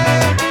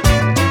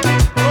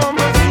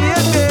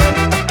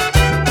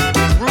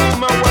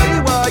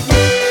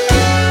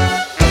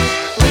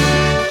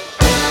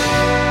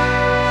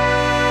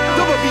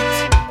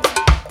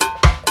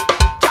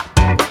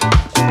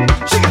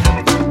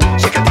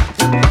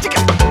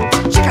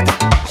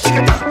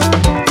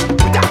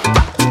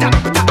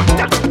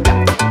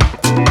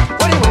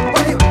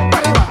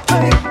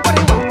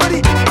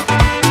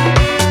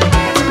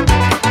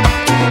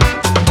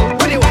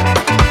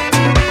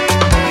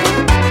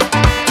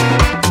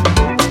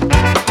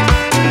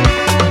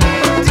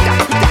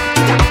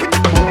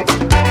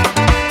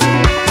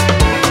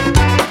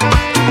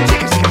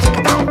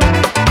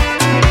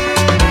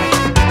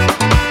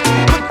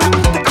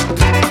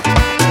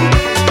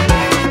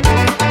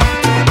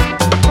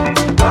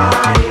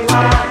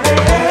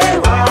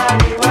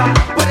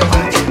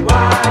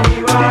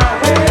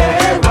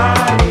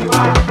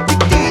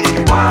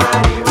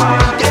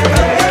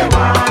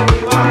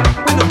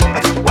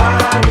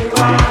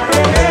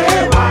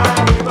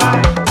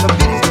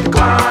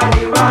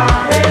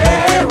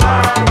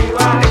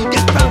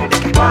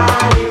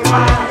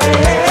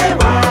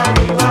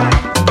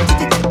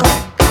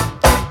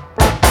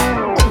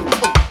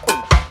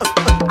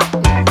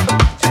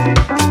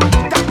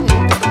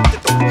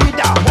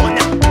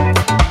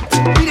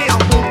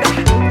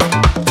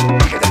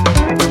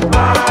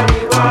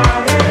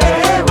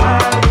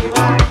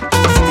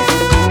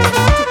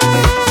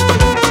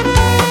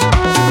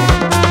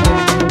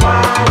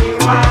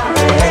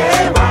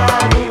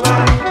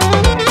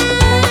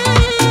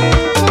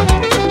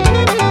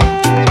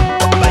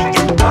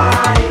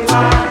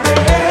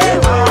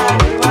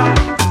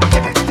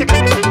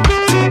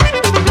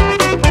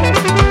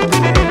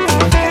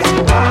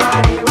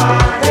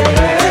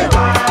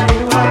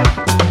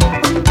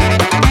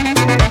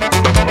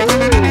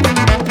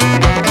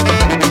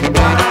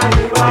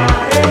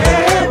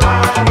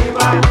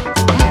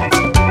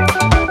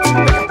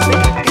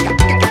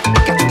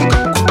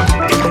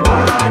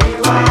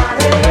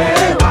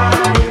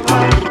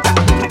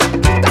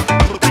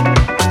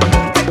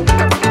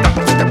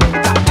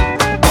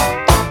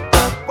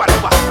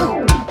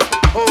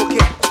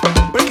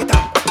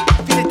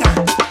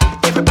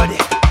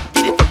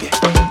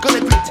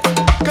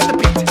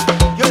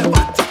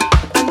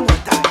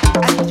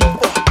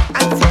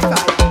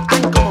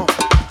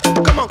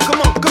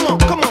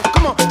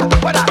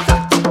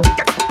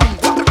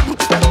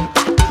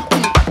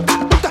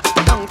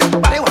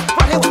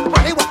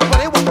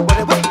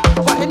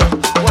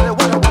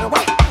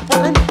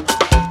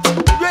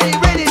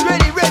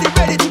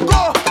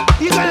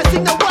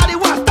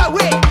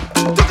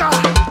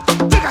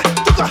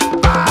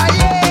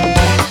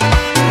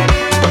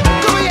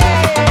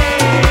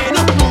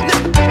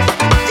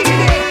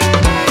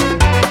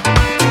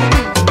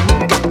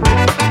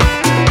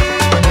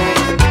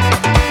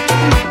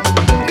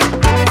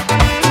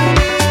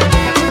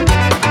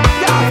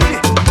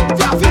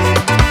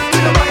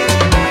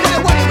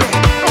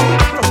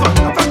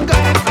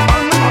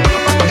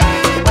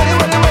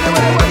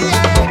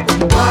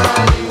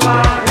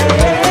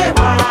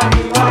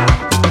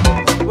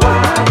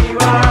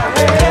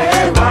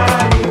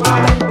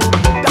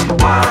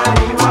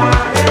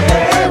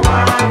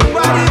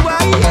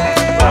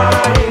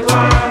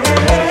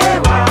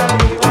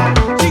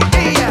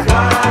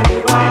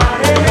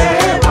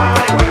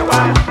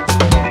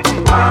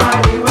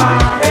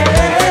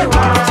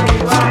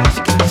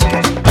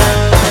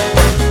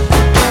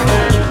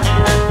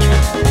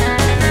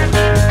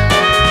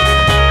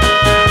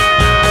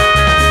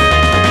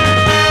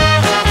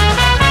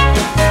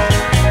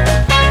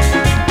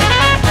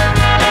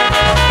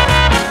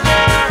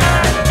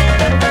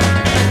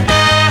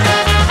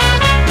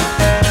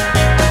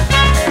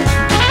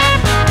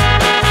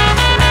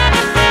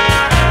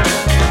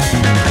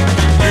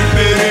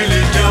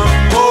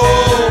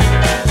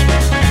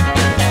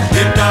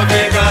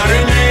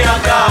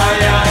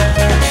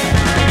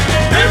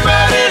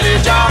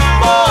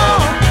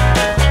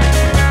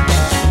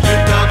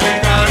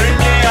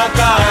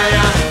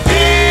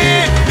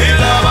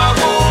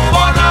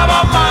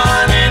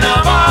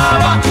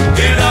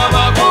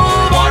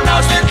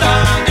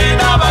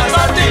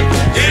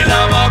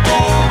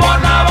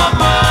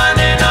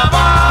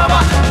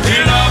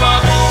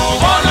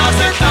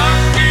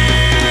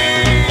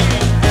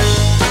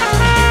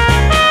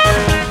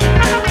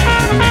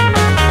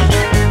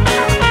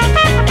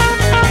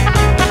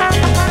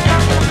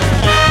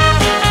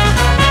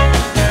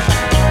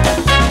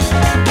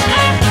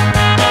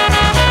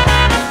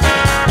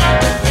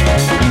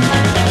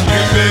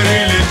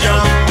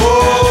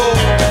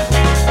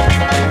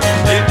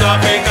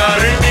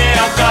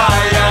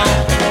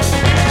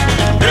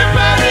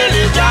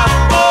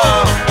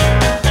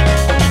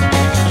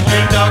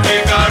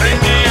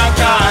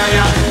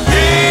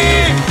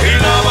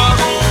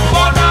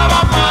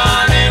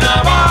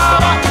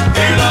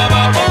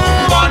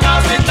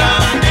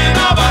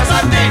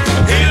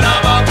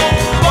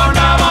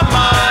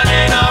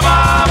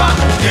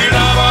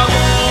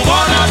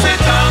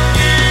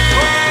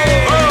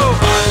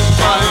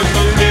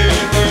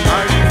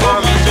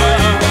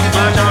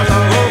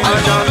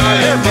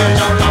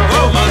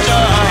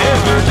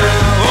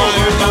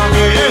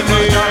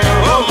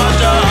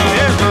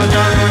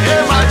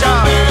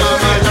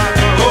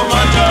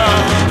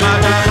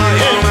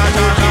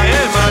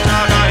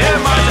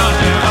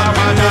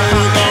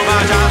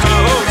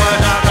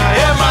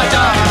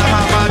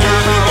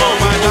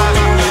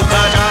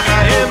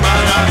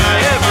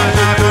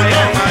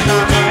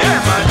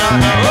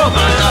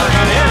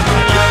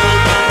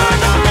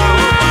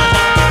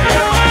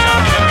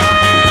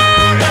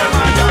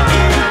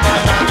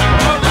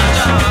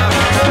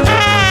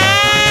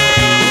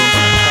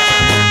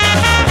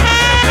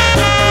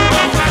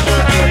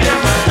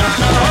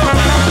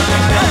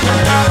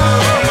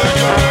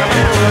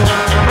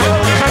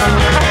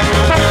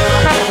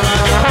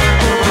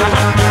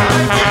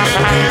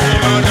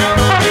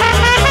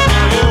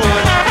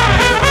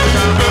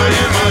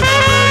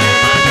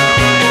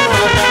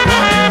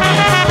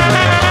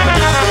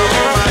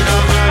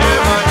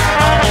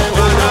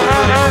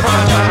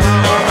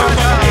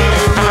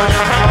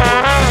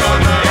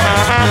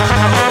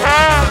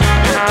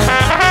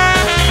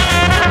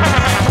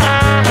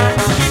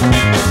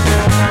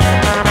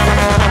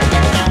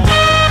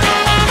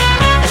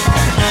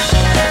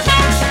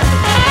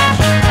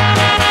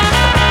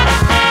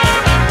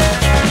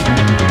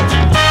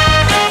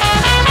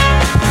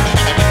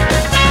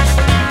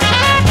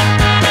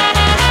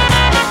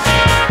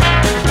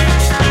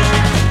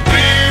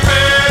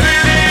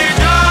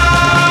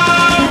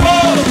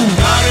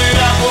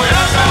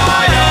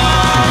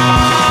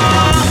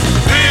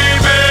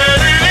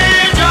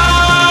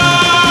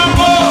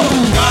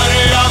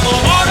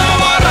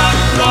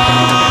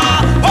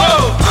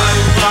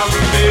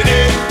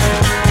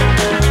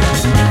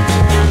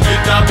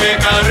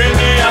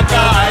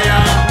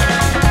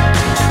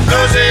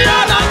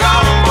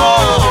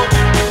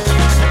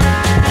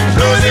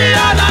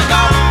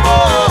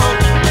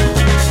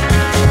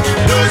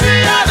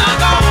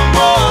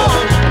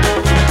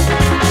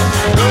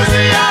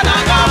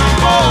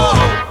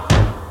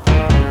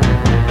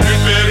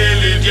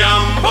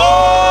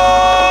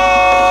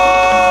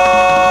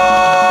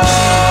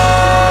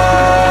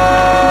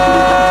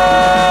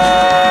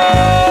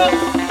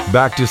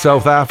 Back to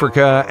South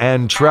Africa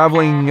and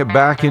traveling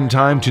back in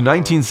time to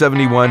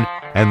 1971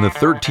 and the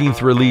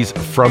 13th release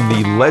from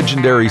the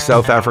legendary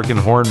South African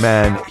horn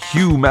man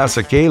Hugh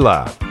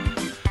Masekela.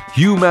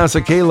 Hugh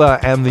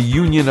Masekela and the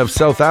Union of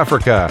South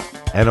Africa,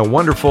 and a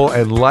wonderful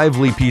and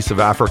lively piece of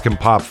African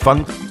pop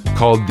funk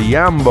called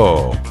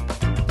Diambo.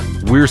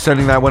 We're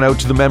sending that one out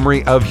to the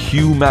memory of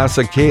Hugh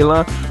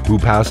Masekela, who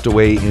passed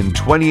away in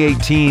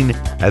 2018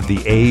 at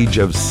the age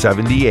of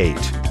 78.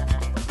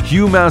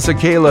 Hugh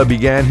Masekela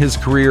began his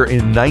career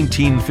in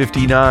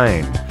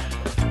 1959.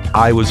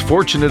 I was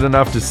fortunate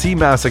enough to see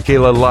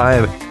Masekela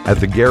live at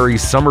the Gary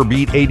Summer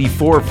Beat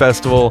 84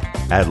 Festival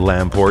at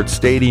Lamport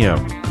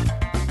Stadium.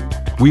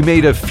 We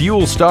made a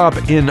fuel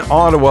stop in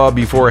Ottawa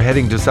before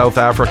heading to South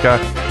Africa,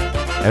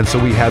 and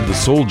so we had the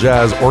Soul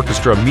Jazz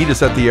Orchestra meet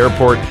us at the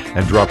airport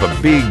and drop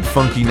a big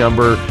funky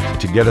number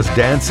to get us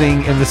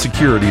dancing in the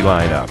security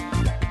lineup.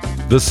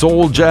 The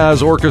Soul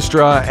Jazz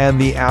Orchestra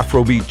and the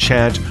Afrobeat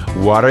chant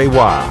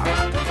Warewa.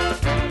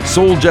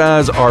 Soul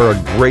Jazz are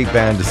a great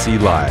band to see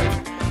live.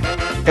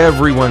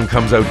 Everyone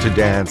comes out to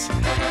dance,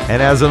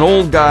 and as an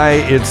old guy,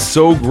 it's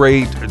so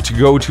great to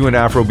go to an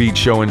Afrobeat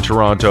show in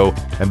Toronto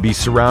and be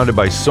surrounded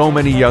by so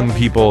many young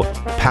people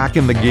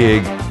packing the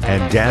gig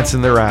and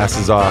dancing their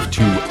asses off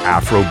to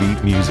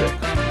Afrobeat music.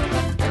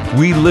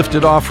 We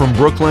lifted off from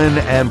Brooklyn,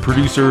 and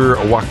producer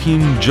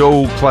Joaquin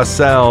Joe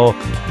Classell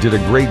did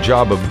a great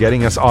job of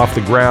getting us off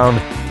the ground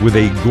with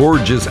a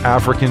gorgeous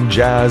African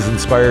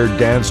jazz-inspired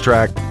dance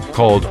track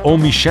called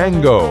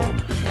Omishango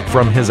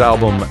from his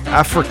album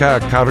Africa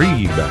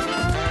Caribe.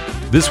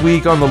 This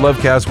week on the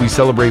Lovecast, we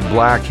celebrate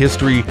Black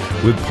History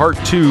with Part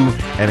 2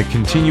 and a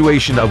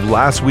continuation of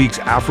last week's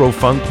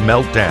Afrofunk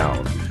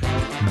Meltdown.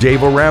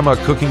 Dave Rama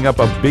cooking up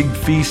a big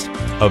feast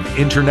of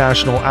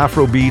international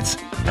Afrobeats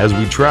as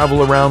we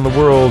travel around the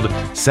world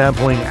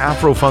sampling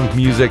Afrofunk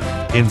music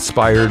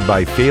inspired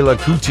by Fela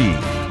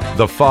Kuti,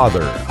 the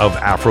father of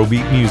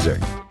Afrobeat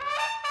music.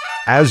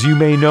 As you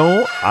may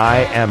know,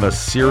 I am a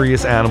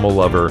serious animal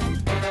lover,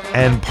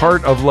 and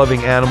part of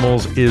loving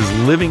animals is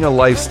living a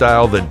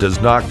lifestyle that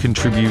does not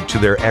contribute to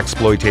their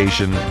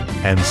exploitation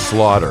and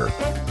slaughter.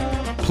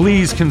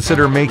 Please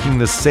consider making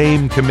the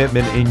same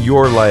commitment in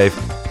your life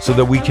so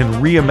that we can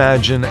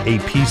reimagine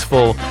a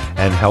peaceful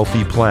and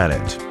healthy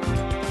planet.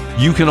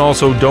 You can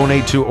also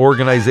donate to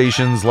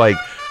organizations like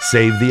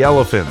Save the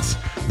Elephants,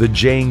 the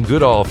Jane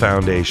Goodall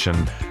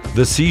Foundation,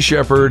 the Sea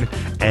Shepherd,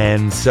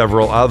 and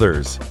several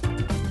others.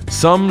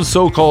 Some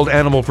so-called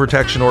animal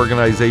protection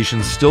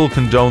organizations still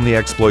condone the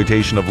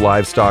exploitation of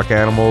livestock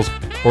animals,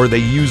 or they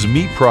use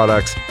meat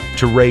products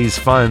to raise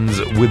funds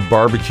with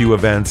barbecue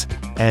events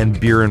and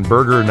beer and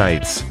burger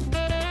nights.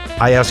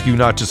 I ask you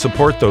not to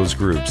support those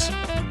groups.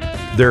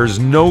 There's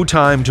no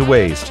time to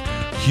waste.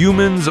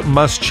 Humans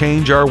must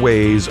change our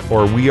ways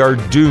or we are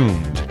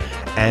doomed,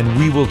 and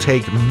we will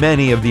take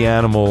many of the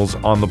animals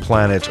on the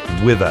planet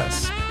with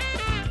us.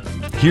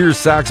 Here's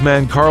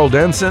saxman Carl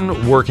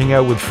Denson working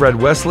out with Fred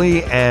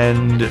Wesley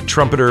and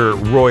trumpeter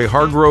Roy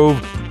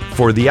Hargrove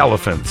for The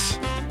Elephants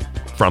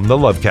from the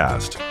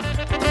Lovecast.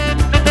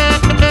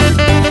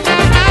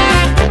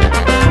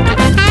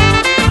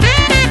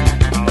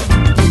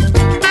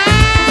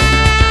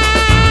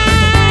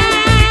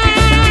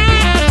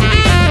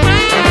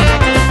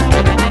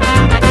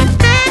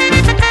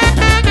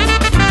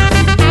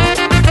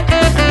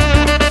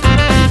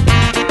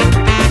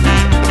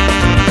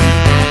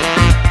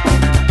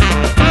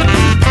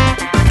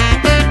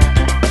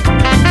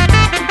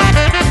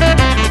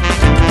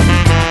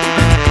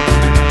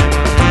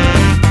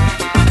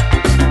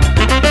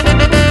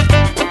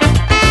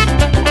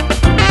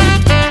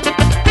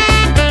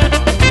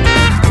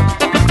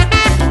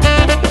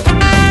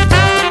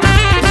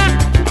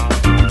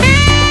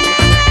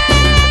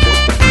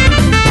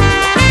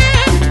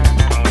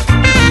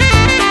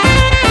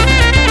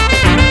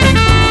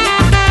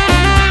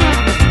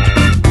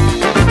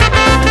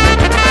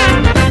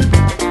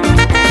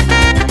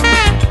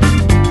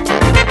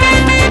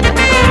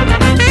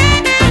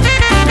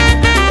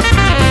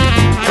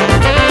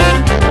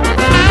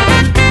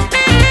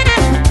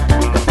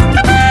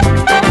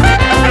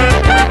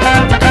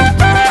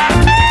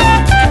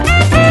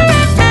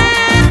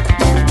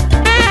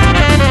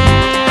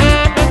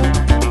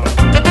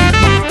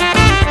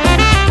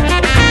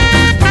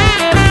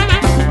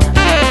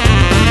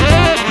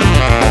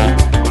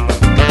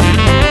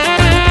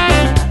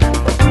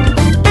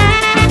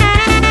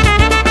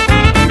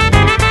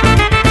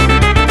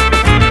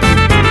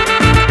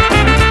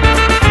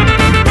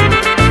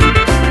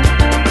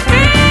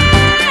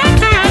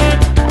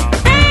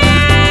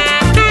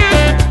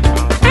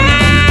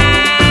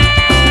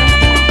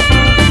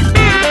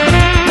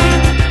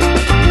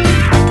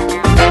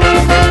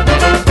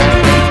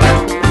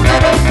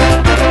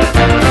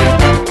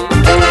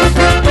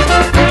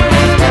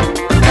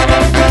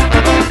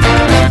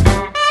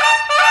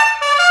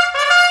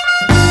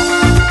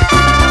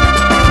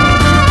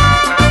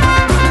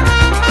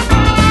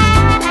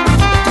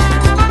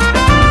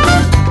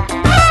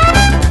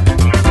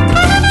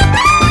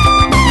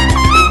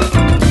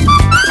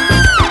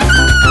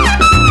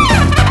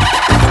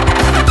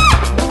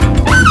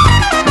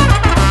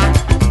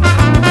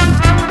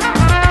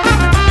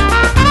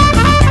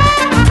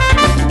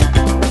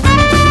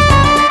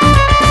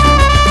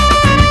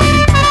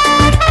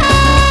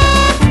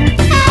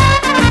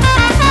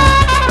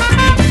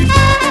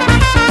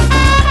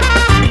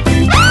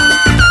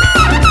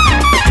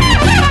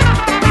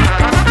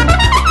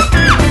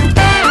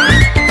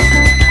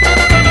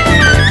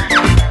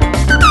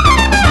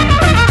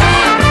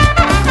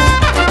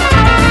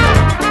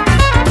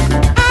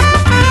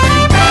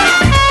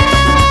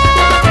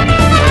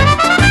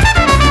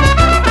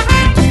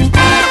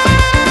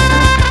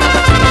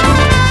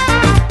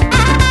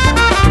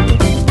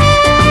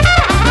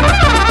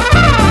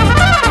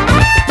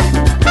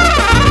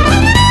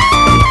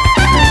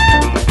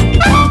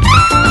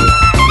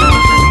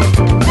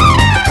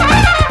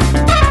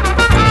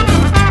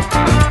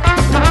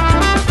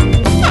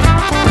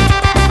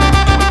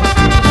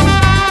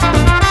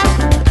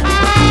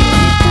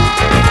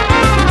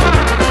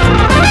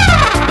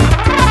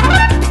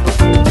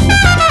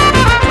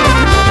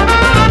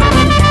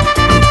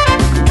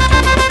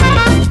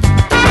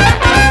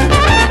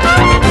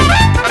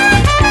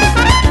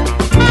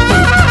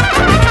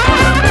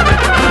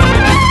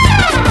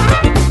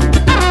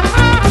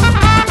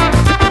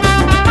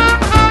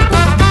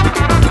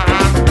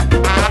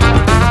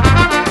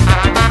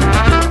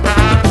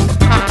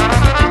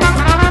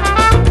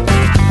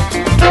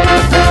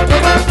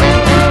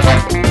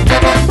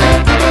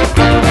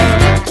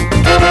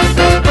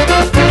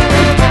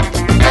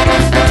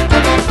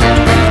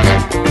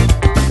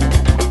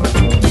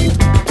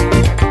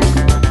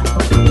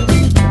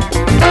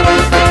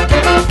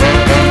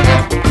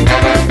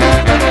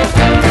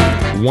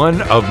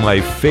 one of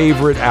my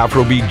favorite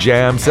Afrobeat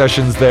jam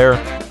sessions there.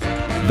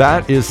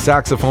 That is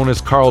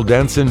saxophonist Carl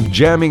Denson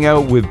jamming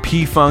out with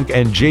P-Funk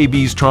and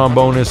JB's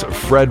trombonist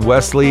Fred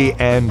Wesley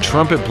and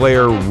trumpet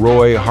player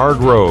Roy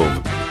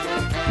Hargrove.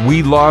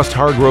 We lost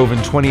Hargrove in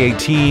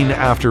 2018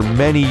 after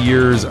many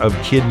years of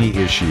kidney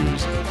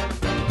issues.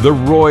 The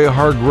Roy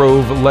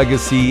Hargrove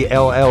Legacy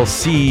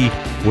LLC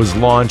was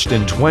launched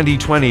in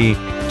 2020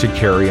 to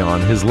carry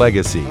on his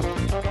legacy.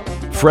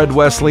 Fred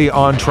Wesley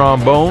on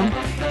trombone.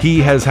 He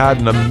has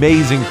had an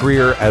amazing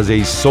career as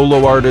a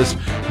solo artist,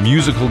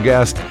 musical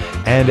guest,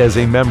 and as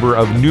a member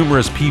of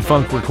numerous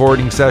P-Funk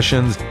recording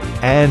sessions,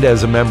 and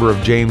as a member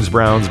of James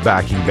Brown's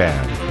backing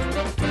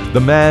band. The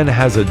man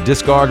has a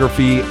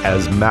discography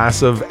as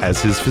massive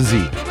as his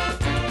physique.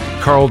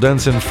 Carl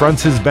Denson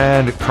fronts his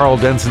band, Carl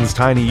Denson's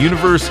Tiny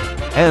Universe,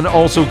 and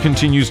also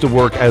continues to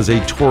work as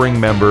a touring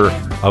member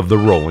of the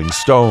Rolling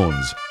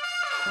Stones.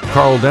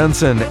 Carl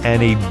Denson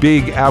and a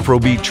big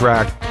Afrobeat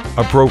track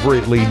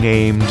appropriately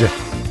named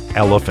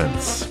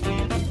Elephants.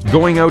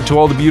 Going out to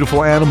all the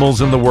beautiful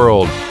animals in the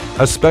world,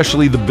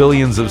 especially the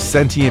billions of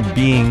sentient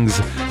beings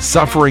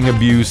suffering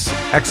abuse,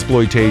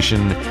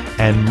 exploitation,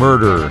 and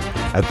murder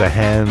at the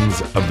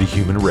hands of the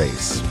human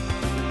race.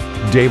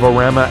 Dave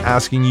Rama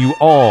asking you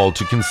all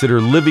to consider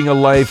living a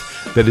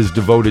life that is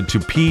devoted to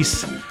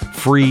peace,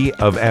 free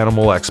of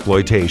animal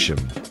exploitation.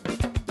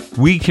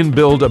 We can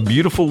build a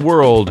beautiful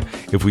world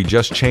if we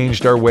just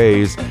changed our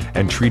ways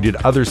and treated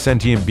other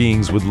sentient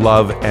beings with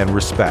love and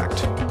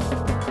respect.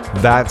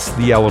 That's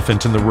the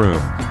elephant in the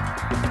room.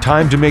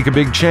 Time to make a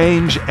big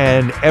change,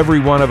 and every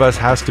one of us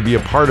has to be a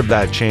part of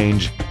that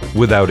change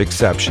without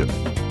exception.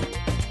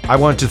 I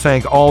want to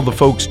thank all the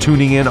folks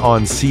tuning in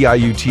on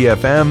CIUT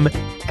FM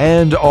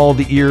and all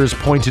the ears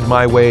pointed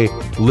my way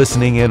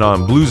listening in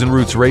on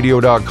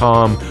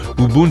bluesandrootsradio.com,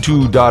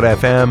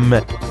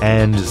 ubuntu.fm,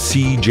 and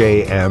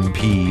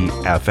CJMP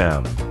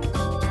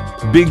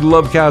FM. Big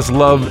Lovecast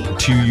love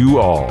to you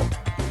all.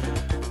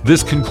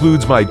 This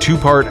concludes my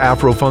two-part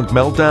Afrofunk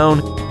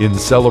Meltdown in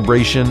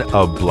celebration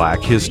of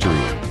Black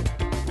History.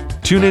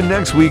 Tune in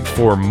next week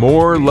for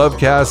more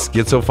Lovecast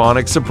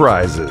schizophonic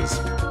surprises.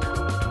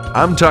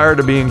 I'm tired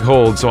of being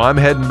cold, so I'm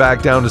heading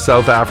back down to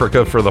South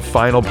Africa for the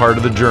final part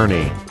of the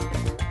journey.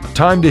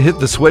 Time to hit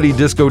the sweaty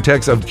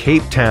discotheques of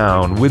Cape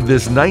Town with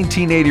this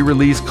 1980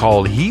 release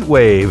called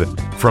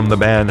Heatwave from the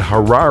band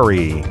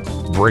Harari,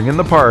 bringing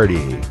the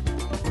party.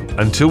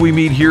 Until we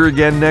meet here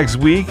again next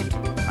week,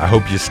 I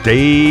hope you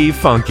stay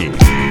funky.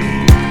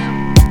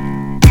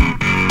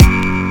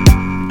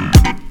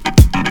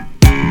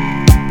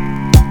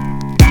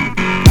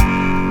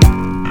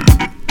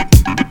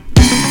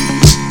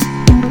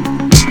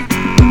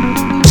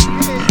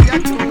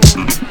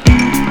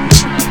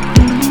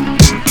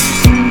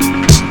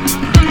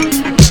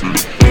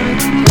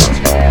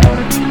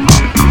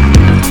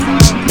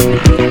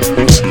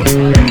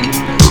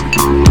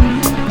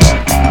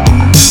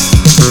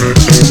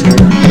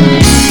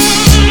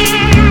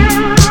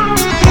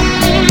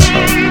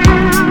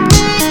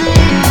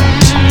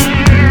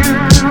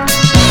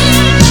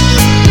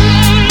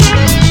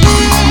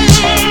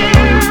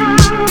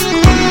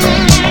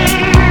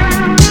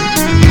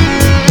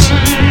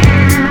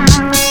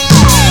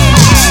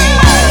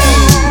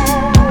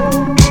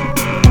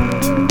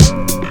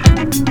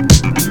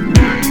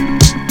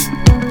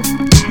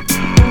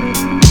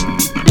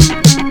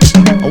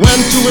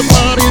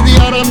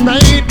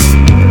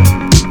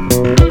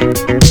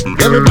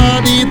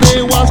 Everybody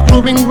there was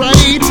grooving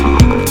right.